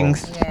young Yo.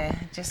 things. Yeah,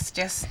 just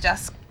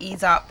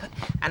ease up.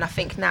 And I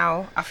think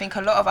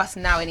a lot of us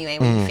now anyway,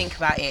 when you think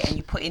about it and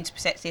you put it into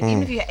perspective,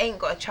 even if you ain't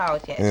got a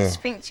child yet, Yeah.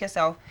 just think to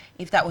yourself,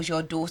 if that was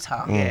your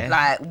daughter, Yeah.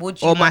 like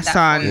would you Or want my that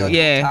son, for your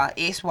yeah. daughter?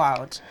 It's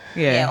wild.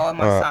 Yeah. Or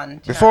my Alright. son. do you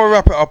know Before what we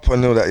wrap it up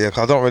and all that, yeah,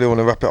 because I don't really want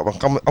to wrap it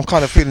up. I'm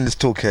kind of feeling this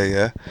talk here,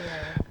 yeah.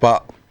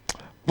 But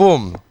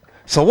boom,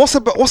 So what's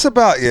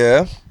about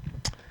a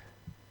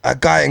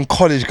guy in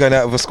college going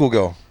out with a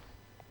schoolgirl?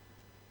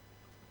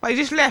 But he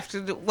just left.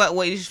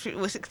 What? He just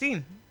was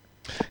 16.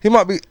 He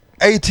might be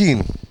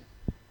 18.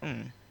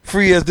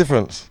 3 years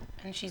difference.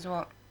 And she's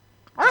what?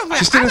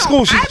 She's still in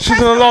school. She's in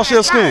the last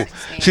year of school.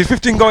 She's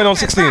 15 going on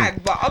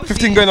 16.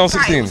 15 going on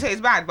 16. Say it's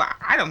bad, but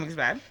I don't think it's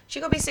bad. She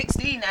could be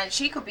 16 and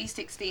she could be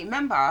 16.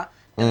 Remember,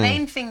 the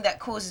main thing that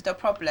causes the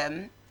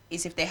problem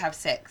is if they have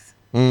sex.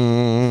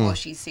 Or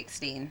she's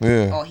 16.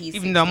 Yeah. Or he's 16.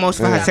 Even though most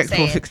of You her know had what I'm sex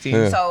before saying? 16.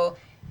 Yeah. So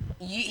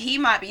he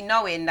might be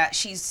knowing that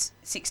she's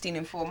 16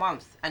 in 4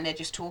 months and they're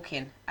just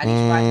talking and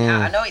he's riding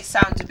out. I know it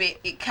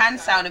can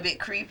sound a bit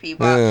creepy,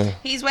 but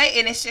he's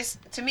waiting. It's just,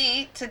 to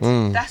me,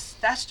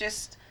 that's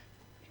just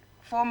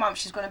 4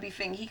 months she's going to be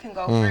thing he can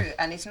go through,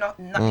 and it's not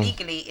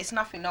legally, it's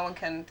nothing no one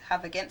can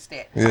have against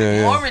it.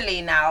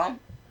 Morally now,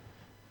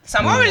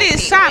 Morally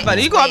it's sad,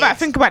 but you got to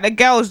think about the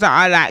girls that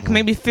are like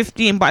maybe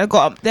 15, but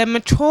they're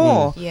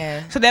mature.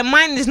 Yeah. So their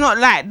mind is not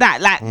like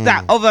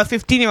that of a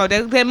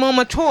 15-year-old. They're more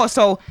mature,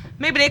 so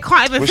maybe they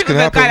can't even fit with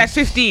a guy that's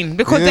 15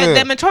 because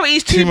their maturity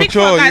is too big for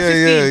a guy that's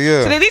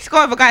 15. So they need to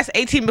go with a guy that's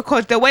 18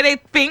 because the way they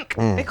think,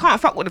 they can't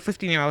fuck with a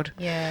 15-year-old.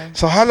 Yeah.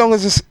 So how long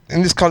is this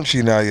in this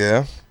country now?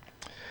 Yeah.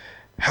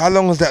 How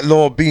long has that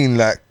law been,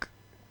 like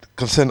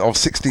consent of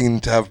 16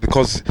 to have?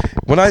 Because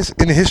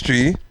in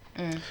history.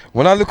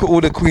 When I look at all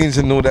the queens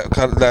and all that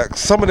kind of, like,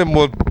 some of them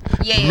were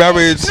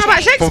married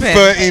from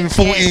 13,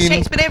 14. Yeah,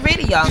 Shakespeare, they're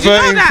really young. Did you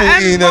know 13,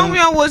 that 14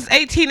 Romeo was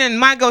 18 and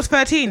my girl's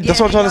 13? That's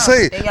what I'm trying to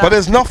say. They're But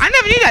there's nothing. I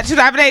never knew that till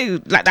the other day.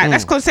 Like that,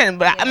 that's consent.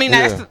 But I mean,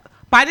 but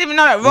I didn't even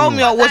know that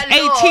Romeo was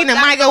 18 and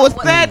my girl was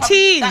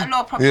 13. That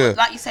law probably,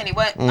 like you said, it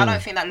weren't. I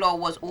don't think that law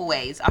was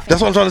always. I think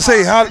That's what I'm trying to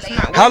say. How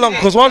long?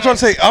 Because what I'm trying to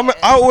say, I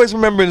always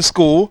remember in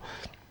school,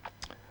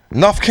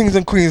 enough kings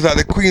and queens, like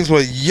the queens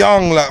were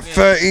young, like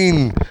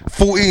 13,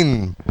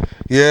 14,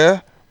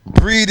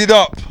 breeded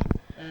up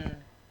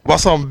by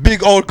some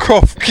big old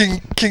Croft,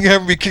 King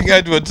Henry, King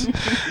Edward,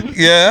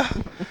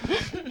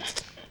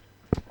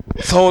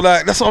 So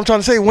like that's what I'm trying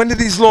to say. When did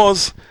these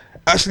laws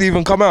actually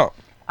even come out?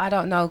 I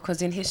don't know,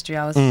 because in history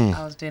I was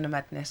doing a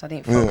madness. I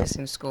didn't focus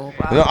in school.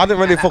 But I didn't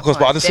really focus,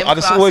 but I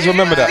just always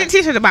remember They that. didn't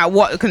teach us about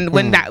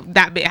when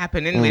that bit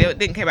happened. Anyway, they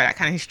didn't care about that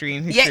kind of history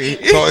in history.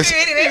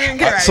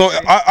 So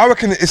I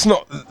reckon it's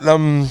not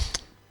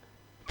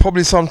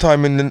probably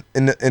sometime in the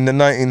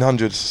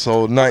 1900s,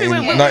 so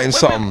 19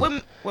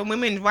 something. When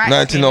women's rights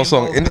 19 or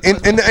something. In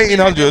the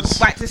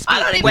 1800s. Right to speak. I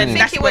don't even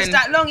think it was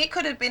that long. It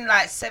could have been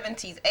like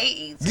 70s,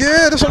 80s.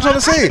 Yeah, that's what I'm trying to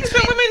say. It's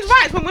when women's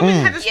rights, when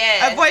women had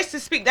a voice to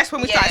speak, that's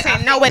when we started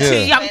saying, no, we're too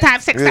young to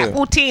have sex at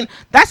 14.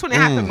 That's when it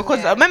happened.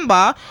 Because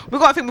remember, we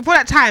got to think, before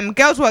that time,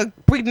 girls were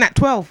breeding at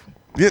 12.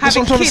 Yeah, that's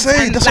what I'm trying to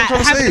say. That's what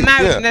I'm trying to say.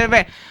 Marriage and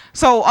everything.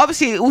 So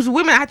obviously, it was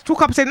women that had to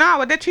talk up and say,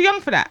 no, they're too young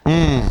for that.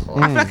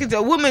 I feel like it's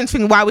a woman's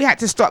thing why we had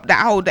to stop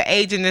that whole the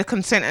age and the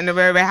consent and the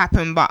where it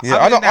happened. But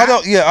I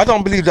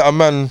don't believe that a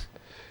man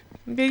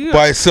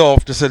by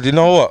himself just said, you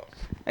know what?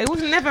 It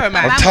was never a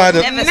man. I'm tired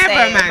of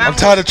I'm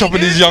tired of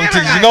chopping these young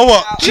things. You know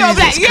what? Jesus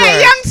Christ.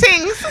 Young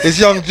things. It's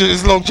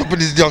long chopping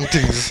these young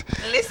things.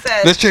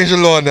 Listen. Let's change the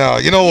law now.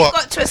 You know what?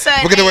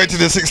 We're gonna wait till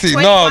they're 16.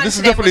 No, this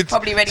is definitely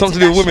something to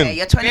do with women.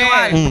 You're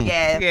 21.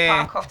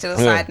 Park off to the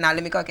side now.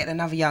 Let me go get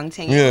another young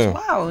thing. Yeah. It's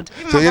wild.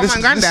 So this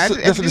is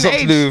definitely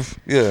something to do with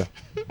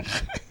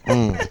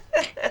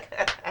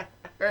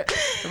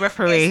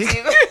Referee.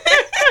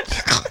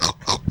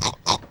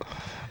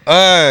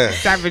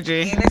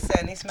 Savagery. Hey,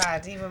 listen, it's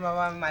mad. Even my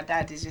mum and my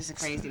dad is just a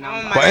crazy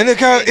number. But in the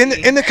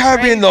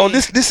Caribbean though,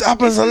 this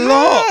happens a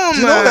lot. Do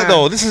you know that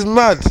though? This is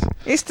mad.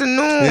 It's the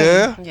norm.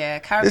 Yeah,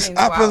 Caribbean. This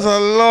happens a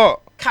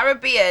lot.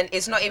 Caribbean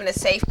is not even a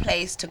safe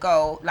place to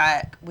go,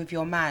 like with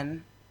your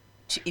man,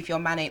 if your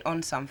man ain't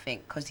on something,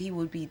 because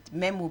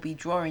men will be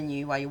drawing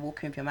you while you're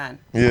walking with your man.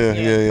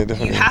 Yeah,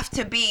 definitely. You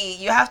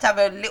have to have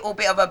a little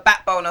bit of a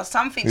backbone or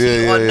something to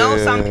you, or know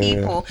some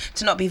people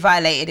to not be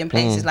violated in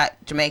places like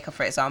Jamaica,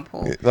 for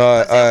example.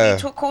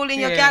 If you calling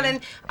your gal, and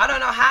I don't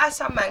know how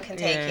some man can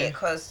take it,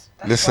 because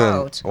that's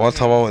wild. One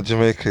time I went to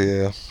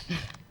Jamaica,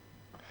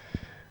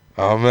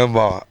 I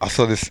remember I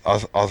saw this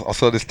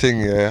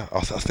thing,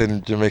 I stayed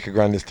in Jamaica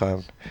Grand this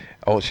time,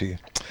 Ochi.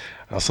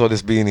 I saw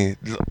this beanie.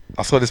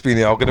 I'm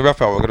gonna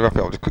wrap it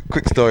up.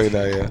 Quick story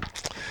now,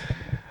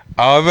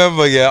 I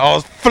remember, I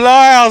was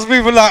fly. I was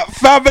moving like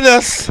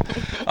fabulous.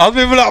 on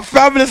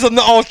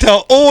the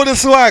hotel. All the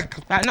swag.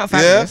 Like not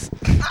fabulous.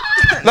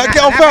 Like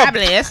get on fab.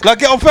 I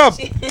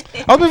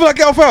was moving like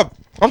get on fab.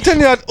 I'm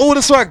telling you, I had all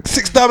the swag.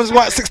 6 diamonds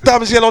white, 6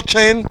 diamonds yellow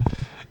chain.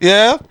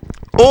 Yeah,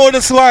 all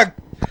the swag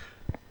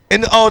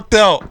in the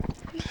hotel.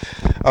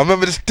 I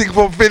remember this thing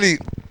from Philly.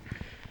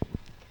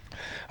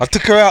 I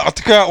took her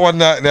out one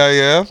night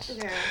now,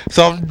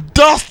 Some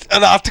dust,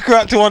 and I took her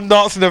out to one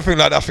dance and everything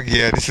like that. I think,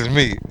 this is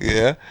me,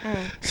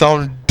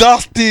 Some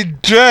dusty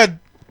dread.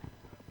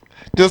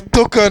 Just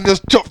took her and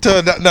just chopped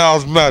her. That I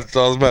was mad.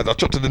 I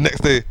chopped her the next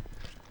day.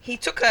 He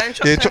took her and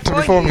chopped her. He chopped her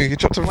before me. He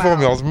chopped her before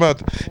me. I was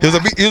mad. He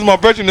was my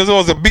brethren as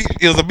well.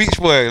 He was a beach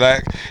boy,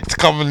 like to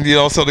come and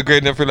sort the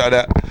grade and everything like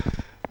that.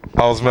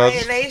 I was mad.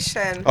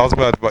 Violation. I was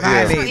mad, but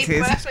yeah. Violation.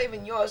 That's not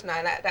even yours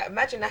now. Like that.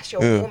 Imagine that's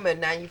your Yeah. woman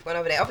now. And you've gone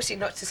over there. Obviously,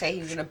 not to say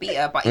he's gonna beat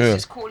her, but Yeah. he's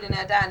just calling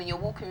her down, and you're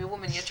walking your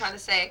woman. You're trying to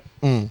say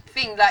Mm.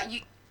 thing like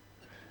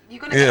you're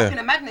gonna Yeah. get up in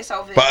a madness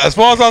over it. But as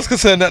far as I was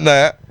concerned that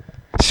night,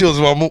 she was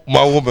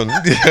my woman.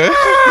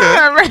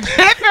 Yeah.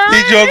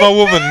 He joined my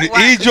woman.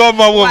 Why? He joined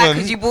my Why? woman.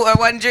 Because you bought her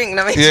one drink.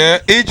 No, Yeah,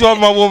 he joined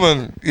my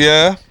woman.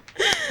 Yeah.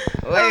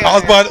 I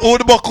was buying all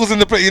the buckles in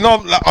the place. You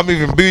know, I'm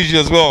even bougie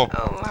as well.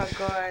 Oh my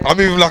god. I'm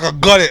even like I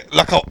got it.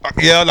 Like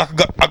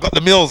I got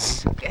the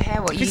meals. Your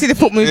hair, what You see the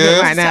foot movement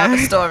Yeah. right Tell now.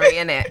 the story,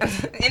 innit?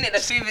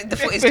 Innit? The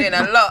foot is doing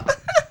a lot.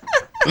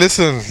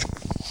 Listen,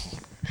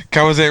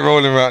 cameras ain't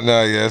rolling right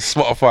now. Yeah,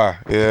 Spotify.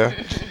 Yeah,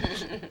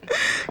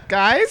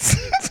 Guys.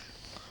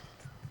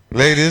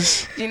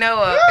 ladies Do you know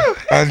what?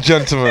 and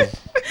gentlemen.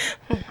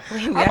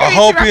 I I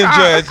hope you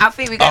enjoyed.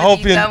 think we're gonna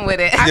be done with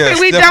it. Yes,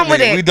 we done with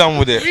definitely. it. We done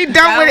with it. We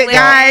done with it,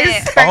 guys. it. I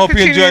Thanks hope for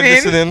you enjoyed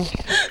tuning in.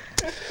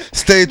 listening.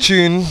 Stay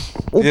tuned.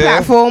 All Yeah.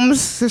 platforms,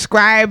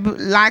 subscribe,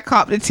 like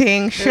up the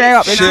thing, share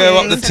up the Share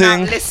up thing, the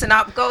thing. Listen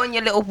up. Go on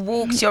your little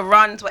walks, your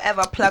runs,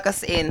 whatever. Plug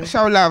us in.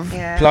 show love.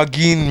 Yeah. Plug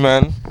in,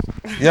 man.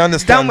 You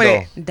understand Done with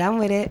though? it. Done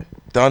with it.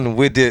 Done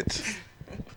with it.